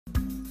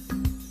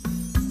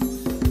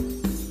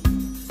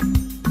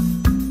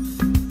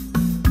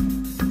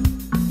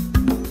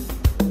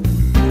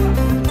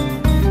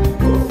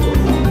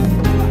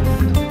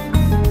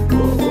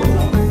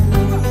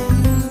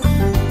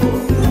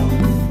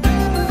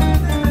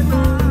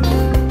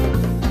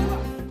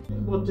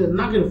a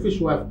nagging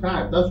fishwife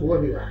type. That's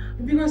what you are.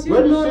 Because you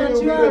know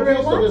that you are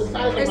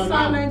a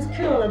silent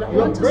killer. I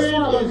Your want to brain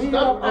swallow is you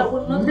that up. I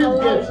will not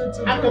allow you to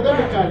do that.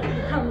 academically.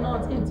 You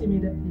cannot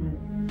intimidate me.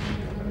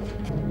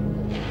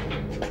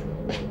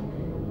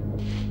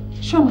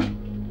 Shoma,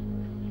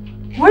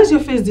 why is your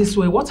face this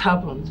way? What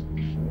happened?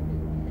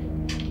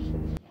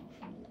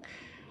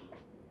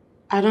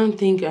 I don't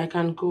think I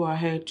can go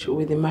ahead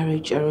with the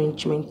marriage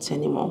arrangement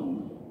anymore.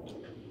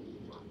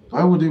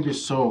 Why would you be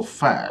so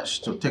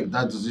fast to take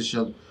that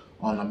decision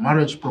on a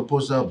marriage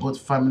proposal both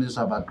families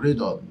have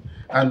agreed on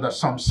and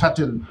some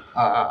certain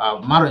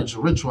marriage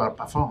ritual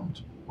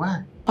performed?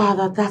 Why?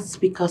 Father, that's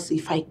because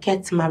if I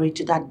get married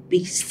to that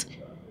beast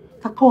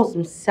that calls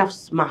himself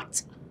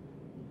smart,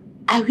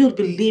 I will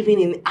be living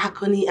in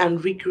agony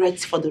and regret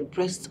for the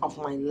rest of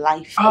my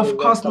life. Of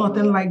course,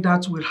 nothing like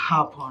that will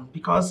happen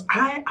because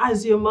I,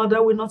 as your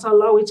mother, will not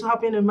allow it to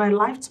happen in my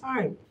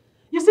lifetime.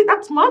 You see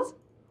that smart?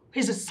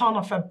 He's a son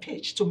of a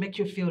bitch to make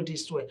you feel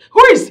this way.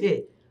 Who is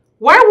he?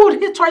 Why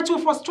would he try to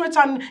frustrate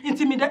and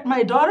intimidate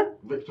my daughter?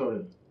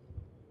 Victoria,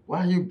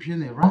 why are you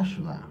being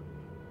irrational?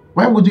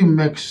 Why would you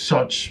make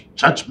such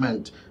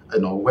judgment,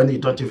 when you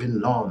don't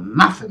even know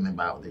nothing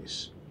about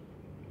this?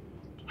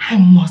 I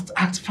must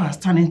act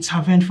fast and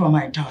intervene for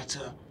my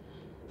daughter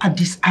at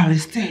this early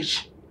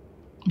stage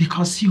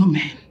because you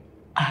men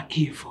are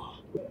evil.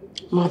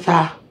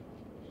 Mother,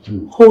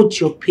 hold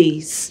your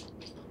peace.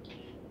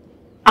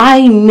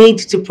 I made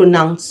the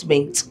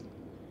pronouncement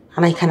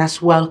and I can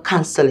as well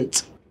cancel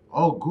it.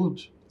 Oh,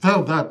 good.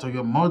 Tell that to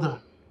your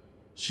mother.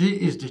 She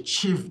is the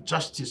Chief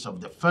Justice of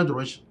the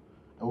Federation,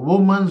 a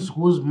woman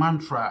whose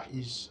mantra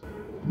is,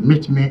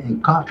 meet me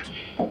in court.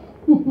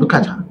 Look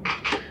at her.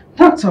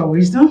 Dr.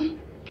 Wisdom,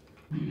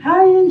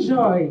 I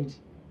enjoyed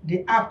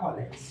the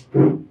accolades.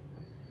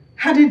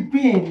 Had it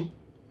been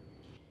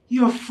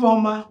your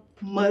former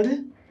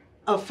mother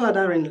or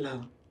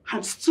father-in-law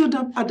had stood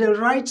up at the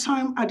right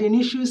time at the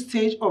initial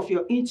stage of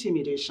your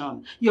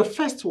intimidation, your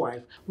first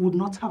wife would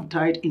not have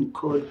died in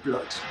cold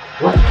blood.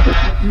 What?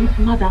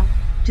 Mother,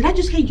 did I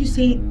just hear you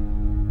say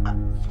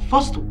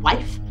first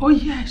wife? Oh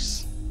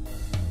yes.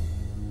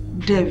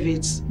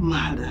 David's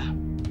mother,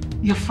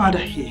 your father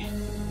here,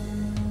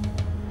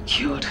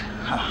 killed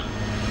her.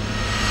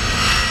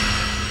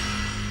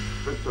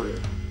 Victoria,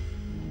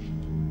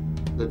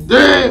 the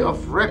day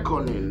of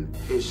reckoning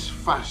is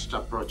fast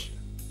approaching.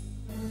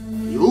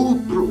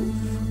 You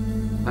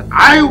prove that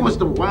I was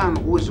the one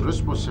who is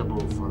responsible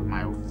for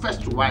my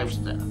first wife's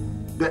death.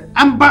 The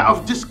ember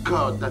of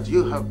discord that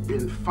you have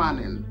been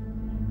fanning,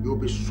 you'll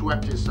be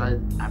swept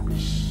inside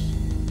abyss.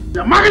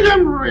 The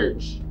Magadam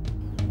Ridge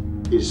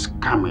is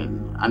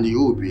coming and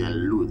you will be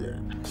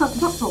eluded.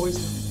 Dr.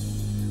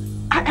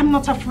 Wisdom, I am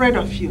not afraid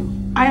of you.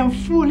 I am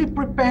fully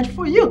prepared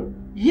for you.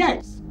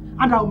 Yes.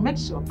 And I'll make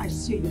sure I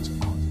see you to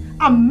court.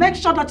 I'll make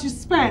sure that you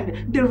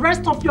spend the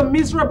rest of your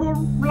miserable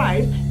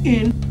life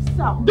in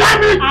cell.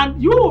 Damn it!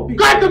 And you will be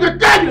go to the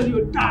dead till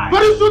you die.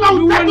 Very soon I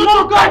will take you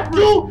to get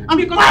you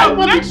and fight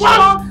for the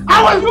boss. I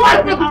will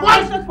fight for the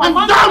boss and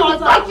down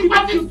the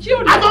consequences.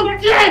 I don't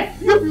care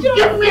if you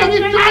give me any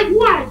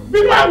time.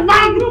 Be my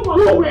man. You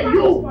were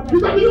you.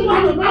 Because you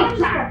have a mouth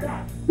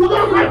shot. You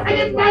don't have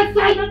any bad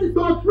side to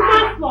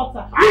try.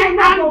 I am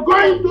not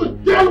going to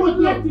deal with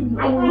you.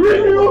 I will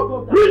read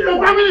you, read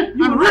your family,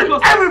 and read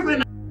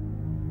everything.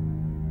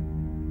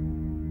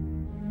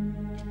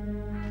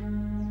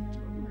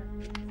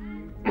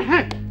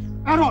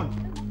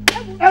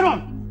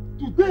 Aaron,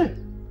 today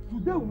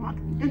will mark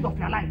the end of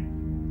your life.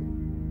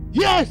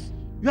 Yes,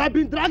 you have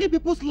been dragging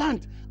people's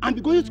land and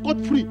be going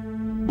scot-free.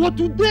 But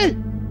today,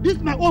 this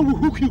my own will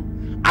hook you.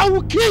 I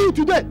will kill you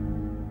today.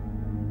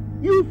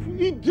 You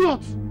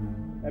idiot.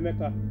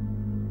 Emeka,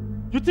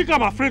 you think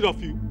I'm afraid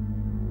of you?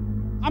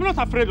 I'm not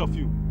afraid of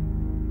you.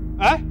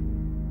 Eh?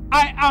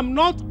 I am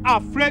not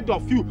afraid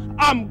of you.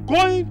 I'm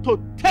going to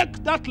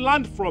take that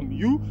land from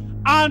you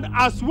and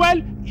as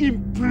well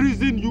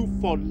imprison you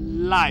for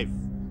life.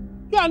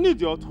 You're an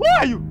idiot. Who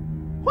are you?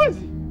 Who is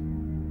he?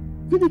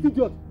 This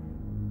idiot.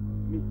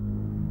 Me.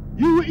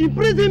 You will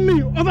imprison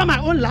me over my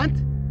own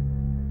land?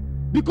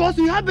 Because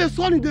you have a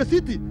son in the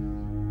city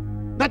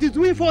that is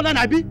doing for land,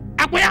 Abi?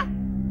 Akwaya?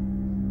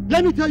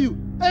 Let me tell you,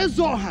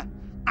 Ezoha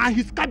and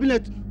his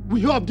cabinet will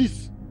hear of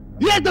this.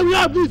 Yes, they will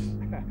hear of this.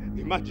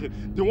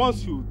 Imagine, the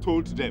ones you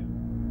told them.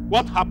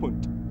 What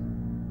happened?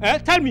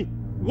 Tell me,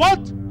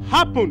 what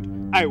happened?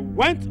 I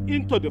went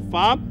into the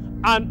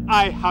farm and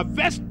I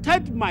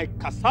harvested my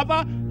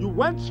cassava. You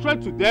went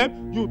straight to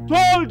them. You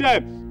told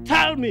them.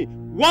 Tell me,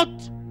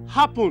 what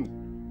happened?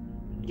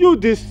 You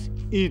this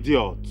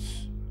idiot.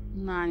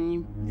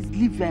 Nani, please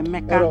leave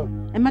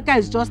Emeka. Emeka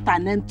is just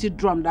an empty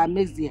drum that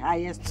makes the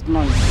highest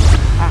noise.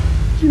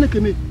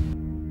 Chinekeme.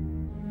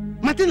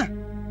 Martina,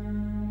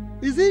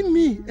 is it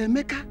me,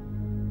 Emeka,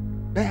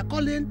 that are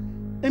calling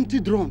empty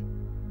drum?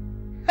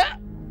 Huh?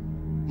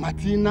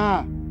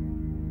 Martina,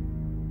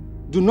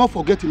 do not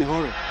forget in a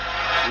hurry.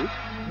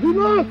 Do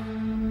not!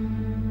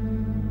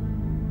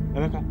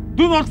 Emeka,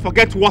 do not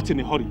forget what in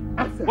a hurry?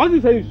 What is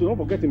he saying you should not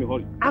forget in a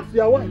hurry? Ask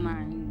your wife.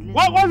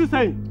 What is he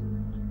saying?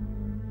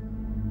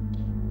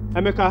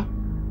 Emeka,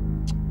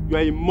 you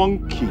are a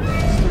monkey.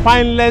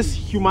 Spineless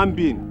human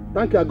being.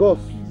 Thank you, Agos.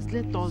 Please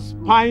let us.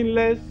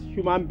 Spineless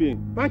human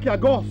being. Thank you,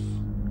 Agos.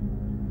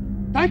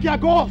 Thank you,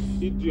 Agos.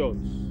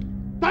 Idiots.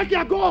 Thank you,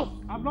 Agos.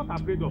 I'm not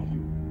afraid of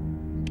you.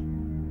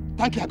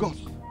 Thank you,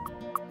 Agos.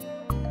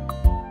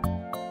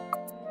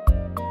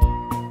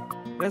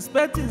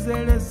 Respect is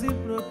a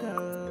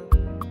reciprocal.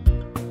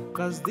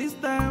 Cause this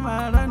time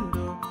around,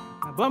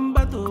 a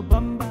bomba to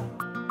bomba.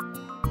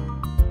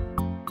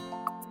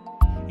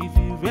 If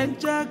you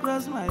venture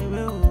across my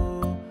way,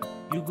 oh,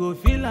 you go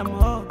feel I'm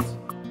hot.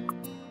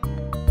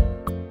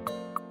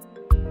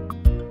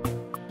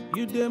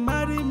 You dey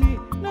marry me,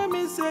 no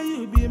me say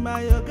you be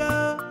my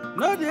yoga.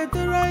 No dey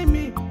try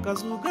me,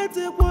 cause we get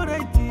a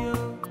quality.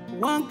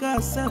 One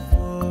can self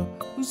for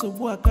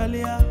Usobu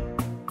Akalia.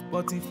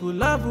 But if you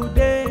love you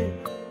day,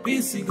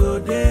 peace go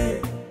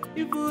day.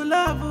 If you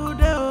love you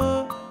day,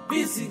 oh,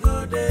 peace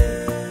go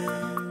day.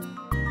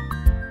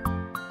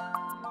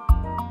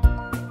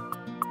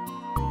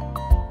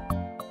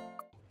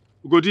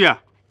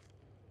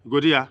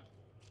 Godia,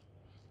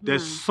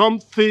 there's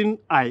something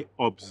I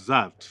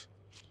observed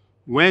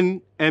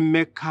when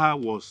Emeka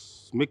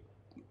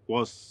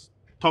was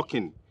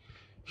talking.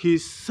 He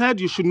said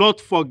you should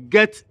not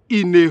forget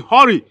in a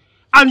hurry,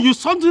 and you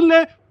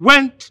suddenly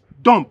went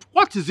dumb.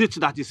 What is it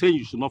that he's saying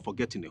you should not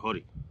forget in a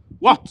hurry?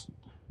 What?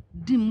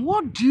 Dim,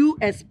 what do you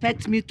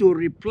expect me to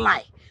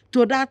reply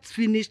to that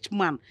finished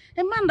man?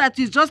 A man that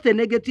is just a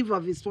negative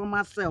of his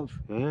former self.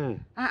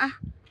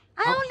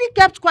 I only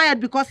kept quiet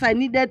because I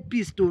needed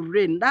peace to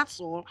reign, that's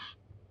all.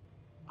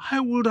 I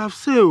would have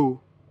said,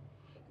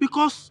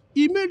 because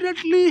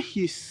immediately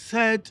he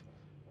said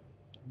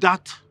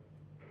that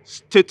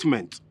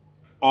statement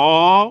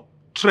or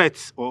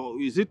threats,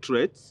 or is it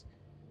threats?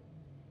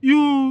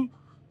 Your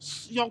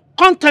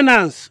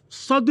countenance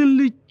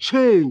suddenly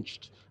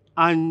changed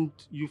and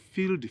you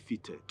feel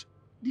defeated.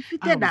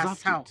 Defeated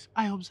as how?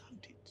 I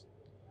observed it.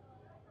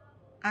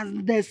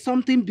 And there's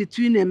something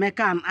between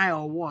Emeka and I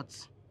or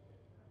what?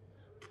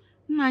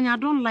 Nanya, I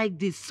don't like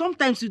this.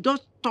 Sometimes you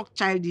don't talk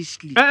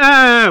childishly.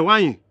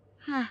 Why?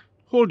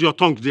 Hold your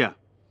tongue there.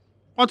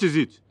 What is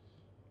it?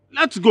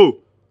 Let's go.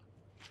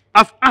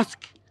 I've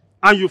asked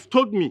and you've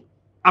told me.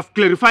 I've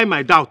clarified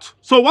my doubt.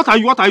 So what are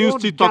you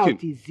still talking?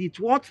 What doubt is it?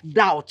 What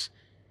doubt?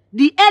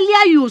 The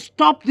earlier you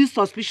stop this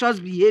suspicious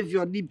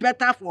behavior, the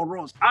better for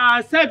us.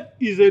 I said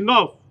is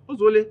enough.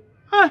 Ozole.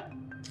 I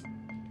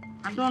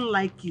don't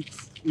like it.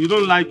 You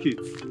don't like it?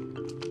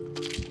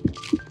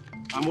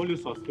 I'm only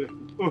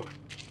suspecting. Oh,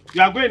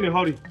 you are going in a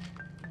hurry.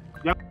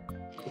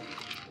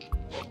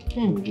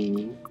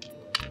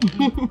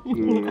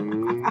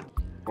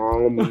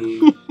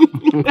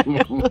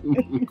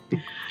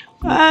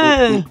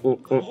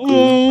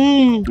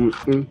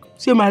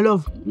 See, my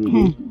love,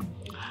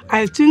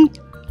 I think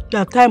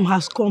the time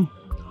has come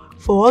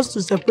for us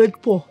to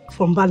separate Paul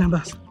from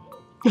Barnabas.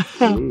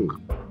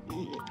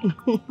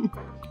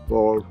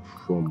 Paul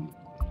from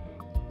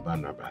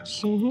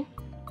Barnabas.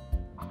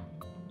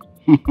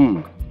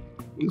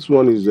 This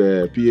one is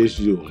a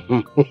PhD.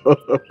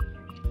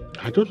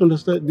 I don't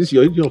understand. This is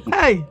your idiom.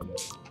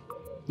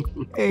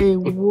 Hey,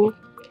 whoa.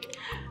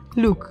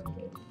 Look,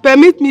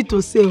 permit me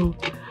to say,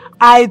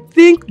 I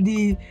think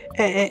the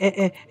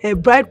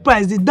bride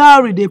price, the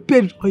dowry they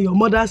paid on your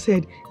mother's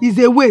head is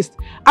a waste,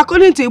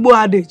 according to Igbo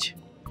adage.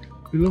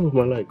 The love of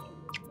my life.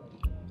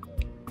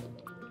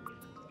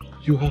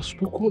 You have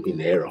spoken in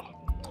error,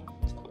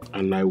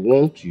 and I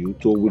want you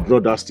to withdraw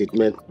that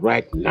statement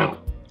right now.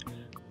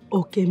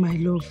 Okay, my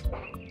love,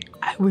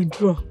 I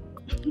withdraw.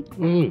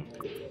 Hey.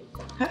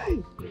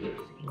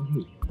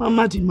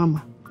 Mama to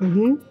Mama.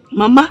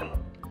 Mama,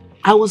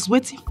 I was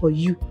waiting for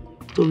you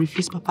to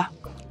refuse Papa.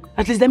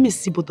 At least let me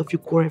see both of you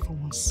quarrel for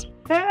once.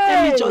 Hey.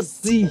 Let me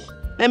just see.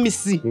 Let me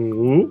see.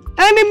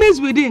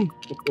 Enemies within.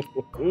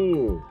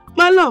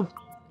 My love,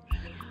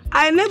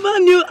 I never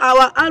knew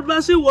our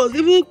adversary was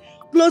even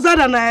closer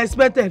than I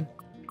expected.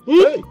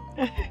 Hey.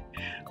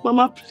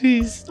 Mama,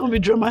 please, don't be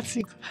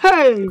dramatic.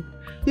 Hey,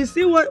 you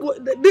see what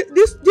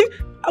this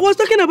I was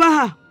talking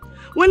about her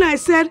when I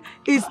said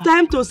it's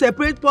time to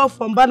separate Paul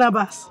from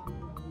Barnabas.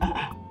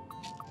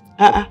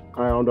 I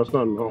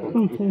understand now.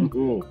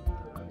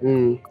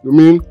 You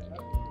mean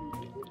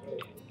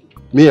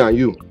me and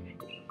you,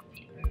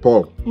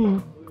 Paul,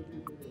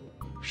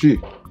 she,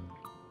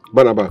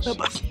 Barnabas.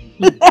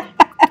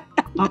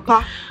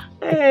 Papa.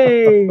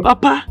 Hey.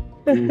 Papa.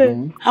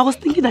 I was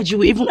thinking that you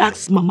would even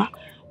ask Mama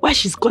why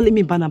she's calling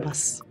me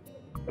Barnabas.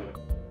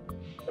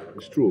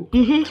 It's true.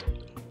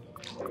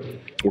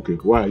 Okay,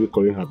 why are you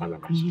calling her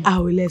Barnabas? I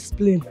will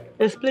explain.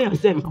 Explain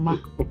yourself, Mama.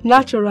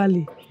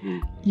 Naturally,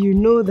 you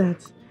know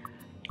that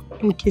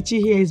Nkechi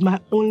here is my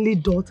only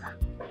daughter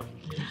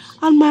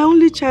and my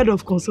only child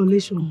of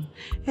consolation.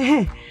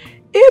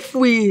 If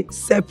we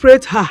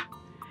separate her,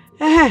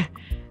 then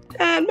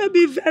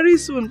maybe very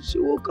soon she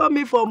will call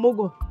me for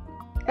Mogo.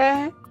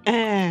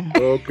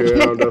 Okay,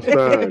 I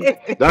understand.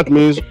 That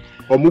means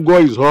Omugo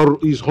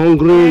is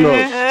hungering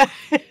us.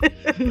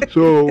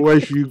 So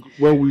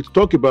when we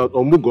talk about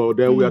Omugo,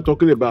 then we are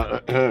talking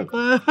about go.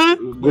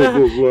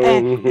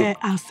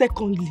 And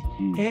secondly,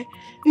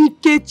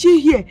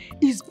 Nkechi here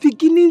is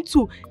beginning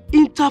to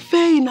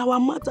interfere in our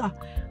matter.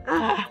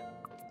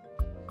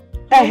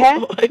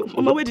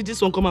 Mama, where did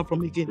this one come out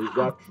from again? Is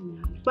that true?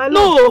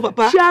 No,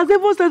 Papa. She has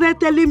even started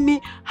telling me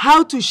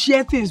how to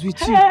share things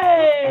with you.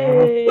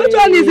 Hey. Which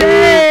one is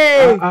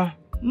it?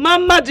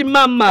 Mama the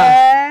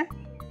mama.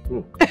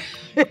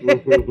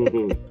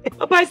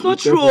 Papa, it's not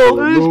true.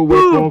 No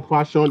weapon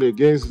fashioned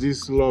against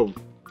this love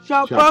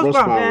Shall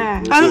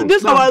prosper. And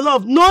this our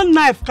love, no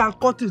knife can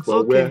cut it.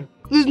 Okay.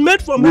 It's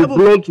made from We heaven.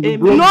 blunt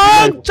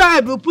No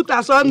child will put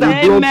us under.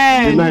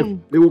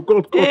 Amen. They will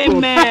cut.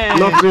 Amen.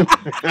 Nothing.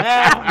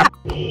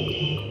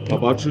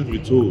 Papa, truth be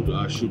told,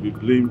 I should be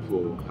blamed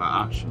for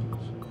her actions.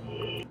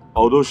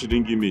 Although she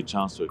didn't give me a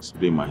chance to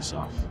explain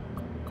myself.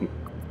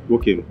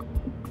 Okay,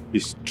 be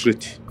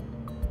straight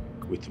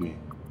with me.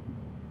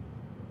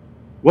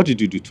 What did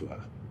you do to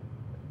her?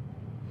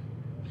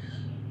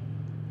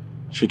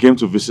 She came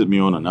to visit me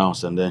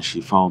unannounced and then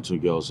she found 2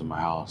 girls in my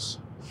house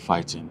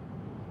fighting.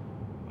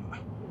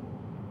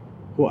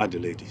 Who are the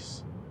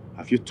ladies?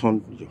 Have you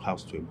turned your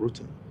house to a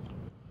brothel?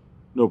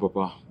 No,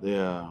 Papa.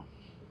 They're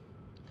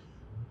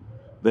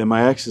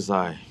my exes.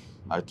 I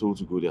told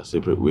to go their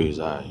separate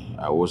ways.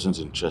 I wasn't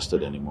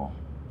interested anymore.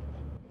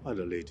 Who are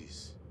the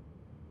ladies?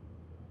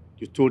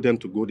 You told them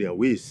to go their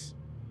ways,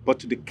 but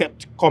they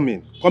kept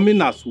coming.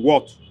 Coming as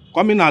what?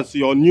 Coming as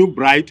your new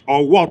bride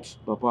or what?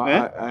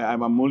 Papa,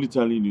 I'm only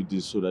telling you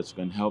this so that you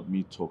can help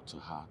me talk to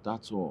her.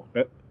 That's all.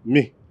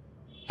 Me?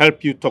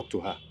 Help you talk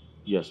to her?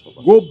 Yes,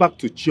 Papa. Go back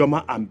to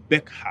Chioma and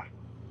beg her.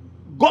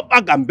 Go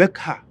back and beg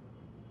her.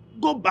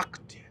 Go back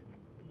there.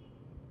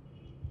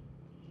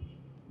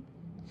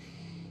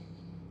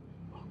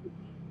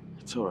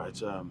 It's all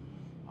right.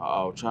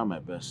 I'll try my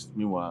best.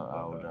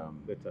 Meanwhile,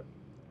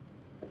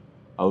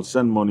 I'll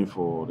send money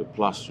for the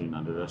plastering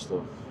and the rest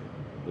of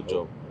the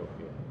job.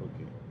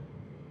 Okay.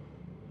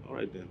 All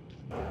right then.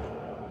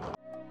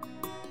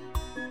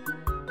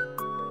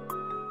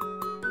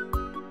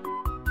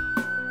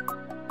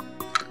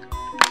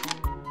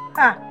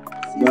 Ah,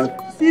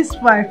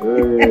 6-5.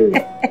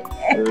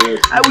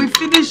 I will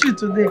finish you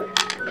today.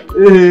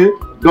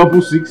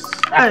 Double 6.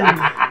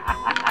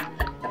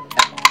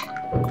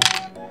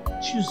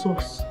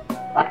 Jesus.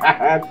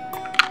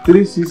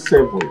 3, 6,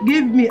 7.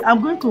 Give me. I'm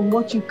going to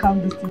watch you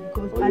count this thing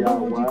because I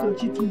don't want you to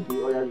cheat me.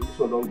 Oh yeah, this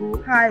one don't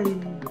go. Hi.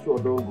 This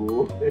one don't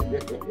go.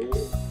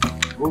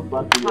 Go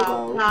back to your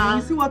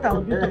house. You see what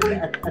I'll do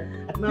today?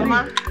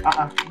 Mama.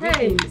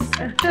 Hey.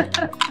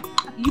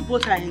 You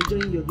both are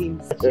enjoying your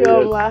games.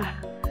 Chioma,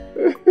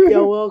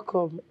 you're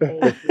welcome.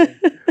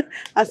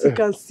 As you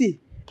can see,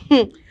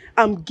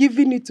 I'm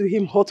giving it to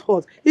him hot.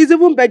 He's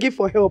even begging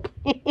for help.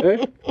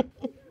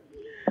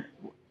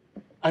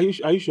 Are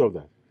you sure of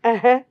that?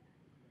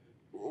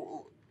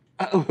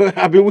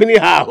 I've been winning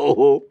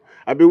her.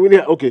 I've been winning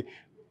her. Okay,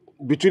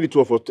 between the two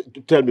of us,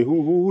 tell me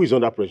who is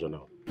under pressure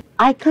now?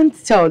 I can't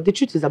tell. The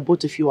truth is that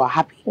both of you are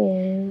happy.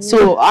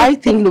 So I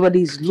think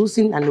nobody is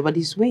losing and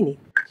nobody is winning.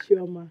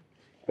 Chioma,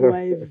 you are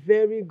a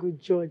very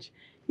good judge.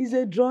 It's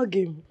a draw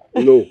game.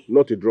 No,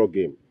 not a draw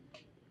game.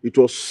 It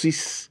was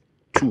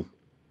 6-2.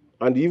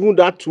 And even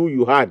that 2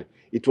 you had,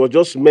 it was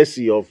just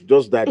messy of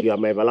just that you are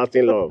my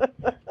everlasting love.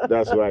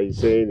 That's why he's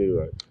saying it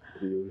right.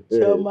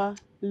 Chioma,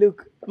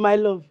 look, my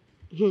love.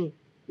 Even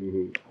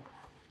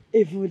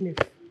if,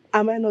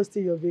 am I not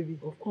still your baby?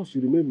 Of course,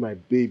 you remain my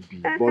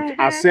baby, but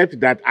accept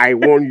that I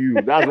won you.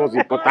 That's what's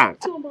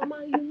important. So,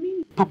 Mama, you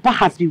mean Papa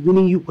has been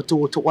winning you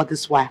what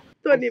this while?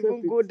 Don't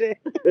even go there.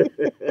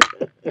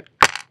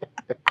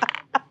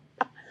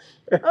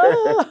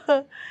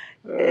 Oh,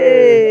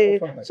 hey,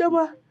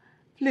 Chioma,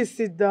 please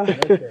sit down.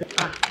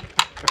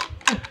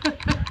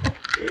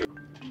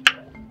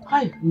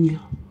 Hi, Mia.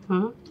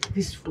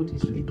 This food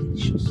is really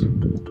delicious.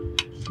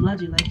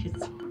 Glad you like it.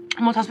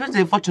 I must have spent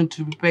a fortune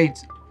to prepare it.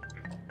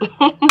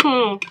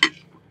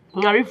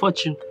 Very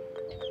fortune.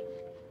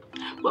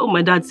 What would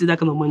my dad say that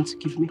kind of money to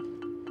give me?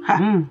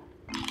 I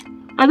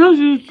just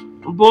use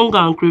bonga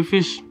and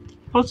crayfish.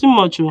 Nothing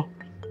much.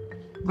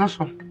 That's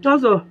all.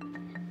 That's all.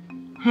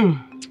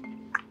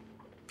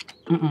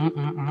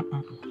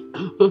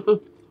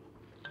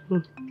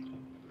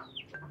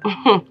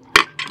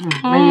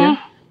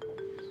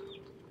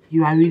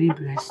 You are really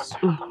blessed.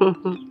 You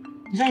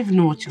don't even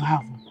know what you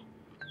have.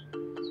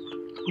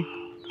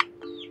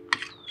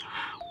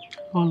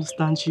 I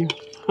understand you.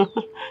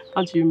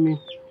 What do you mean?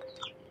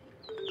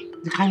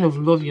 The kind of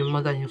love your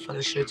mother and your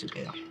father share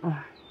together.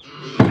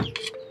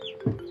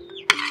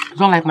 It's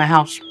not like my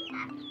house.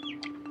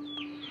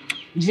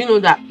 Do you know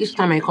that each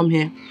time I come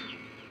here,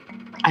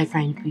 I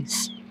find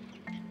peace?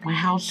 My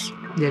house,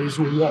 there is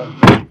a wall.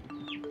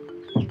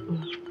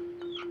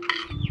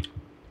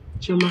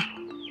 Chioma,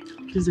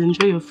 please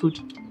enjoy your food.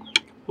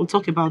 We'll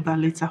talk about that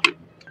later.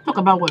 Talk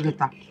about what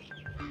later?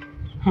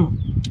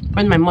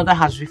 When my mother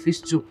has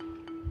refused to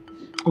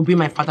obey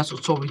my father's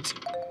authority,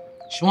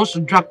 she wants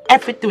to drag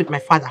everything with my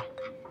father.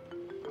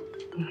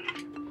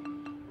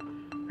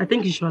 I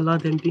think you should allow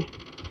them be.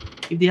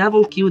 If they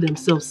haven't killed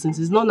themselves since,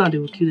 it's not now they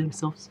will kill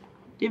themselves.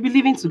 They've been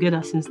living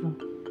together since now.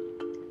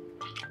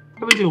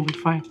 Everything will be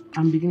fine.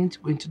 I'm beginning to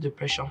go into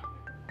depression.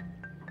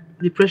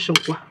 Depression,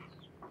 what?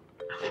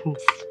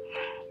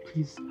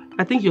 Please.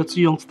 I think you're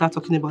too young to start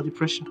talking about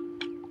depression.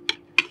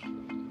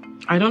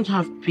 I don't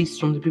have peace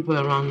from the people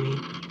around me.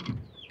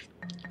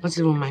 Not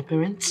even my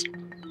parents.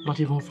 Not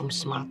even from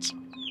Smart.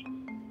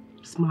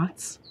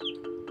 Smart?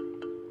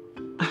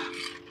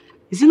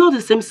 Is it not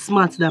the same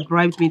Smart that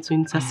bribed me to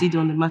intercede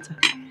on the matter?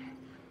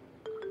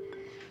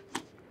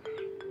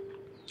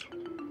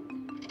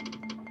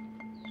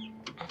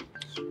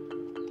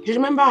 You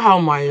remember how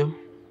my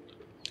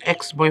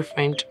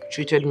ex-boyfriend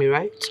treated me,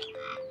 right?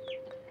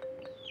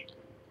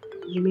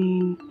 You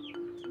mean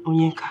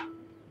Onyeka?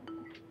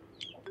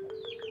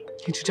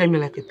 He treated me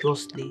like a pure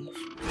slave.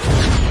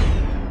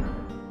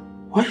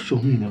 Why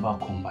should me never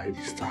come by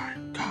this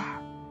time?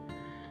 God.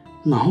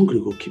 Now hungry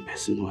go keep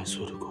person, I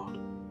swear to God.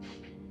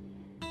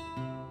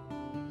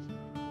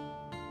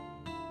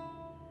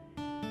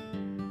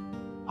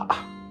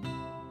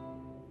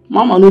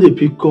 Mama no dey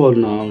pick call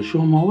now.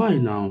 Show me why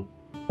now.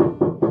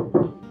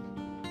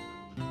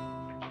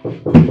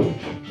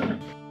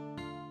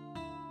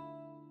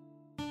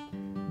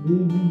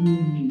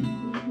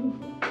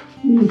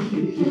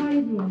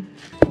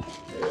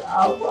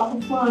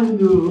 I'm fine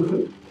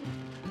though.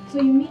 So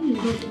you mean you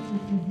got to this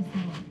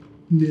now?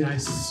 May I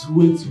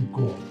swear to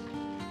God.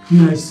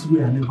 May I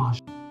swear I never.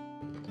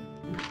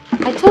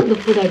 I thought the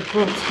food I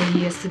brought for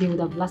you yesterday would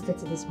have lasted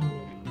till this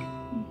morning.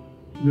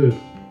 Yeah.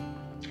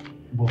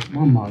 But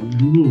Mama,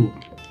 you know,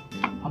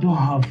 I don't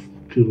have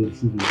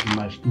kerosene in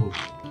my stove.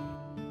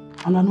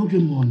 And I don't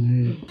get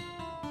money.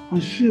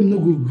 And shame no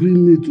go agree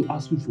me to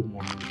ask me for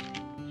money.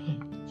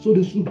 So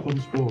the soup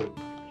comes forward.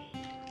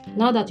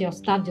 Now that you have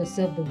starved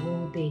yourself the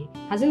whole day,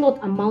 has it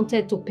not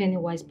amounted to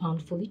penny-wise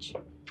pound foolish?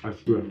 I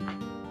swear.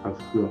 I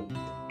swear.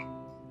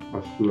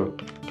 I swear.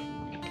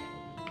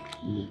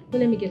 Well,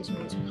 let me get to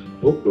it.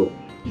 Okay.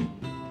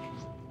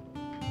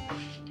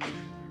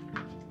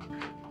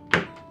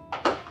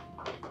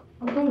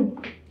 I'm coming.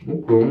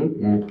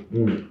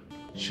 Okay.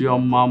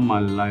 Chioma, my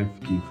life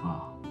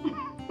giver.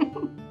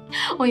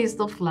 Oh, you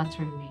stop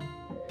flattering me.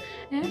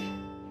 Eh?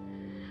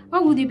 Why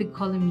would you be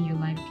calling me your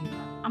life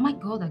giver? Am I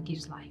God that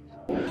gives life?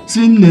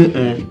 See,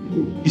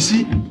 you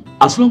see,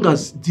 as long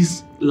as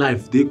this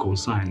life they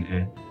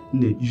concern,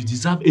 you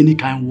deserve any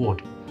kind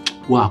word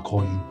where I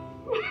call you.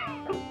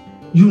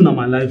 You are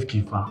my life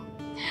giver.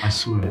 I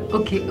swear.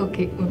 Okay.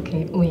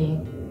 Oye,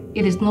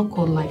 it is not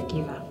called life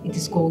giver. It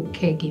is called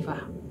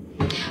caregiver.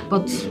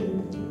 But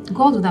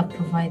God would have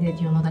provided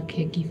you another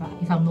caregiver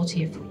if I'm not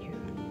here for you.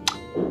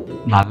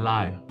 Na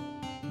lie.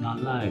 Na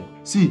lie.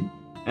 See,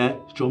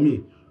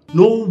 Chomi,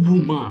 no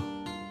woman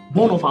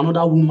born of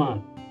another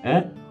woman,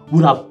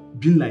 would have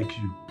been like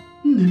you.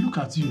 Look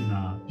at you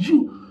now.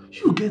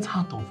 You get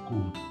heart of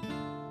gold.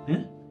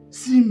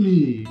 See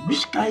me,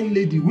 which kind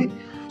lady we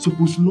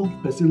supposed to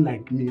love person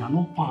like me and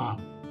not fan.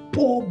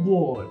 Poor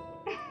boy.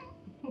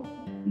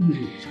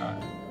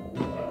 Child.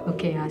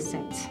 Okay, I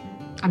accept.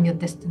 I'm your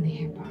destiny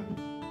helper.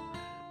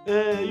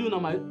 You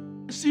know my.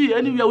 See,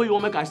 anywhere where you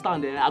want make I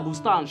stand there, I go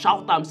stand,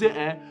 shout am,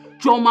 say,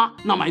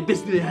 Chioma, now my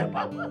destiny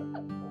helper.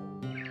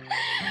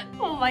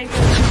 Oh my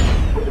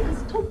God.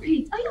 Stop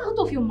it. Are you out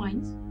of your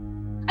mind?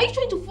 Are you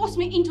trying to force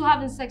me into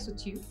having sex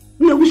with you?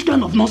 No, which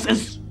kind of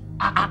nonsense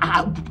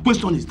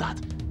question is that?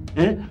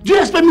 Do you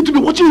expect me to be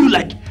watching you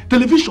like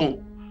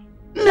television?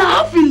 Nah, I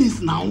have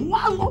feelings now.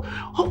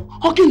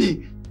 How can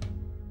they?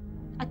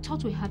 I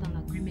thought we had an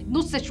agreement.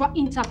 No sexual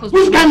intercourse.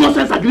 Which kind of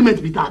nonsense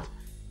agreement be that?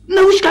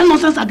 No, which kind of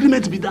nonsense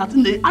agreement be that?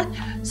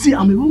 See,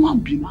 I'm a woman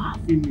being. I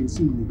have feelings.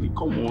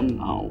 Come on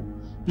now.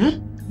 You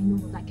know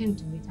what? I can't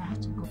do it. I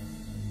have to go.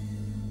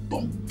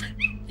 What?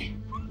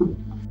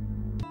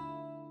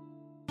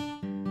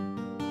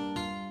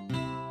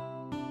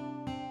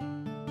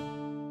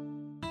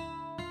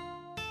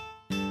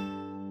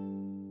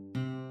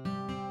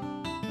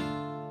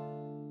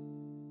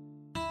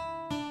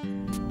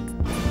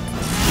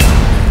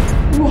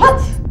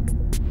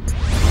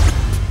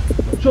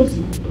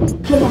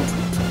 Chioma!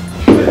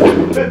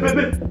 Babe!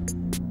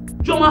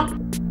 Chioma!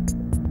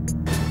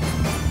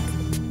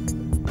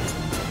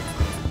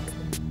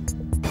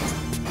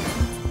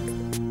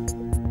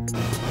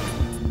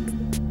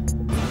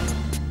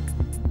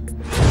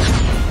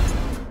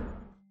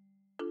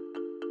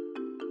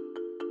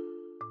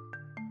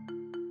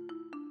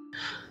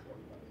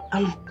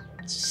 I'm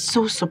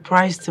so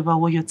surprised about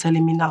what you're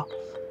telling me now.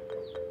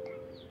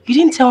 You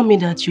didn't tell me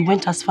that you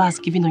went as far as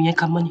giving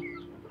Onyeka money.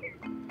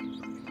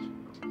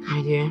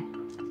 My dear,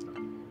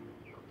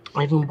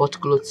 I even bought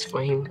clothes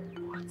for him.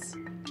 What?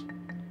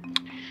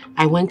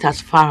 I went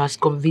as far as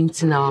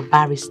convincing our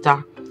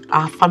barrister,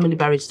 our family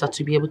barrister,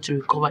 to be able to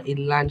recover a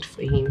land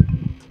for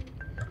him.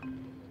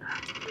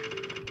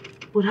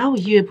 But how were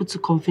you able to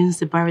convince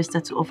the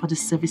barrister to offer the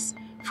service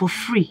for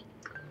free?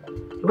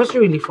 It wasn't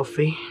really for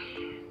free.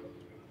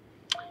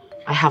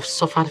 I have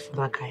suffered for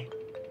that guy.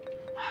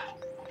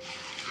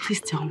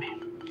 Please tell me.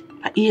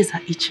 My ears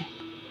are itching.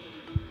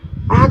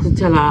 had to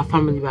tell our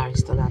family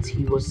barrister that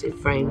he was a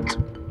friend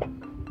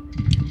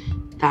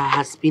that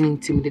has been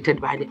intimidated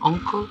by the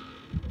uncle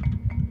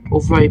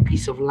over a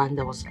piece of land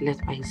that was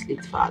left by his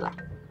late father.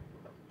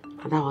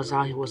 And that was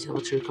how he was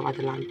able to recover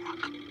the land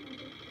back.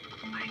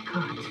 Oh my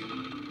God.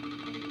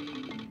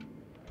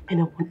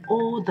 And upon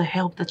all the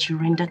help that you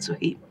rendered to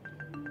him,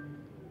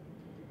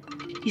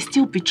 he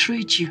still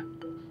betrayed you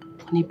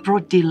on a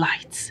broad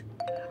daylight.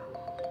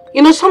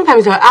 You know,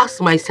 sometimes I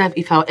ask myself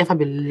if I'll ever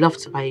be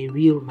loved by a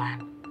real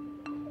man.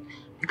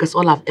 Because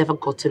all I've ever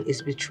gotten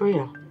is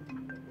betrayal.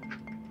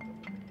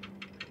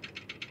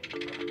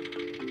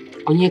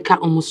 Onyeka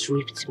almost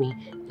raped me.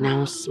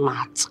 Now I'm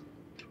smart.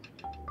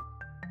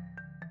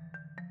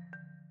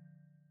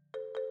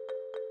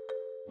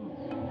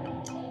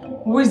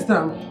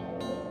 Wisdom.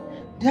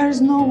 There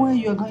is no way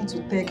you are going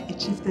to take a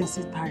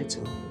chieftaincy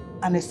title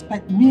and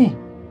expect me,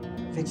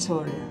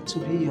 Victoria, to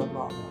be your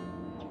lover.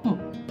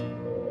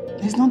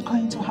 It's not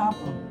going to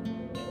happen.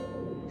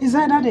 It's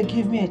either they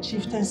give me a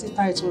chieftaincy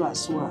title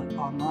as well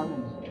or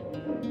nothing.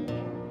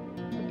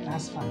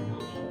 That's fine.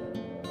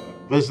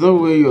 There's no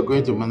way you're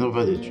going to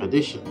maneuver the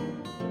tradition.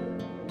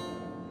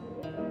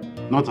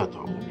 Not at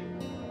all.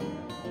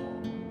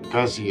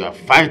 Because you are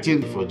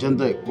fighting for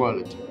gender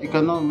equality. You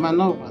cannot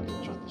maneuver the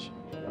tradition.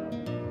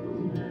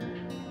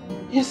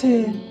 You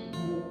see,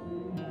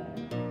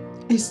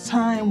 it's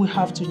time we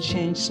have to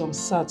change some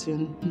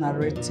certain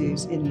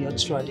narratives in your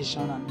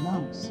tradition and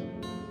norms.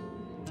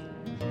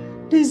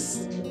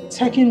 This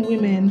taking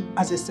women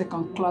as a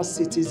second-class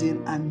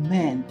citizen and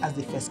men as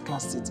the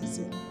first-class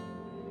citizen.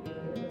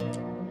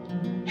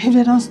 If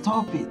they don't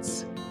stop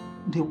it,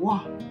 the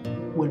war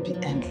will be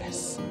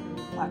endless.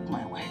 Mark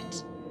my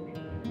words.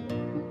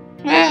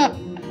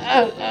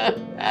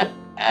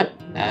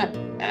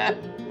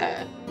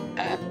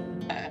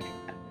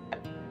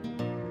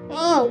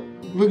 Oh,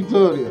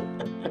 Victoria.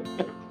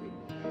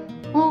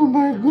 Oh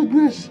my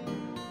goodness.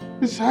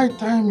 It's high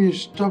time you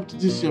stopped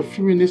this your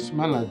feminist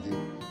malady.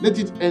 Let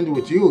it end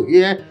with you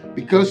here,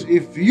 because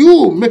if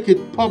you make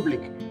it public,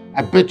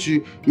 I bet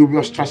you'll be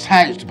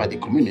ostracized by the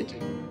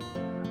community.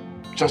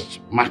 Just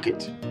mark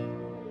it.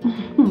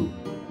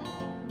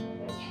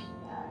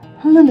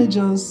 Let me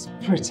just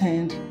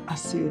pretend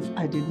as if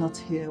I did not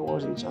hear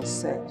what you just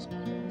said.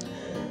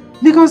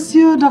 Because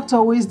you,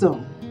 Dr.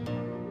 Wisdom,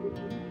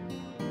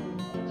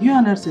 you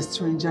are not a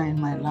stranger in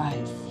my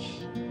life.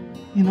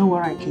 You know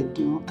what I can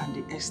do and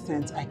the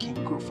extent I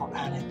can go for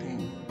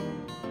anything.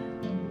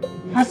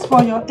 As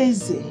for your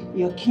Eze,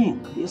 your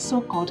king, your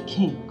so-called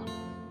king,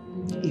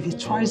 if he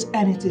tries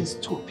anything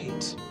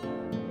stupid,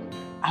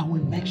 I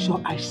will make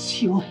sure I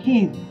shield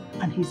him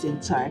and his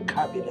entire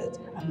cabinet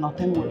and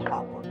nothing will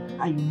happen.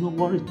 And you know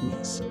what it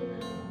means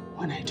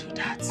when I do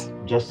that.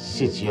 Just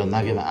sit your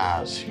nagging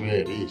ass where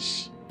it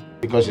is.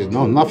 Because you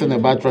know nothing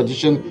about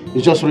tradition,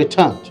 you just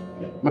returned.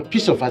 My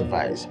piece of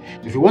advice,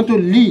 if you want to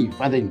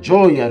live and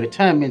enjoy your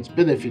retirement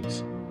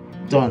benefits,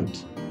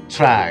 don't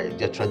try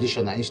the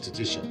traditional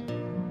institution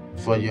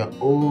for your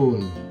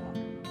own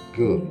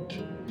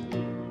good.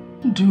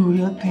 Do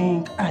you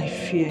think I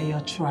fear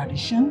your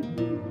tradition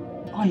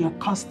or your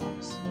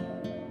customs?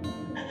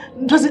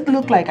 Does it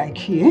look like I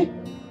care?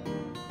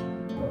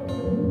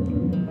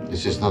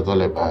 This is not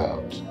all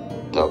about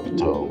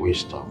Dr.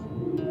 Wisdom.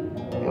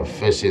 You're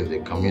facing the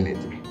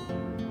community.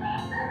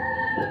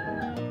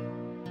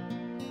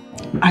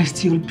 I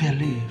still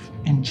believe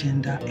in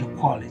gender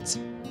equality.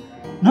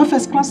 No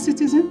first-class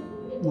citizen,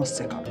 no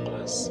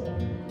second-class.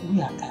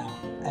 We are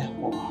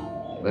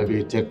equal. Maybe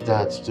you take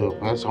that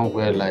to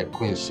somewhere like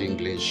Queen's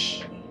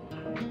English.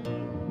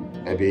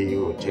 Maybe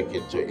you take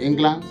it to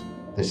England.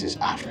 This is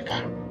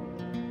Africa.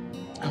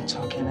 I'm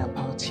talking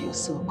about your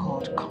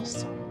so-called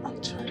custom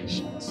and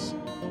traditions.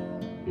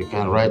 You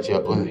can write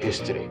your own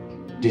history.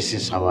 This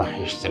is our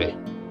history.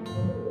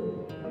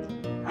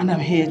 And I'm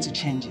here to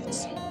change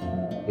it.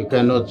 You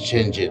cannot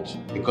change it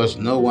because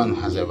no one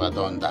has ever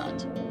done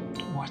that.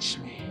 Watch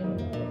me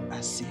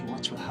and see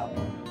what will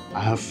happen. I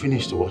have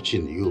finished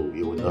watching you.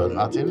 You will know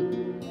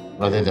nothing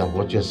rather than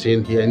what you're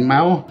seeing here in my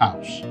own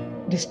house.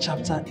 This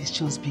chapter is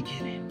just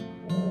beginning.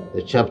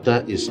 The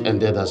chapter is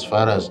ended as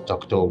far as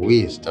Dr.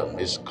 Wisdom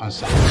is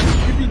concerned.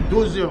 Keeping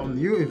dozy on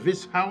you in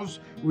this house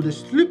with the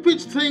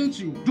slippage things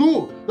you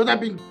do that have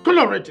been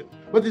tolerated.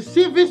 But you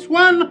see this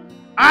one,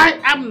 I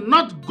am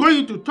not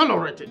going to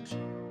tolerate it.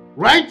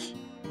 Right?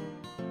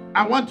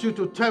 I want you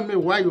to tell me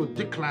why you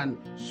declined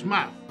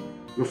Smart,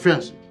 your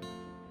fiancé.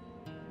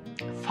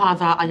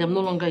 Father, I am no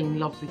longer in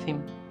love with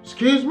him.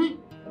 Excuse me?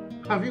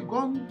 Have you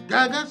gone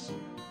gagas?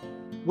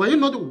 Were you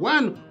not the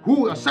one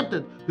who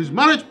accepted his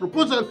marriage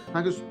proposal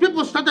and his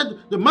people started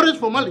the marriage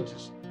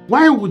formalities?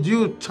 Why would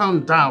you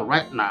turn down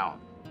right now?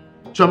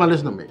 Choma,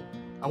 listen to me.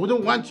 I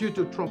wouldn't want you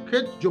to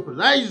truncate,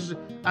 jeopardize,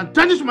 and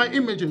tarnish my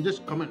image in this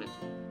community.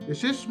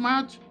 Is he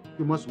smart?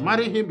 You must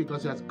marry him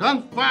because he has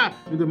gone far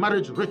in the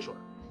marriage ritual.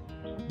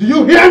 Do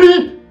you hear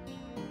me?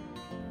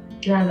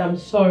 Dad, I'm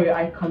sorry,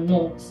 I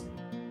cannot.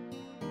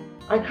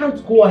 I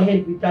can't go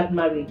ahead with that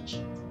marriage.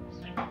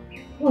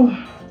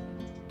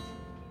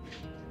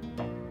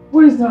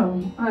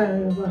 Wisdom, I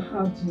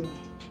overheard you.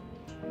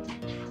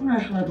 I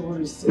heard what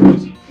you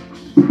said.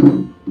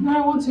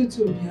 Now I want you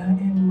to bear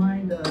in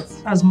mind that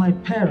as my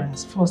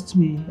parents forced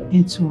me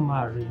into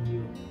marrying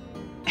you,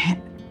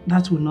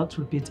 that will not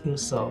repeat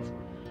itself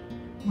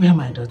where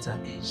my daughter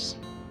is.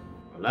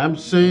 Well, I'm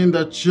saying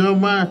that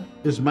Chioma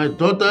is my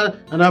daughter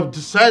and I've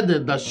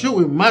decided that she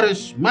will marry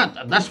smart,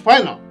 and that's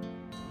final.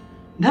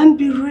 Then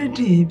be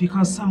ready,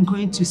 because I'm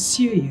going to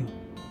sue you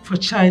for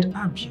child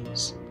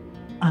abuse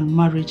and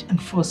marriage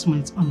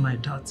enforcement on my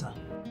daughter.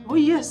 Oh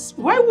yes,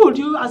 why would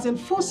you as in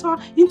force her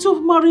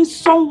into marrying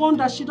someone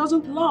that she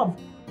doesn't love?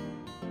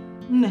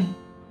 Nah,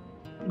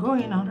 go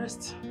in and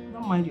rest.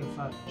 Don't mind your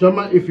father.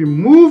 Chioma, if you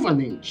move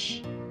an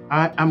inch,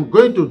 I am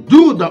going to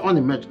do the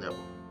unimaginable.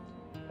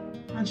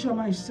 And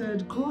Chioma, I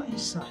said, go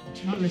inside,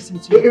 not listen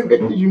to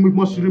you. You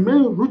must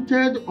remain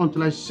rooted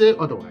until I say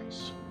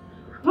otherwise.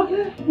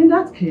 Okay, in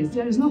that case,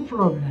 there is no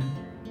problem.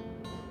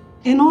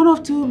 In one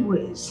of two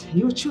ways,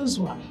 you choose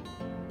one.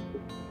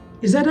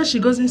 Is either she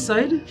goes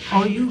inside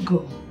or you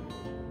go.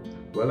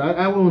 Well,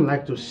 I wouldn't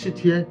like to sit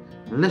here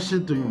and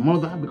listen to your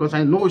mother because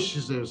I know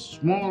she's a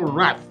small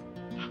rat.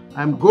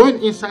 I'm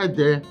going inside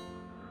there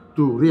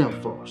to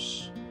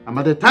reinforce. And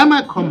by the time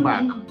I come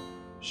back,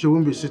 she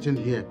won't be sitting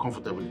here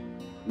comfortably.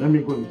 Let me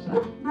go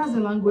inside. That's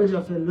the language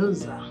of a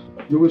loser.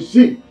 You will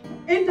see.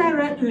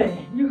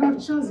 Indirectly, you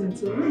have chosen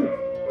to leave.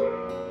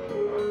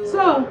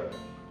 So,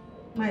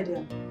 my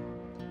dear,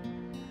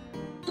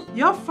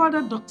 your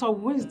father, Dr.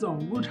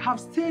 Wisdom, would have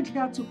stayed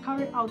here to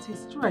carry out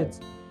his threats.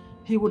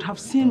 He would have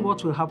seen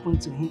what will happen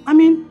to him. I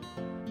mean,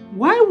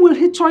 why will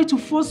he try to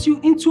force you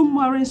into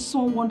marrying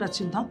someone that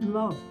you don't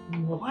love?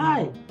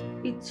 Why?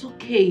 It's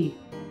okay.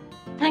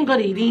 Thank God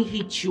he didn't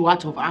hit you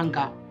out of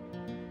anger.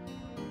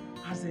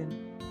 As in,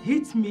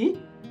 hit me?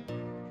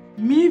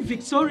 Me,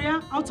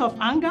 Victoria, out of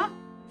anger?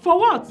 For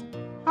what?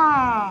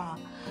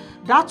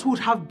 That would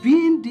have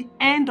been the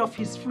end of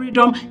his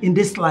freedom in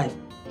this life.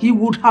 He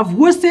would have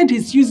wasted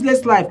his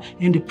useless life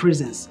in the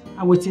prisons,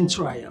 awaiting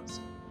trials.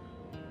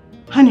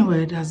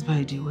 Anyway, that's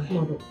by the way.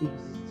 Mother, please,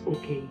 it's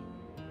okay.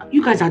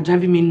 You guys are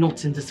driving me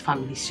nuts in this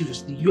family,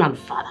 seriously. You and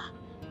father.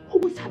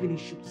 Always having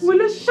issues. Will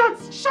you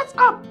shut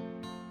up?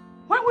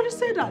 Why will you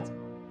say that?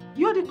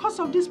 You're the cause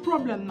of this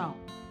problem now.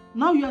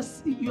 Now you are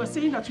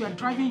saying that we are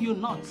driving you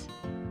nuts.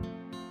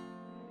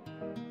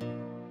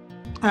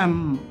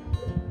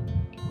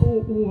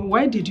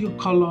 Why did you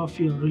call off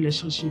your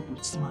relationship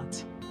with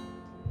Smart?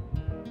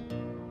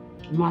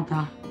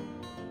 Mother,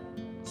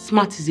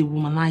 Smart is a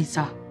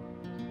womanizer.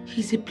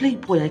 He's a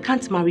playboy. I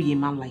can't marry a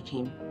man like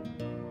him.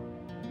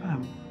 A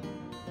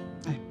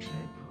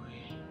playboy,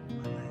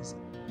 womanizer.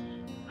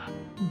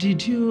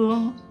 Did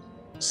you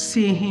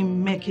see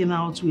him making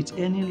out with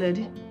any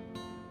lady?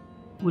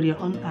 With your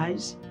own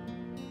eyes?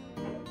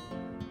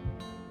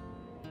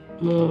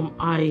 Mom,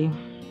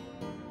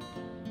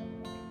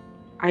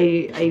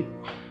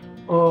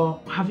 Or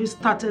have you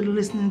started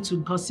listening to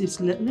gossips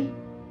lately?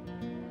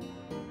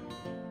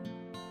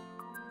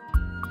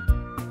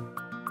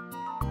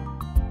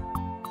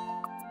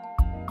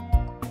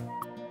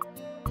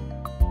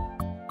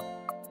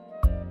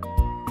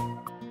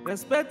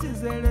 Respect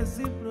is a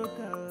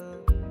reciprocal,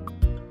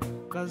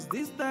 cause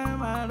this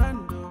time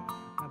around,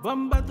 a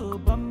bomba to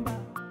bomba.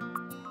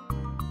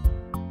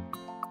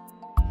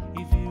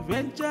 If you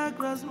venture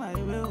across my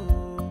way,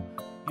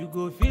 you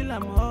go feel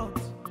I'm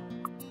hot.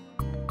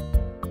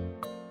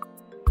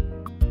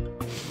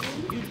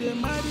 If they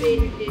marry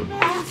me,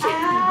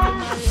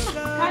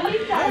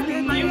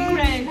 Kalita, my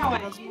friend, how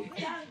are you?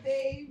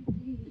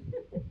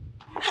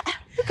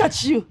 Look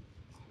at you.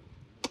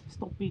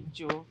 Stop it,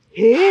 Joe.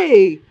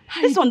 Hey,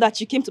 this one that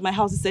you came to my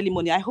house this early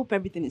morning, I hope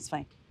everything is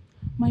fine.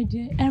 My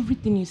dear,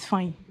 everything is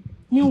fine.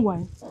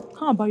 Meanwhile,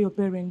 how about your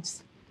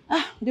parents?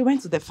 They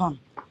went to the farm.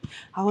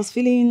 I was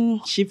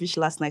feeling sheepish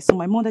last night, so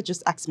my mother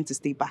just asked me to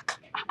stay back.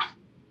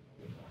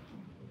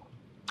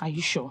 Are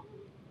you sure?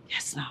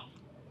 Yes, now.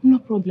 No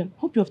problem.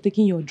 Hope you have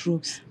taken your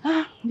drugs.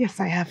 Yes,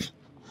 I have.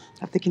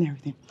 I've taken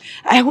everything.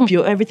 I hope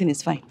everything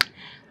is fine.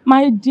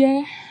 My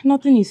dear,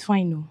 nothing is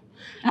fine, no.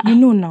 You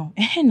know now.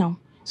 Now.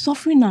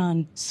 Suffering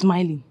and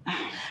smiling.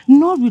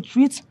 No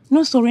retreat,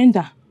 no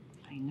surrender.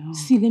 I know.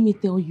 See, let me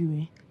tell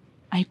you,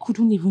 I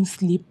couldn't even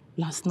sleep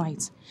last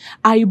night.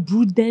 I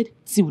brooded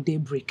till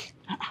daybreak.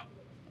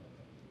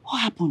 What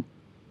happened?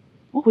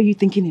 What were you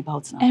thinking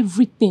about now?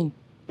 Everything.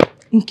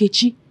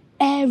 Nkechi,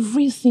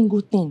 every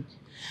single thing.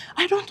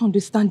 I don't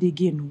understand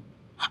again.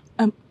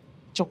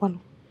 Chokwalo.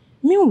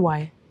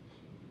 Meanwhile,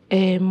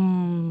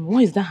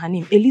 what is that her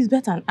name?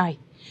 Elizabeth and I.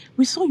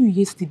 We saw you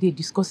yesterday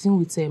discussing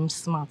with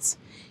Smart.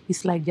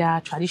 It's like their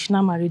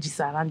traditional marriages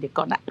around the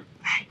corner.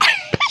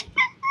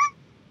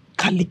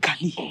 Kali.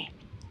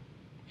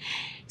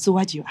 So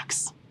why do you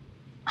ask?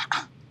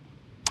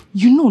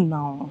 You know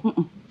now.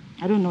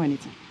 I don't know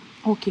anything.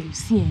 Okay,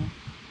 see,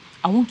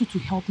 I want you to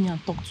help me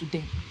and talk to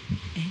them.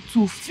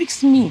 To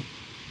fix me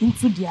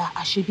into their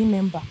Ashebi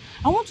member.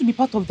 I want to be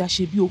part of the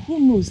Ashebi. Who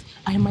knows?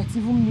 I might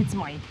even meet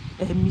my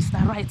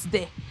Mr. Right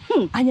there.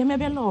 And you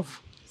maybe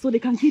love. So they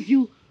can give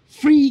you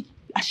free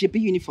Ashebi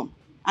uniform.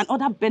 and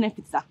other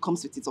benefits that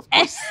comes with it, of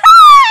course.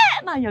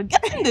 Now you're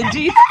getting the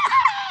gist.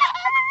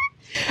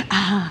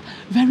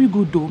 Very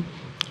good though.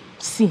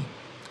 See,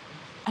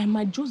 I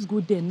might just go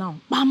there now.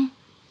 Bam!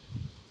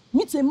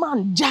 Meet a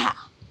man, ja.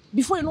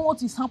 Before you know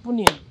what is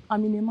happening,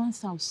 I'm in a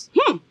man's house.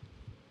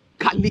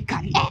 Kali.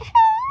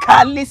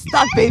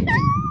 Kalista, baby.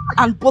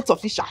 And both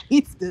of you shall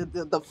hit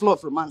the floor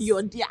of romance.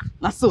 You're there.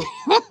 Now so.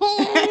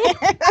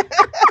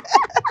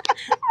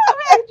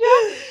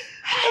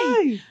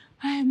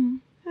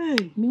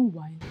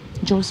 Meanwhile,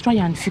 just try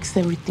and fix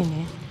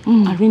everything,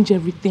 arrange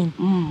everything.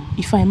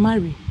 If I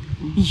marry,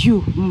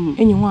 you,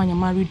 anyone you're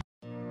married.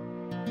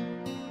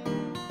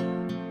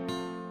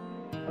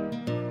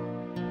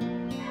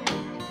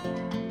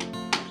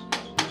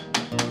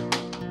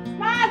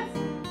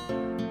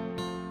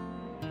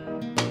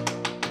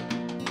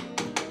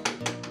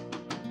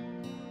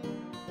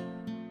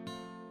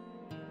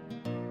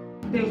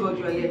 Thank God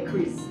you are here,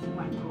 Chris. Oh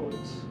my God.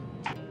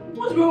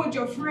 What's wrong with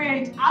your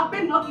friend? I've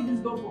been knocking this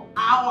door for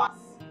hours.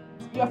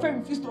 Your friend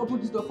refused to open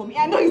this door for me.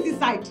 I know he's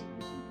inside.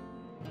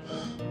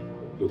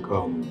 Look,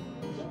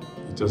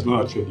 it has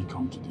not actually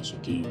come to this,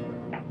 okay?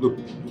 Look,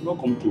 it's not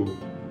come to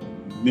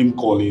name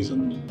callings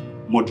and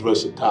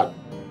murderous attack.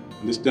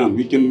 Understand?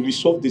 We can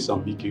resolve this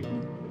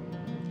amicably.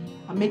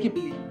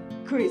 Amicably?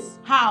 Chris,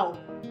 how?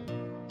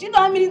 Do you know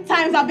how many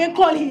times I've been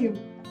calling him?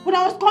 When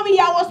I was coming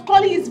here, I was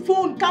calling his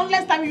phone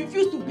countless times. He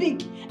refused to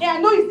pick. And I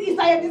know he's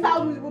inside this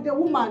house with a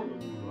woman.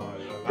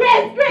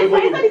 Chris,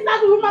 we're inside this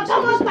house with a woman.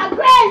 Come on, stop,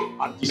 Chris!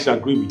 I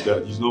disagree with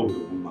that. He's not with a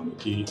woman,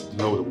 okay? He's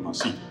not with a woman.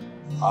 See,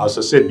 as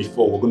I said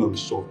before, we're going to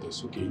resolve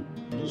this, okay?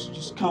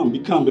 Just calm, be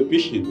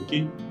patient,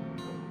 okay?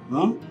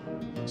 Huh?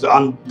 So,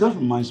 and that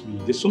reminds me,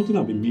 there's something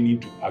I've been meaning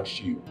to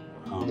ask you.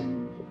 I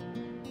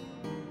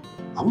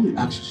want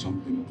to ask you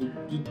something.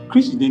 Did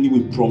Chris in any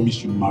way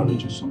promise you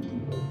marriage or something?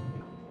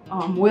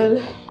 Well,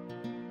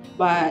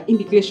 by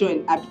implication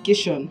and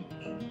application,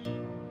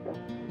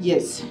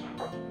 yes.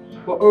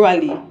 But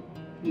orally,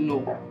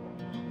 no.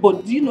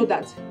 But do you know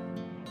that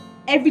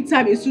every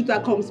time a suitor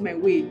comes my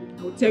way,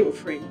 I will tell your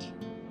friend.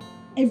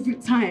 Every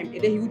time.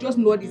 And then he will just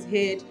nod his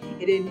head.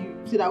 And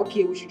then he say that,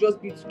 okay, we should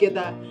just be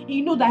together. And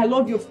you know that I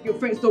love your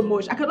friend so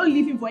much. I cannot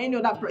leave him for any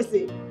other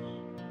person.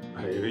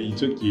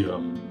 It's okay.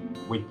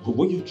 Wait, but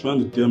what you're trying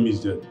to tell me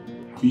is that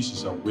Chris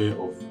is aware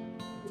of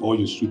all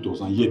your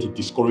suitors and yet he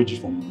discourages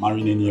you from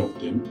marrying any of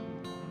them?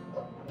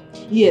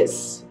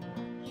 Yes.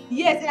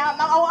 Yes, and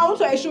I want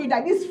to assure you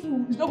that this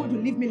fool is not going to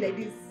leave me like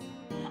this.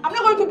 I'm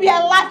not going to be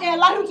allow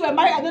him to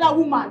marry another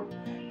woman.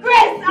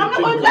 Chris, I'm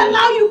not going to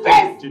allow you,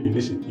 Chris!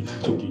 Listen,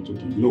 it's okay.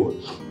 You know what?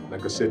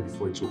 Like I said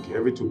before, it's okay.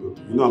 Everything will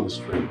be okay. You know I'm his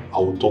friend. I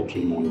will talk to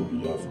him on your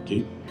behalf,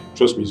 okay?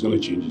 Trust me, he's going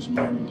to change his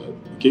mind on that,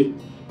 okay?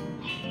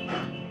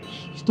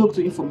 You talk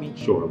to him for me.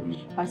 Sure, I will.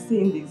 By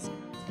saying this,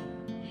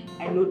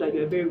 I know that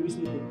you're a very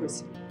reasonable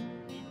person.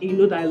 And you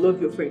know that I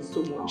love your friend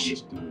so much. I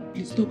understand.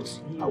 Please talk to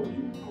him. I will.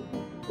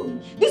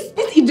 Promise. This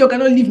idiot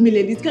cannot leave me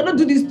like this. He cannot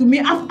do this to me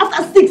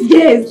after 6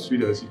 years.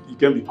 Sweetheart, you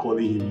can't be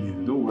calling him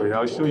in. Don't worry,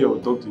 I'll show you. I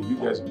will talk to you. You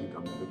guys will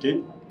come in,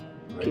 okay?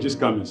 Right, just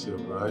calm yourself,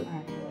 right?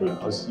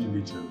 I'll see you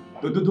later.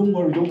 Don't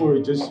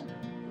worry. Just,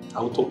 I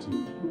will talk to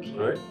you. Okay.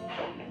 All right?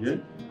 Yeah?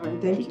 All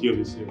right, thank you. Take care of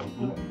yourself.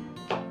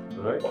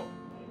 All right?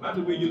 By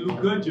the way, you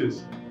look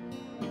gorgeous.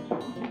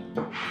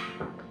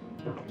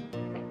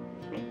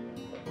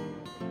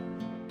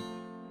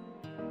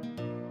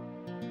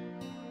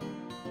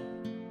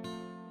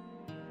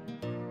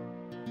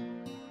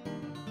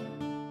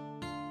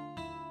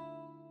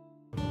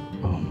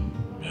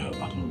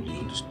 I don't really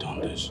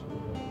understand this.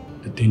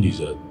 The thing is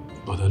that,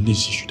 but at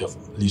least you should have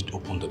at least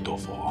opened the door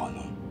for her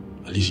now.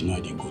 At least you know I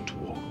didn't go to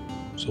work.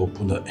 So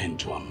open the end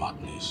to her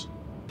madness.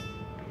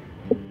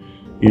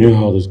 You know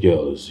how this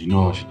girl is. You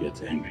know how she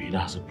gets angry.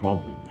 That's a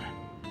problem, man.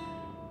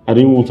 I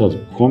didn't want her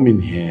to come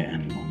in here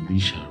and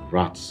unleash her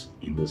rats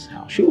in this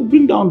house. She will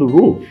bring down the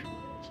roof.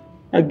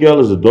 That girl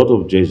is the daughter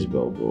of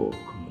Jezebel, bro.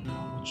 Come on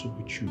now, what's up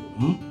with you,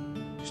 huh?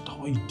 Is that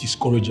why you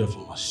discourage her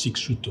from her 6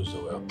 suitors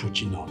that were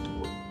approaching out the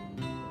world?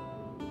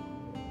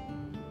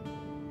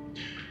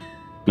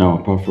 Now,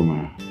 apart from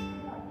her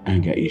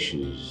anger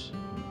issues,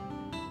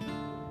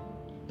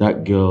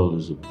 that girl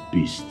is a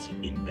beast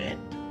in bed.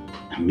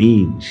 I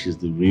mean, she's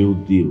the real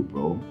deal,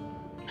 bro.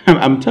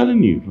 I'm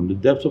telling you, from the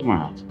depths of my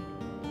heart.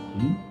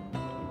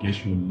 I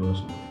guess you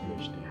lost the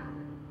flesh there.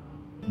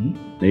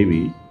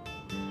 Maybe.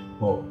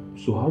 Oh,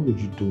 so how would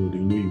you do it?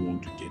 You know you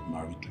want to get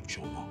married to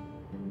Choma.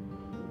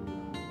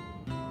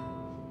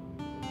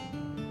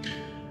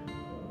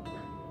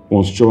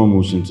 Once Choma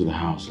moves into the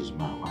house as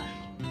my wife,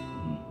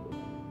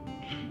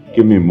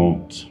 give me a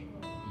month.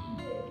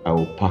 I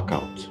will pack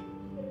out.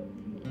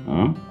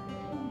 Huh?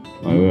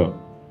 I will.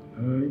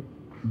 Alright.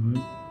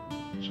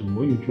 So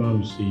what you're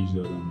trying to say is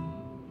that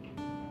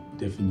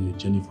definitely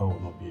Jennifer will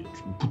not be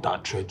put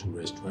that threat to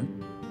rest, right?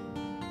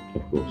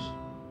 Of course.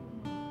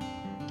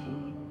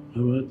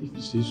 Alright, if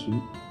you say so.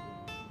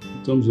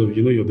 In terms of,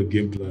 you know, you're the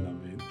game planner,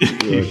 man.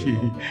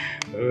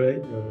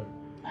 Alright.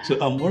 So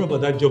what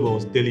about that job I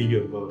was telling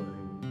you about?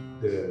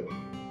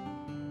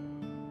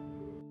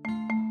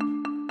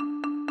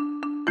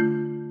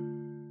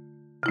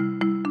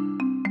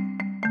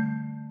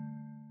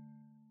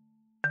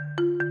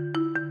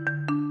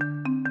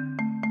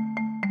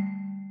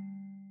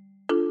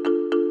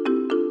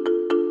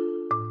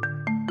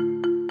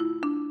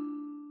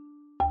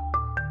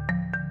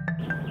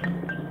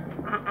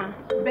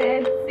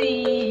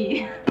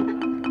 Betty.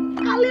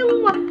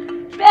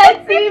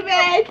 Betty,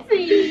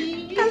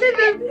 Betty. Where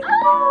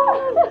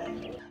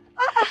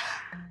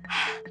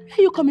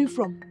are you coming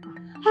from?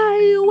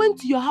 I went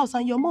to your house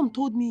and your mom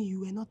told me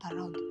you were not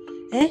around.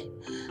 Eh?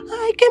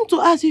 I came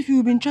to ask if you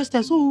would be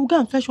interested, so we'll go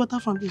and fetch water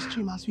from the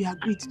stream as we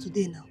agreed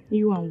today now.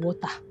 You and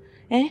water.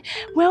 Eh?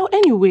 Well,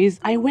 anyways,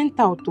 I went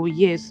out, oh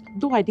yes,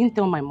 though I didn't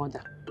tell my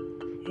mother.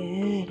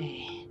 Eh.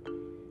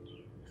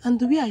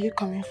 And where are you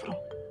coming from?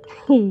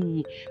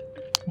 Hey,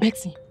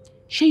 Betty,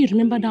 sure you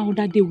remember that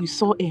other day we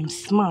saw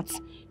Smart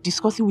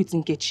discussing with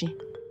Nkechi?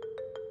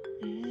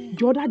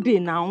 The other day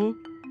now.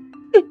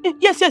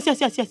 Yes.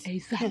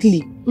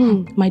 Exactly.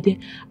 Yes. My dear,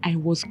 I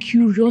was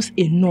curious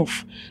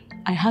enough.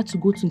 I had to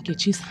go to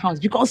Nkechi's house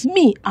because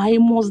me, I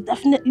must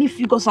definitely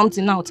figure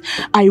something out.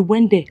 I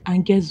went there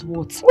and guess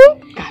what?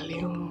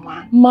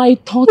 My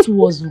thought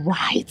was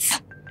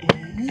right.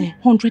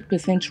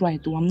 100%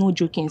 right, though. I'm not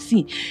joking.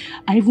 See,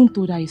 I even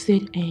told her, I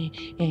said,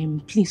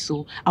 please,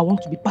 so I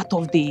want to be part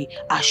of the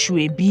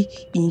Ashwebi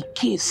in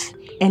case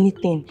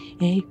anything.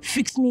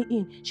 Fix me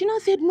in. She now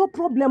said, no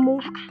problem.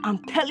 Oh. I'm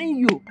telling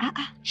you.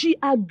 She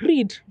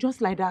agreed, just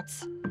like that.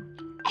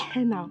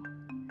 Now.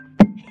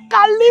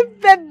 Kali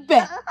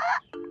bebe.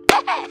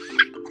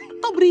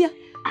 Tobria.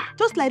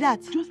 Just like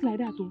that. Just like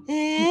that. Oh.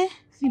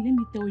 See, let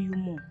me tell you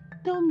more.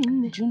 Tell me,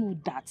 do you know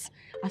that,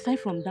 aside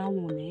from that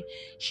one,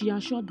 she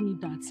assured me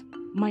that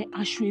my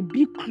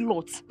Ashwebi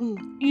cloth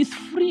is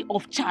free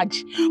of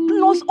charge,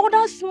 plus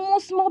other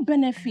small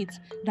benefits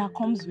that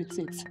comes with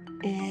it.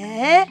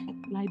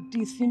 Like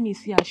this, see me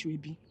see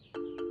Ashwebi.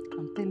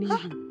 I'm telling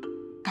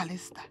you.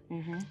 Calista.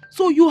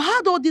 So you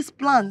had all these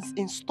plans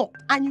in stock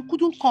and you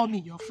couldn't call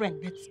me your friend,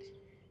 Betty.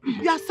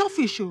 You are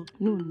selfish, oh.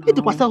 No. It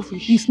was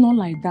selfish. It's not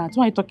like that.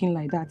 Why are you talking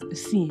like that?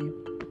 See,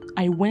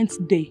 I went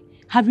there.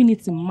 Having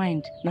it in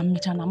mind, I'm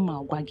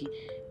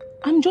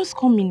just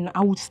coming.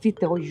 I would still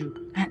tell you.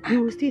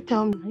 You will still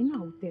tell me? I know I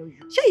will tell you.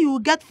 Sure, you will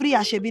get free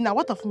Ashwebi now.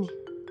 What of me?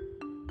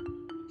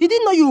 You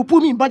didn't know you would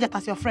put me in budget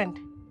as your friend.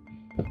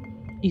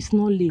 It's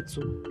not late,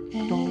 so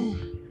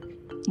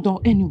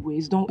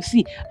anyways,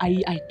 see,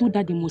 I told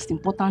her the most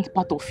important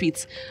part of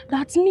it.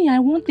 That's me, I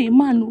want a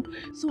man.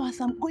 So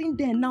as I'm going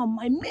there now,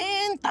 my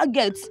main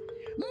target,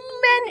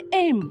 main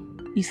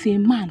aim is a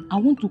man. I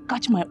want to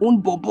catch my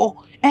own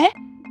bobo.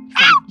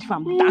 If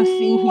I'm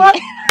dancing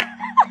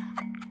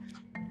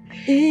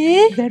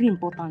here. Very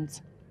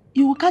important.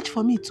 You will catch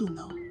for me too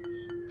now.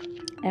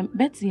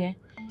 Betty,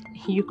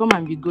 you come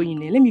and be going.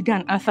 Let me go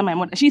and answer my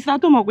mother. She's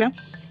at home.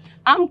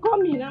 I'm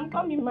coming,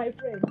 my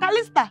friend.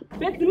 Calista.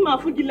 Betty, my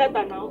food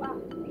letter now.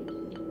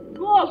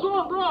 Go.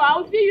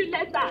 I'll see you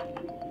later.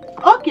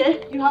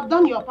 Okay, you have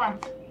done your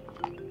part.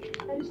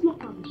 There is no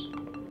problem.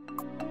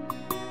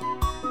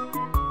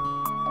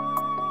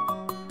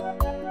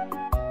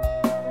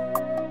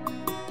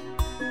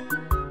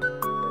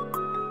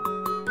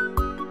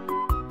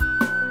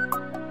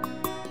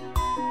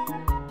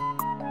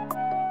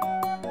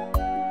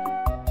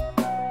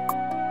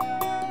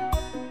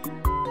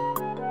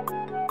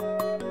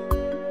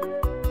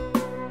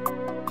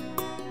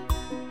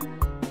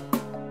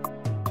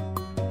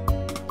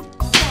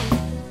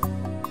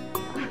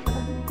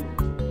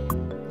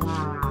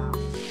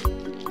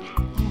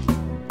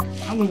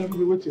 How long have you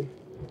been waiting?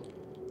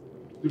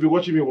 You've been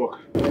watching me work.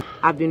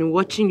 I've been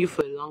watching you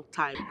for a long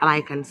time, and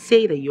I can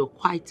say that you're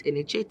quite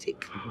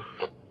energetic.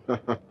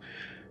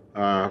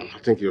 I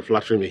think you're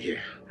flattering me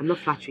here. I'm not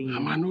flattering you.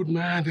 I'm an old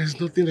man. There's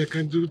nothing I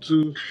can do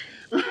to...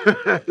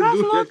 That's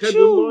not true.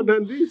 Do more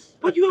than this.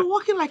 But you are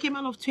walking like a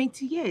man of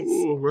 20 years.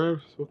 Oh, well,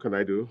 what can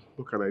I do?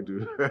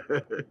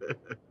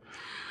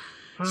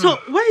 So,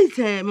 where is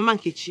Mama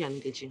Nkechi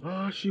and Nkechi?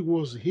 She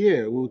was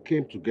here. We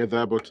came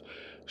together, but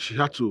she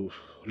had to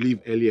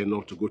leave early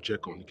enough to go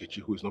check on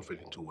Nkechi, who is not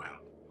feeling too well.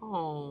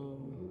 Oh,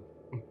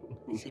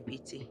 it's a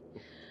pity.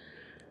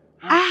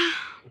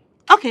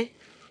 Okay.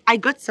 I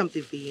got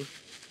something for you.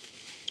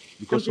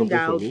 Something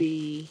that will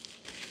be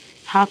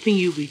helping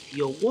you with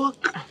your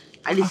work.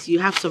 At least you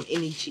have some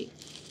energy.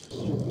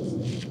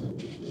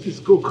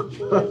 Please cook.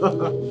 You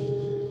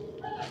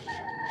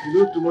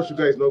know, too much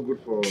sugar is not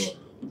good for an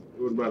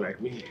old man like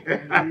me.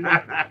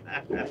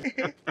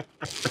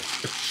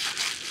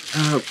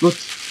 But,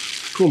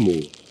 Como,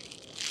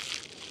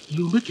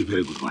 you make a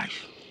very good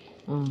wife.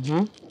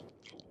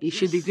 You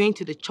should be going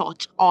to the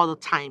church all the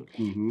time,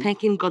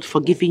 thanking God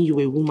for giving you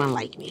a woman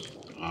like me.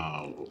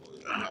 Oh,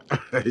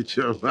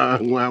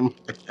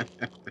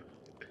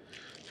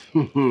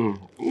 You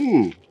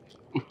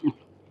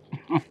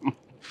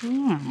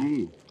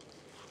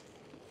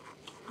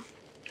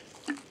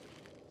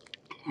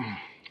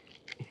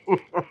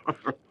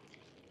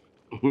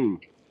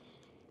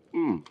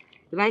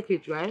like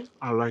it, right?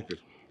 I like it.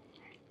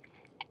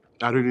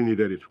 I really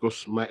needed it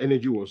because my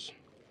energy was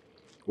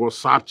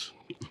sapped.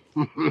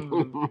 Thank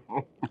you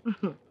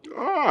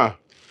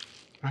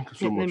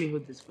so much. Let me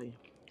hold this for you.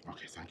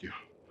 Okay, thank you.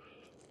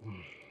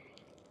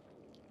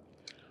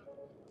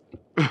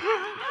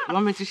 You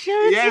want me to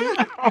share it? Yes.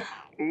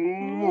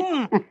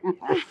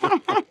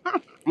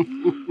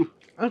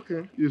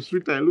 Okay. Your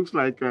sweetheart looks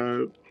like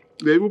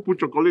They even put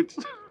chocolate.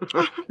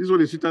 This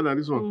one is sweeter than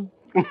this one.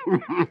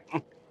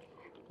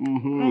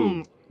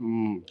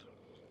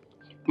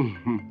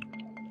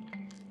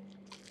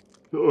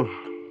 Oh.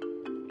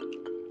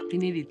 You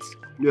need it?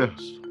 Yes,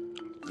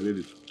 I need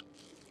it.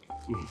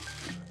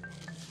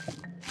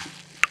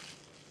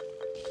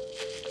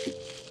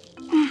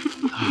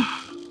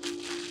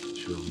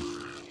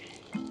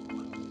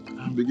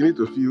 I'm beginning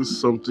to feel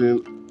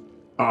something.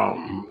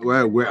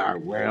 Well.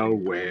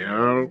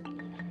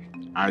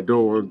 I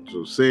don't want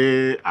to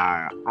say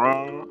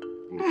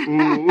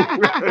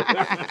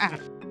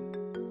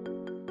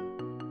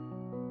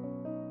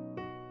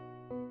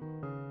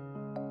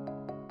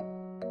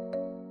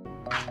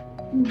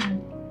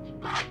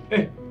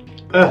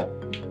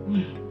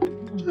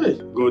Hey,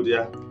 go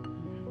there.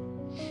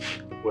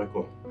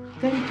 Welcome.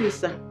 Thank you,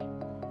 sir.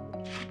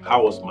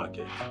 How was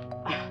market?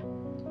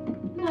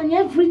 And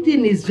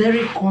everything is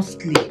very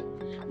costly.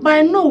 But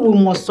I know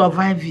we must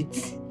survive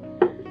it.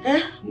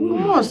 We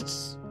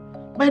must.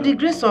 By the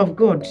grace of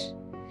God.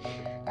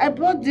 I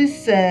bought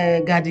this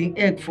garden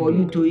egg for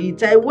you to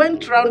eat. I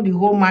went round the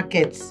whole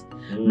market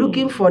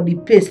looking for the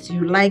paste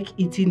you like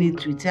eating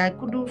it with. I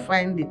couldn't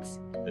find it.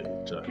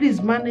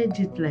 Please manage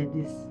it like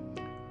this.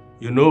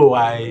 You know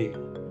why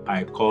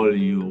I call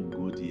you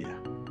good here?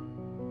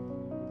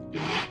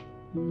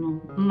 No,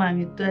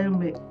 Nani, tell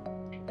me.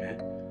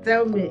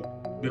 Tell me.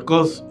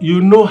 Because you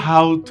know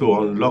how to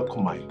unlock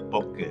my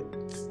pocket.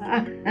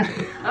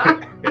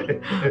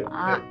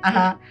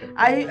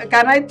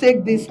 Can I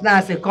take this now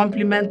as a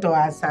compliment or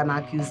as an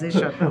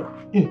accusation?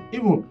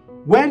 Even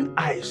when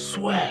I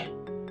swear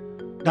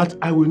that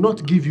I will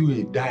not give you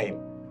a dime,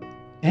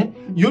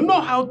 you know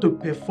how to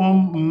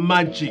perform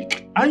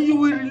magic and you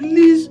will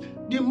release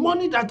the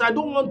money that I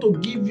don't want to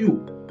give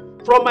you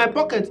from my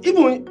pocket.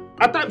 Even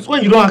at times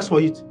when you don't ask for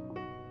it,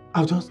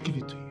 I'll just give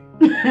it to you.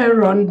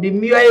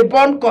 Rondim, you are a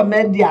born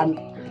comedian.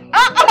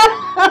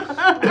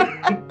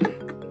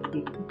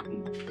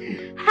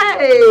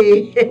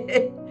 Hey!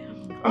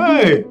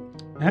 Hey!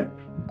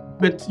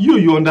 But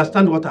you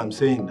understand what I'm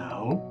saying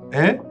now?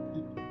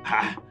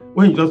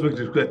 When you just make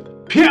the request,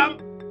 Piam!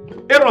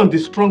 Aaron, the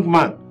strong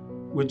man,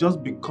 will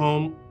just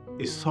become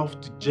a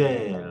soft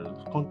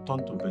gel, can't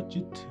turn to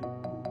vegetable.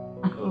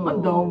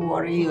 Don't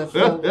worry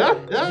yourself.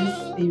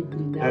 This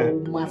evening I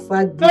will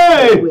massage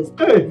this request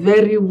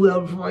very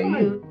well for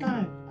you.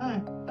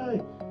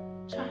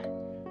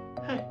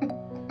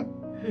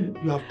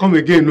 You have come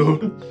again, no?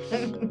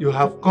 You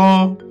have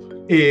come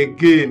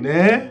again,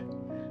 eh?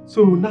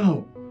 So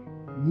now,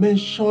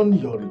 mention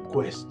your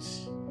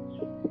requests.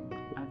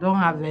 I don't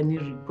have any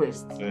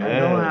requests. I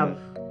don't have.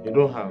 You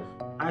don't have?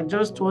 I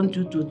just want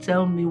you to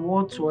tell me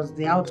what was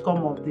the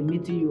outcome of the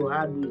meeting you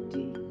had with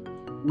the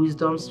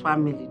Wisdom's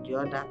family the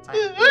other time.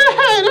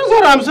 That's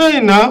what I'm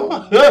saying now.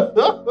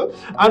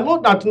 I know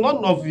that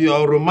none of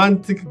your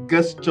romantic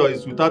gesture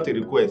is without a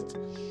request.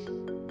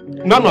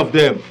 None of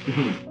them.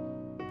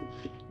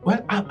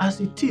 Well, as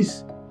it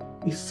is,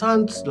 it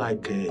sounds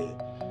like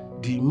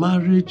the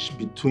marriage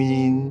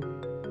between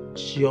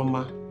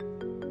Chioma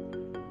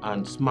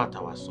and Smart,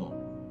 our son,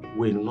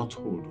 will not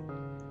hold.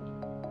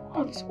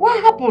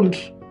 What happened?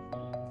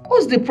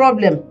 What's the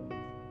problem?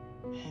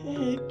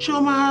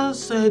 Chioma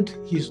said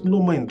he's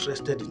no more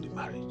interested in the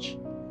marriage.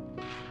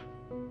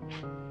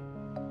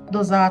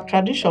 Does our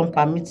tradition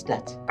permit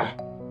that?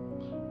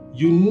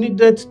 You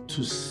needed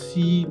to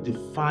see the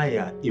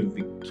fire in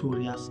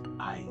Victoria's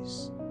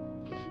eyes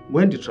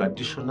when the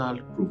traditional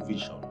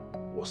provision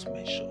was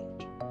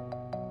mentioned.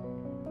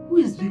 Who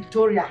is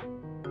Victoria?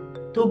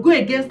 To go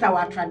against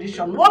our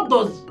tradition. What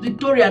does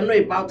Victoria know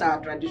about our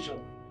tradition?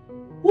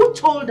 Who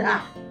told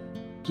her?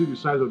 See the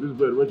size of this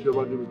bread when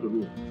Chioma gave it to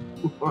me.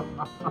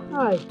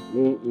 Hi.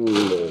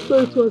 So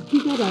it was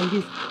bigger than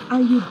this,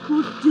 and you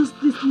brought just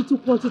this little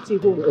quantity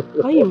home.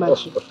 Can you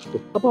imagine?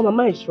 Papa,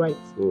 Mama is right.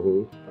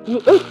 You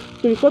ate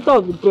 3/4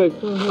 of the bread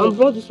and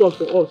brought this one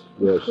for us.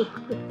 Yes,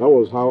 that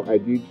was how I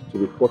did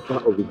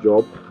 3/4 of the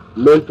job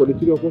meant for the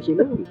three of us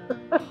alone.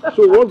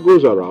 So what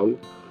goes around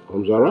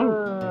comes around.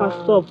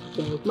 Stop,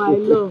 my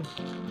love.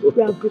 You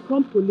have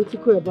become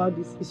political about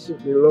this issue.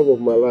 The love of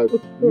my life,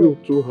 you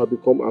too have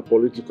become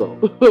apolitical.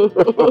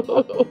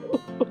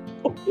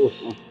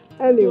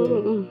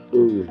 Anyway,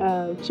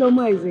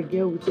 Chioma is a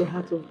girl with a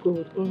heart of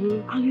gold.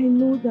 And I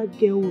know that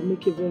girl will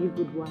make a very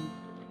good wife.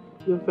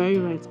 You're very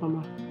right,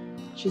 Mama.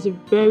 She's a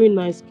very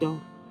nice girl.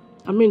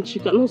 I mean, she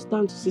cannot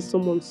stand to see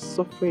someone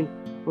suffering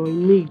or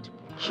in need.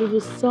 She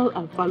will sell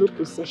her valued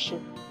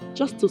possession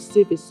just to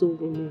save a soul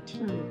in need.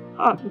 She's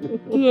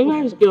a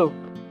nice girl.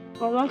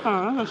 I like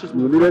her. She's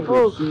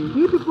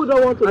you people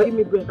don't want to give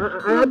me bread.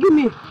 Give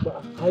me.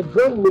 I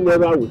drank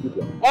mineral with you.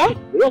 Eh?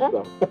 Yes,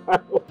 sir.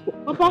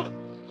 Papa?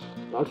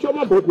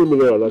 Chioma brought me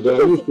mineral and I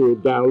used to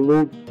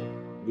download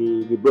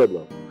the bread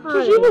now.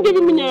 So she even gave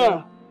me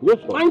mineral? Yes,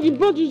 sir. And you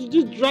brought this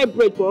dry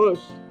bread for us?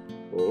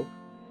 Oh.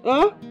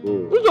 Huh?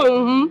 This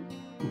one,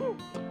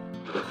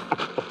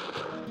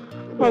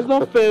 It's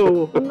not fair.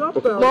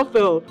 Not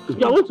fair.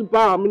 You are going to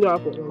buy our mineral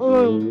for us.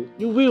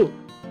 You will.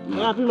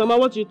 Happy Mama,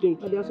 what do you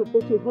think? They are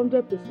supposed to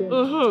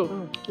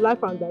 100%.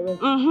 Life and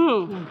direct.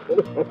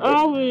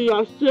 All we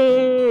are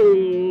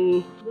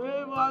saying.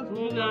 Give us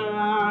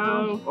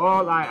mineral.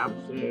 All I am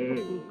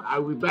saying, I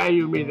will buy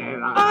you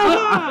mineral.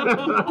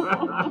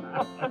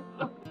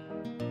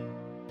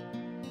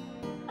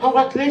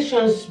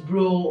 Congratulations,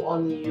 bro,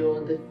 on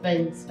your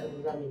defense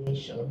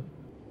examination.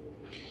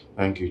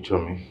 Thank you,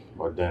 Chomi,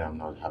 but then I'm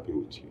not happy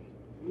with you.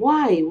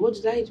 Why? What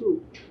did I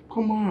do?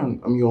 Come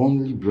on, I'm your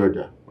only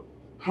brother.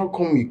 How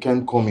come you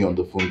can't call me on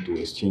the phone to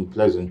exchange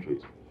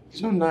pleasantries?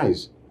 It's not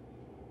nice.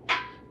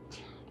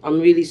 I'm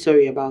really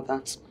sorry about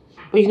that.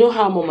 But you know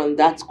how Mom and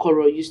Dad's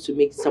quarrel used to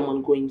make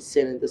someone go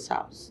insane in this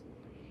house?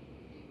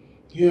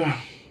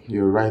 Yeah,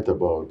 you're right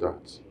about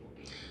that.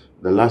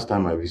 The last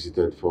time I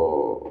visited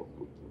for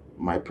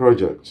my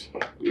project,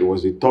 it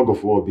was a tug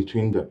of war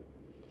between them.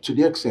 To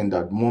the extent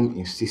that Mom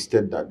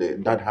insisted that the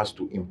dad has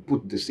to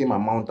input the same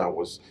amount I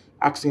was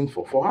asking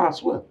for her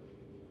as well.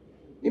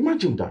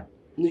 Imagine that.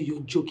 No,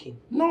 you're joking.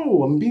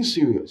 No, I'm being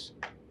serious.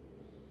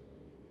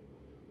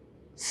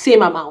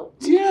 Same amount?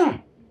 Yeah.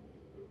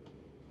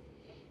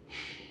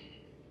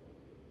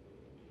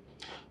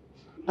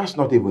 That's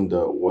not even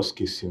the worst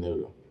case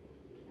scenario.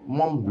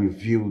 Mom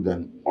revealed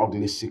an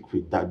ugly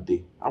secret that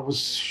day. I was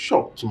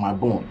shocked to my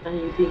bone. And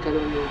you think I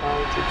don't know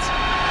about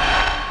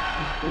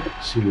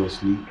it?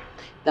 Seriously?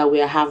 That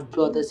we are half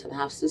brothers and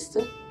half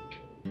sisters?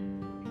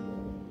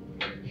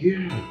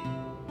 Yeah.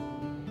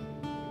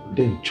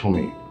 Then,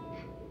 Chomi,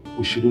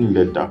 we shouldn't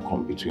let that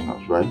come between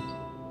us, right?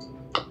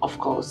 Of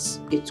course,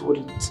 it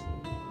wouldn't.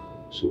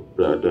 So,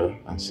 brother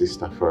and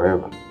sister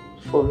forever.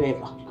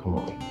 Forever. Come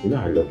on, you know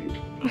I love you.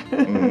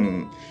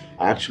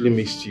 I actually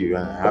missed you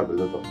and I have a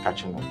lot of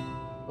catching up.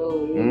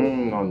 Oh,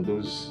 really? On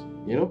those,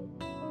 you know?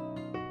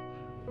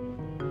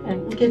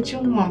 And get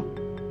your mom.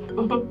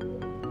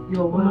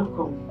 You're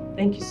welcome.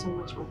 Thank you so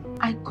much, Mom.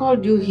 I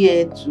called you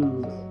here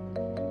to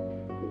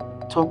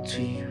talk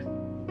to you.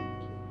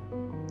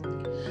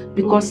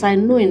 Because I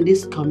know in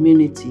this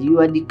community, you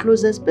are the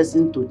closest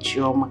person to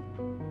Chioma.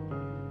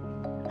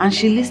 And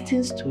she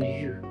listens to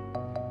you.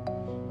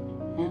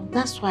 And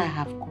that's why I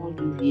have called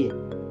you here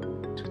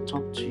to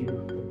talk to you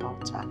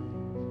about her.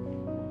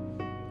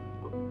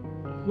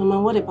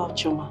 Mama, what about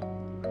Chioma?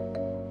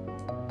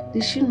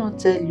 Did she not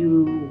tell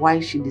you why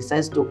she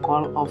decides to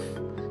call off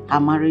her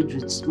marriage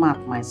with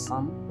Smart, my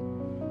son?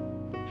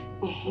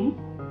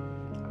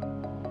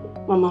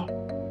 Mama,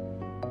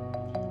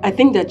 I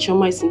think that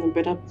Chioma is in a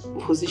better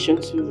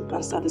position to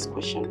answer this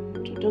question.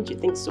 Don't you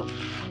think so?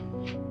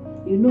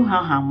 You know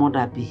how her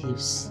mother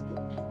behaves.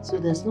 So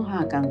there's no how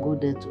I can go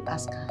there to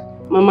ask her.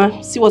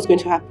 Mama, see what's going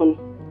to happen.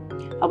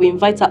 I will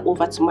invite her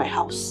over to my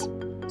house.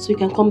 So you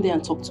can come there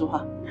and talk to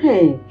her.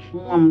 Hey,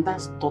 Mom,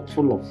 that's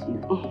thoughtful of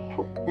you.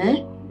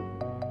 Eh?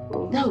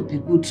 That would be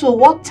good. So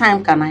what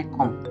time can I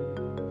come?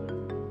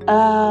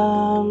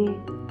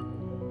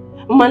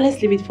 Mama,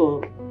 let's leave it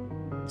for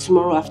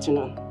tomorrow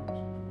afternoon.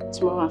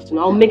 Tomorrow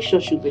afternoon. I'll make sure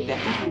she'll be there.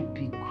 That would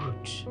be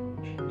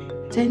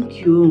good. Thank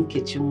you,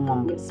 Nkechi,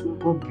 Mom. Yes, ma'am.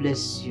 God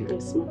bless you.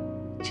 Yes, ma'am.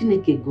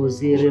 Chineke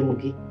gozere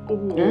mugi.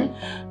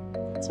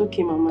 It's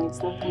okay, Mama. It's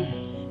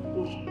nothing.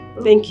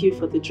 Thank you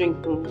for the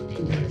drink, Mama.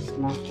 It's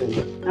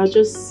nothing. I'll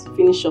just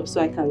finish up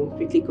so I can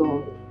quickly go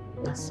home.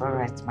 That's all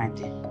right, my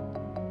dear.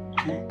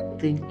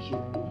 Thank you.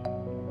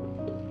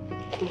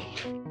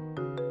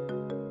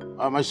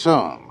 My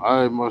son,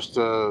 I must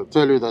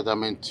tell you that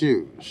I'm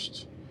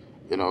enthused,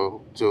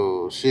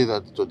 to see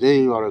that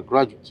today you are a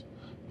graduate.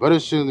 Very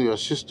soon your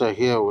sister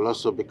here will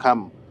also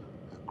become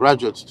a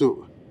graduate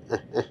too.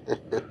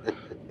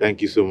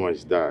 Thank you so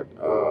much, Dad.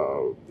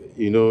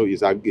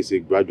 It's a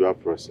gradual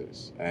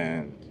process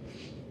and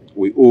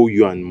we owe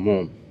you and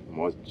Mom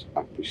much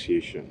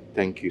appreciation.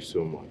 Thank you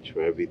so much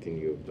for everything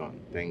you've done.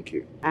 Thank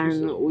you.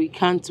 And we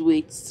can't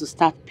wait to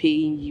start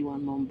paying you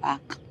and Mom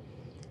back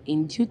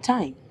in due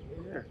time.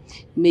 Yeah.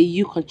 May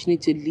you continue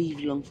to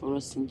live long for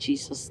us in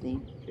Jesus'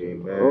 name.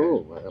 Amen.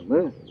 Oh,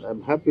 amen.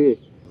 I'm happy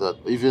that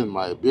even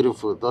my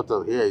beautiful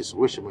daughter here is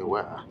wishing me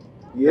well.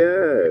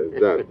 Yes,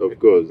 Dad, of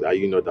course. Are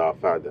you not our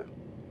father?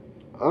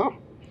 Oh,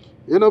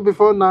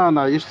 before now,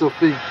 I used to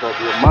think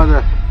that your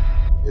mother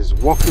is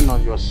working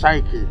on your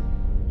psyche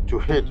to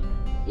hate.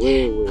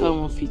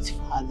 Come off it,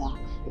 Father.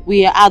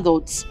 We are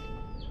adults.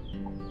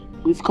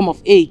 We've come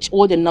of age,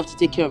 old enough to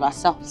take care of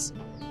ourselves.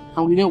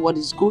 And we know what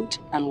is good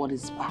and what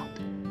is bad.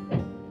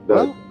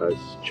 That, as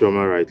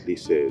Chioma rightly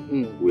said,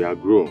 we are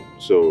grown.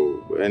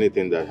 So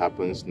anything that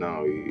happens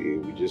now,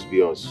 it will just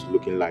be us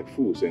looking like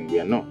fools, and we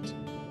are not.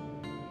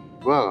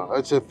 Well,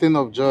 it's a thing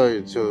of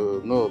joy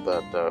to know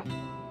that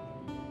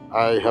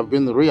I have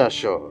been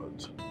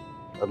reassured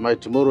that my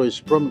tomorrow is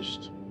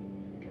promised.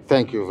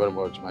 Thank you very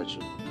much, my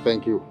children.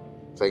 Thank you.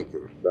 Thank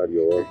you. Dad,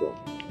 you're welcome.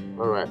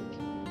 All right.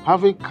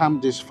 Having come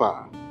this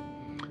far,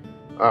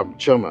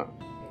 Chioma,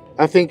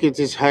 I think it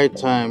is high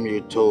time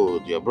you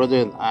told your brother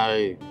and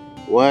I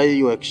why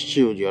you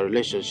eschewed your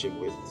relationship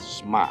with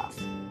Smart.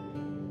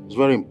 It's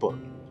very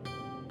important.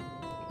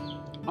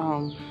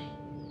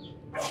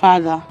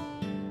 Father,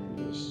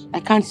 Yes. I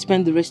can't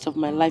spend the rest of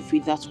my life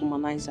with that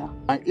womanizer.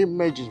 My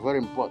image is very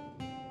important.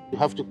 You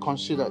have to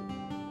consider it.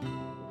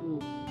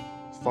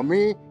 For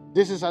me,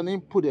 this is an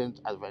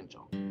impudent adventure.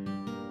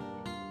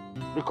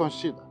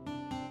 Reconsider.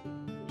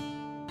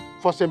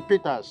 For St.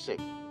 Peter's sake.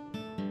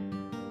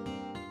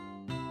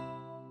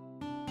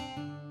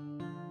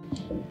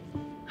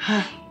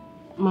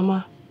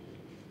 Mama,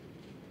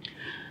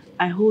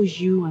 I owe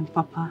you and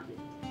Papa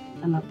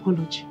an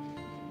apology.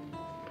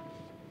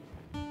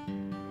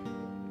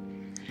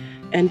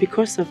 And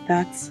because of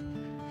that,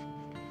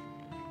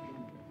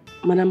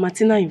 Madam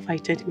Martina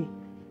invited me.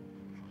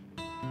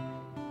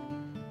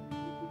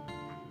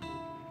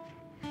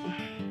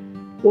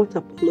 What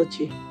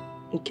apology,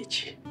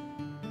 Nkechi?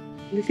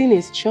 The thing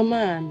is, Choma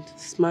and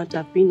Smart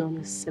have been on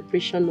a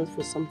separation note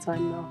for some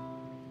time now.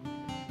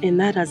 And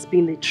that has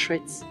been a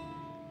threat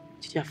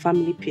to their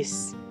family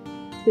peace.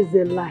 It's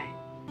a lie.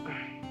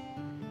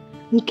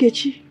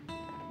 Nkechi,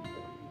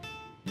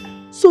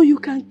 so you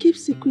can keep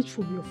secret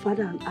from your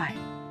father and I?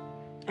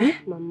 Eh?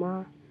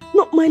 Mama.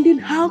 Not minding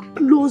how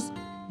close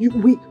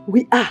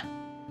we are.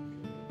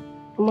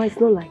 Mama, it's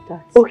not like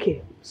that.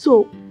 Okay,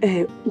 so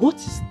what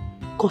is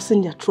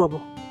causing their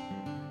trouble?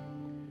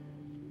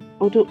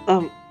 Although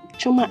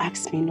Choma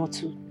asked me not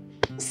to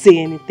say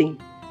anything,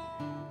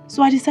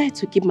 so I decided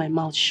to keep my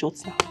mouth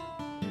shut now.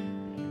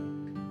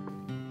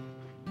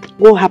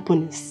 What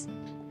happened is,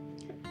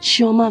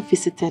 Chioma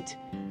visited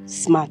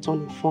Smart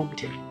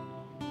uninformed.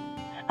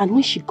 And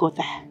when she got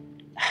there,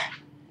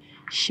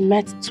 she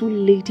met two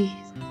lady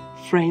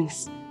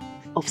friends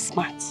of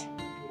Smart.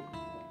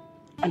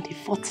 And they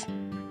fought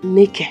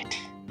naked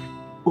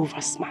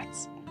over Smart.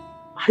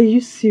 Are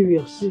you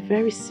serious? I'm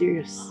very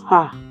serious.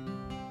 Ha.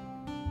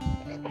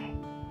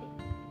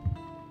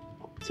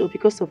 So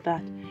because of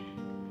that,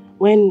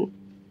 when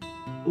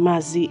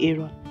Mazi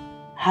Aaron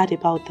heard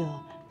about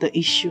the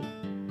issue,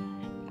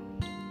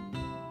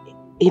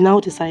 he now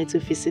decided to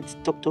visit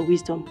Dr.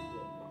 Wisdom,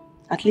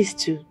 at least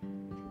to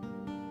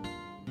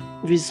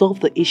resolve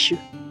the issue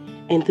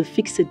and to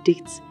fix a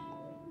date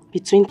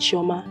between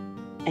Chioma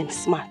and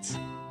Smart.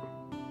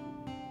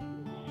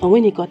 But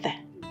when he got there,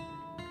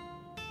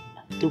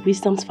 the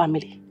Wisdom's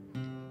family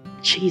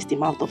chased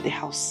him out of the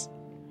house.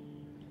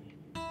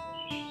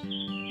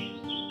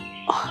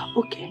 Oh,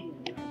 okay.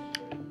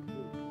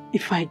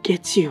 If I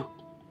get you,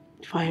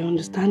 if I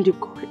understand you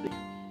correctly,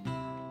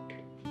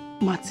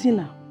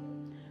 Martina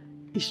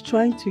is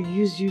trying to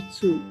use you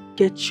to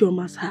get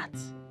Chioma's heart.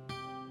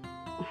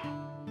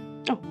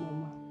 Oh,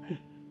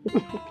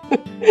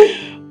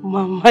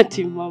 Mama.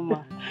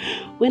 Mama.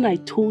 When I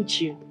told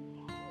you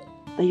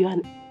that you are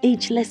an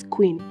ageless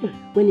queen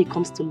when it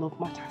comes to love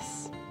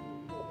matters.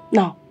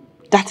 Now,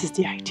 that is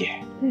the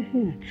idea.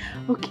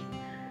 Okay.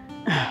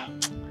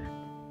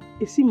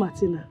 You see,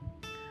 Martina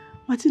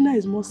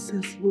is more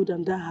sensible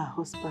than that her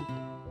husband.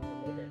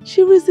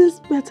 She reasons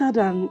better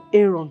than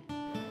Aaron.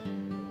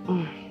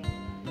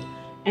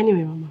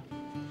 Anyway, Mama,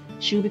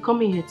 she'll be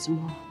coming here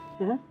tomorrow.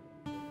 Yeah?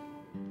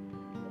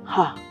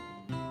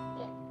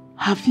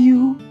 Have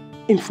you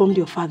informed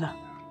your father?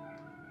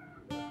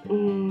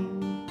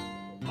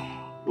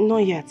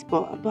 Not yet,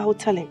 but I'll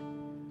tell him.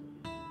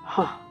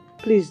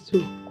 Please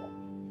do.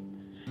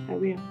 I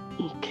will.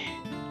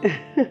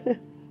 Okay.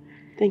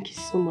 Thank you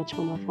so much,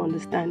 Mama, for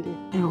understanding.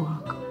 You're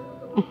welcome.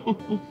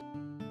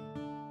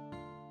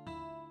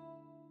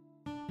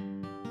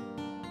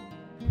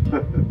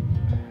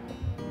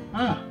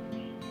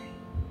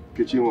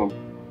 Mom.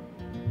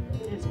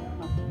 Yes,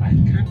 Mama. I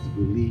can't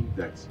believe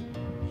that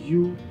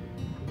you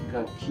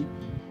can keep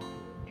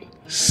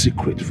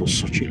secret for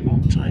such a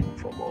long time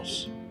from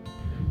us.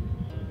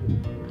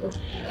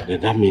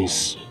 Then that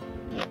means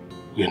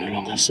we are no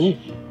longer safe.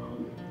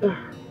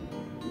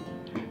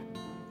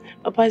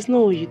 Papa, it's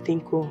not what you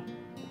think, oh.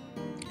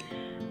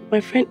 My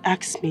friend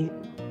asked me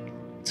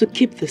to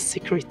keep the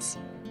secret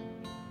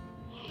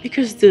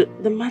because the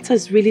matter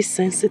is really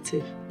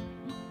sensitive.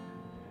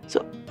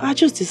 So I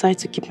just decided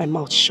to keep my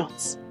mouth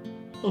shut.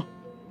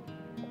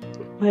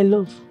 My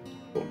love,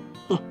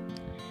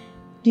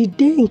 the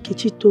day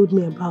Nkechi told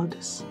me about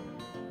this,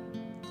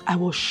 I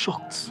was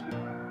shocked.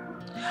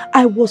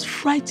 I was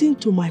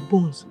frightened to my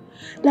bones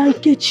that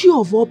Nkechi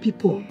of all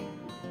people.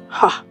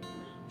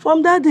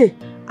 From that day,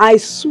 I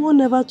swore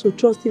never to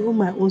trust even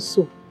my own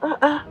soul.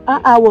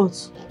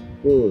 What?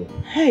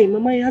 Hey,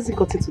 Mama, it hasn't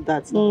got into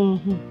that.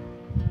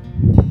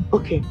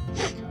 Okay,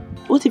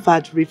 what if I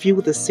had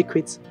revealed the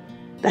secret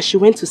that she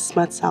went to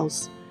Smart's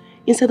house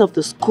instead of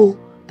the school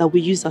that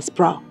we use as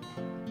prowl,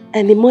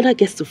 and the mother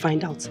gets to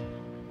find out?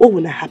 What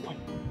will not happen?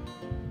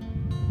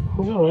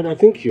 Well, I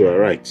think you are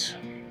right.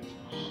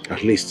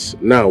 At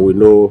least now we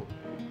know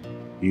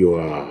you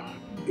are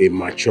a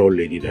mature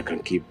lady that can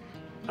keep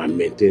and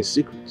maintain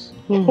secrets.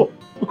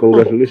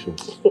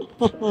 Congratulations.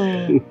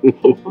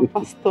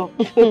 Pastor.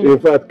 In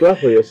fact, clap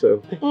for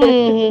yourself.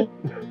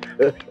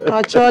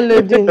 Mature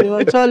lady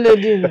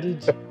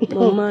indeed.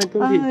 Mama,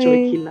 don't be a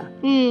joy killer.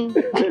 In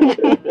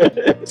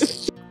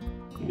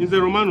the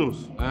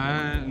Romanos,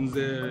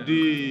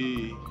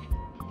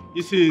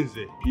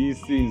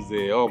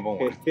 Isinze, oh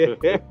boy.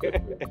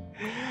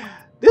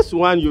 This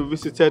one you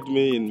visited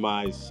me in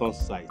my son's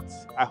site.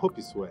 I hope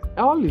it's well.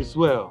 All is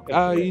well.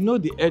 You know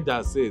the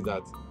elder says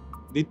that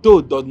the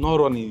toad does not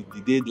run in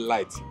the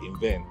daylight in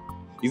vain.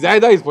 It's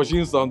either he's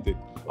pursuing something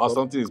or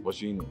something is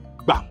pursuing him.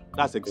 Bam!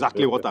 That's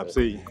exactly what I'm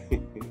saying.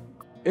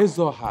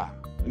 Ezoha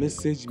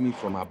messaged me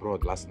from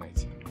abroad last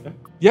night. Huh?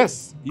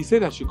 Yes, he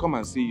said I should come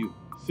and see you.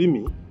 See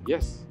me?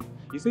 Yes.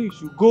 He said you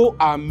should go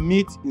and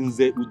meet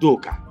Nze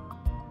Udoka,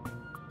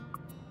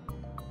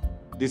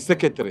 the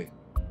secretary,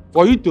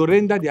 for you to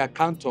render the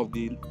account of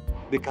the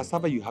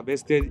cassava you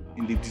harvested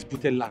in the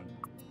disputed land.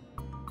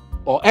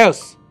 Or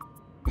else,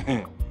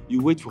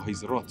 you wait for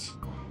his wrath.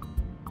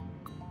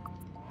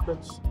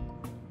 But,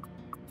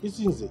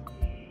 Isinze,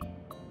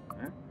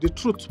 the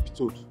truth be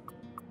told,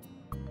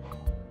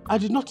 I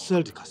did not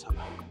sell the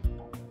cassava.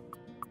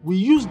 We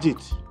used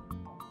it.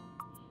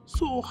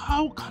 So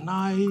how can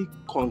I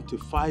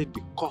quantify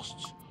the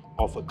cost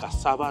of a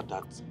cassava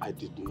that I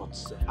did not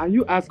sell? Are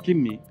you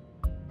asking me?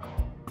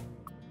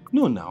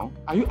 No, now.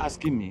 Are you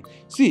asking me?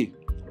 See,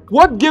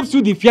 what gives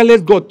you the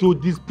fearless God to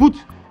dispute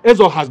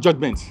Ezoha's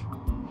judgment?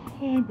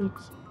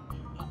 But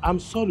I'm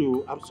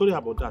sorry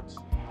about that.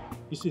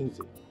 Isn't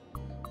it?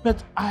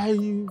 But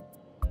I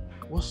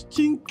was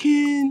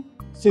thinking,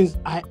 since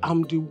I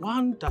am the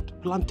one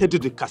that planted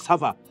the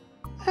cassava,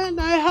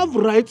 and I have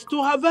right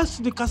to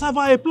harvest the cassava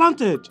I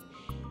planted.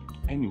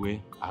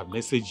 Anyway, I'll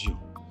message you.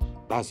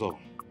 That's all.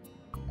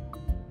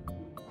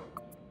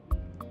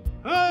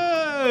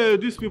 Hey,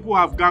 these people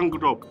have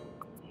ganged up.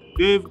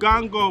 They've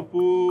ganged up.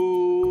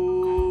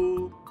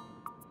 Oh.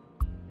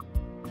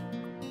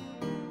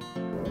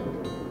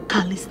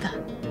 Callista,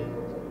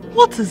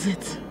 what is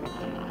it?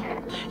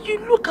 You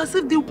look as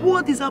if the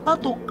world is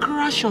about to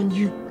crash on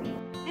you.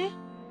 Eh?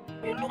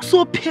 You look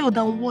so pale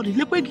and worried.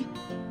 Lekwegi,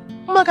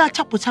 Maga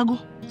Chapochago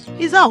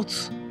is out.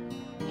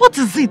 What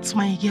is it,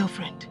 my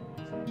girlfriend?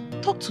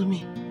 Talk to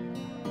me.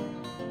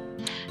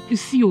 You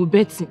see,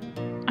 Betty,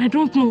 I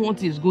don't know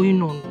what is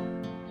going on.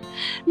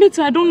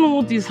 Betty, I don't know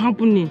what is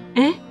happening.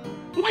 Eh?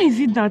 Why is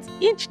it that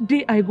each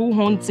day I go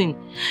hunting,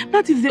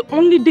 that is the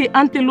only day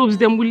antelopes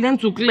them will learn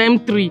to climb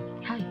tree?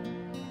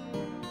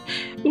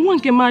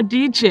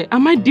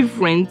 Am I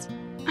different?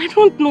 I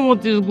don't know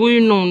what is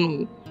going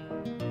on.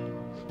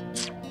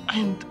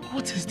 And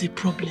what is the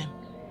problem?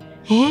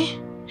 Eh?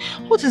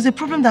 What is the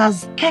problem that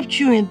has kept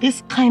you in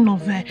this kind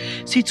of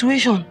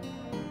situation?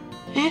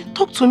 Eh?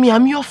 Talk to me,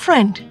 I'm your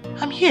friend.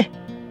 I'm here.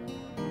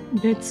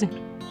 Betty,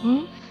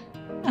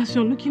 as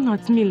you're looking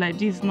at me like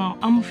this now,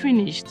 I'm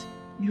finished.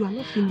 You are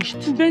not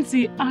finished.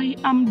 Betty, I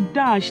am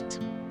dashed.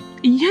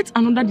 Yet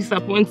another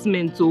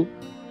disappointment, oh.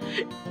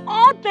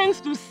 All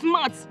thanks to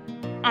Smart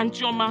and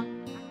Choma.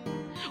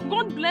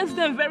 God bless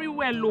them very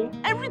well, oh.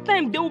 Every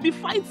time they will be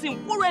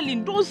fighting,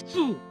 quarreling, those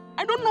two.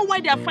 I don't know why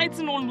they are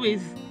fighting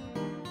always.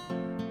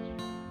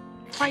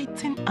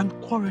 Fighting and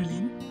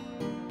quarreling?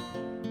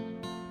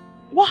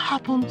 What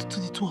happened to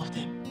the two of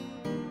them?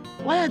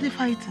 Why are they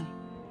fighting?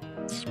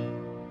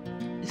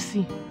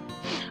 See,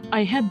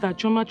 I heard that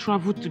Choma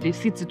traveled to the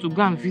city to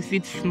go and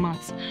visit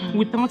Smart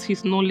without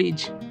his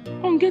knowledge.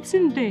 On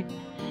getting there,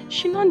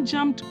 she now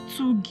jammed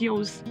two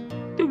girls.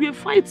 They were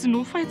fighting,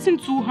 oh, fighting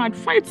too hard,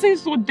 fighting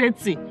so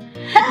dirty.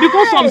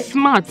 Because of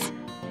Smart.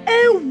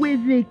 They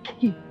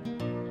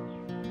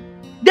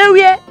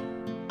were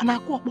an.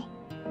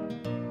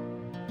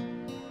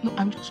 No,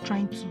 I'm just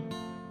trying to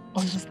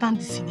understand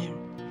the scenario.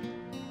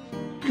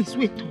 Please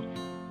wait.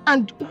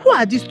 And who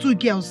are these two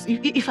girls,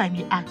 if I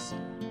may ask?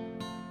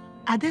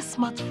 Are they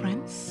Smart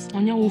friends?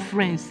 Onya,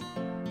 friends.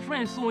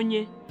 Friends,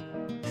 Onye.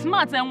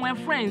 Smart and we're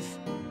friends.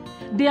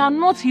 They are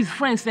not his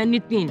friends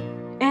anything.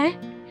 Eh?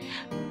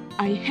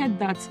 I heard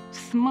that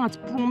Smart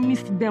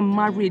promised them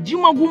marriage. You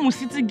magumu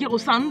city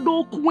girls and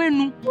do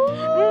kwenu.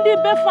 Ndi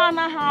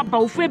befana ha ba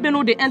ufebe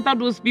no they enter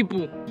those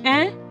people.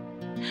 Eh?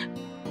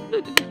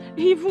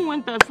 He even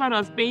went as far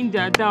as paying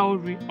their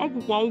dowry.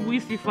 Uncle Kwa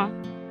Sifa.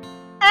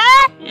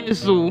 Eh? Yes,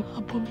 so.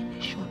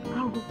 Abomination.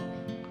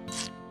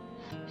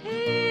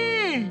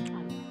 Hey!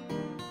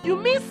 You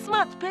mean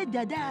Smart paid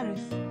their dowries?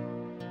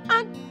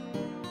 And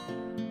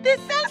the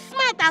same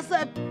Smart as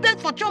paid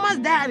for Choma's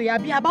diary I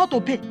be about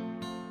to pay.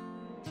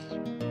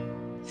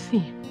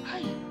 See,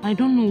 I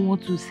don't know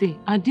what to say.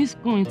 At this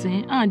point,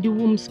 the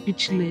womb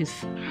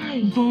speechless.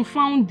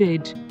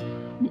 Dumbfounded.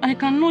 I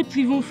cannot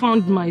even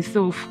find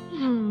myself.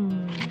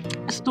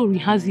 Story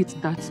has it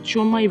that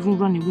Choma even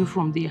ran away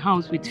from the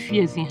house with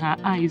fears in her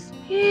eyes.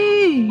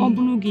 Hey!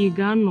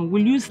 Will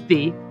you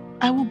stay?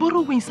 I will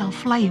borrow wings and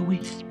fly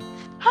away.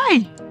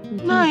 Hi!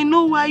 Now I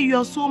know why you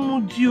are so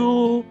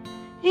moody.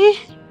 Eh?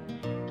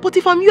 But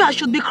if I'm you, I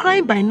should be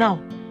crying by now.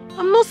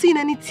 I'm not seeing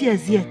any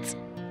tears yet.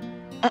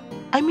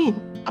 I mean,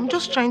 I'm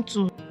just trying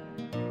to...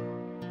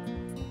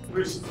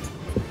 Priest,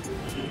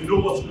 if you know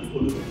what's good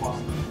for this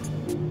pastor,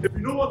 if you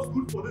know what's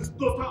good for this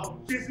daughter of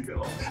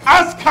Jezebel,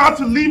 ask her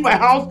to leave my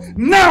house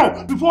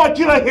now before I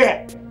kill her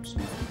here.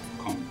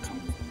 Come,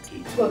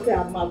 okay. God say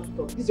I'm out to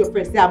talk. This is your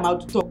friend, say I'm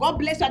out to talk. God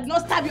bless you, I did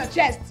not stab your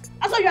chest.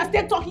 That's why you are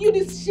still talking, you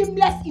this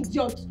shameless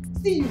idiot.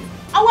 see you.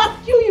 I will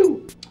kill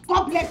you.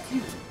 God bless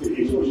you.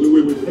 Wait.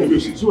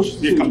 See what she's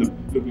saying. Calm down.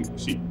 Look,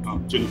 see,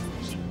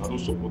 Jennifer, see, I don't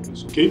support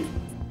this, okay?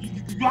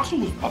 Your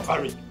action was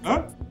barbaric,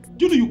 huh?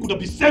 Do you know you could have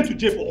been sent to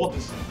jail for all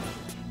this?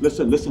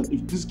 Listen,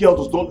 if this girl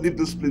does not leave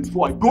this place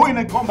before I go in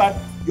and come back,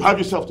 you have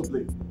yourself to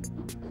blame.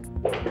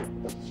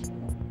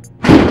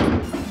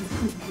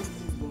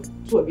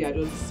 Two of you are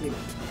not the same.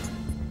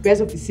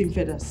 Birds of the same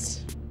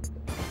feathers.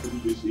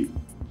 What did you say?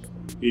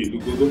 Hey,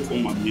 look, don't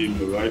come and name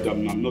me, right?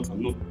 I'm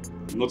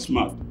not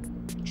smart.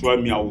 Try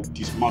me, I will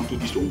dismantle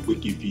this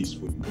unwakey face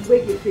for you.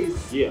 Unwakey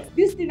face? Yeah.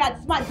 This thing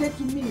that Smart did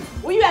to me,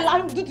 will you allow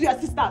him to do to your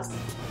sisters?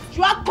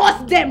 Should I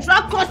curse them? Should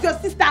I curse your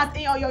sisters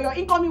and your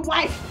incoming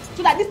wife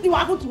so that this thing will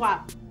happen to her?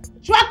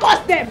 Should I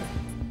curse them?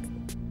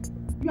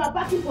 You are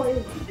backing for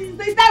him.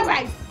 Is that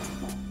right?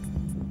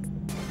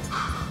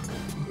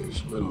 It's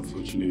very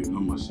unfortunate, you're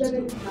not my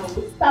sister.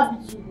 Stab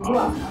it to you.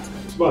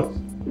 Smart.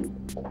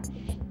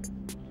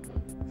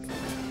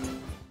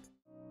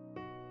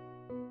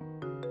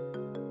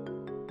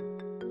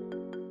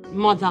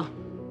 Mother,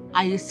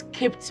 I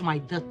escaped my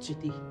death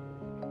today.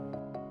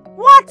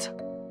 What?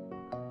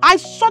 I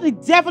saw the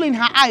devil in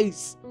her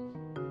eyes.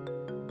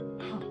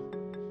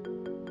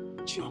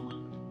 Chioma,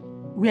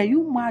 were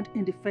you mad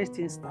in the first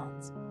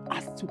instance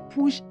as to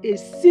push a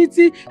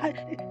city-wide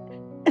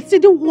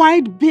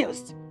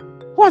beast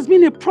who has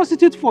been a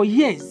prostitute for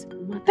years?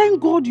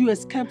 Thank God you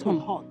escaped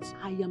unhurt.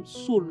 I am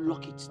so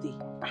lucky today.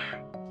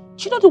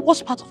 Do you know the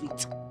worst part of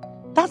it?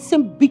 That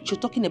same bitch you're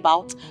talking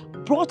about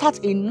brought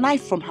out a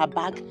knife from her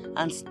bag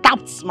and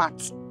stabbed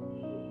Smart.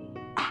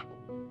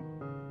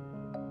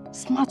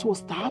 Smart was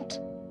stabbed?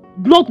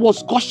 Blood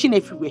was gushing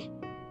everywhere.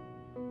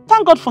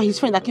 Thank God for his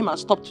friend that came and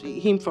stopped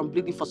him from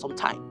bleeding for some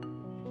time.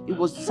 It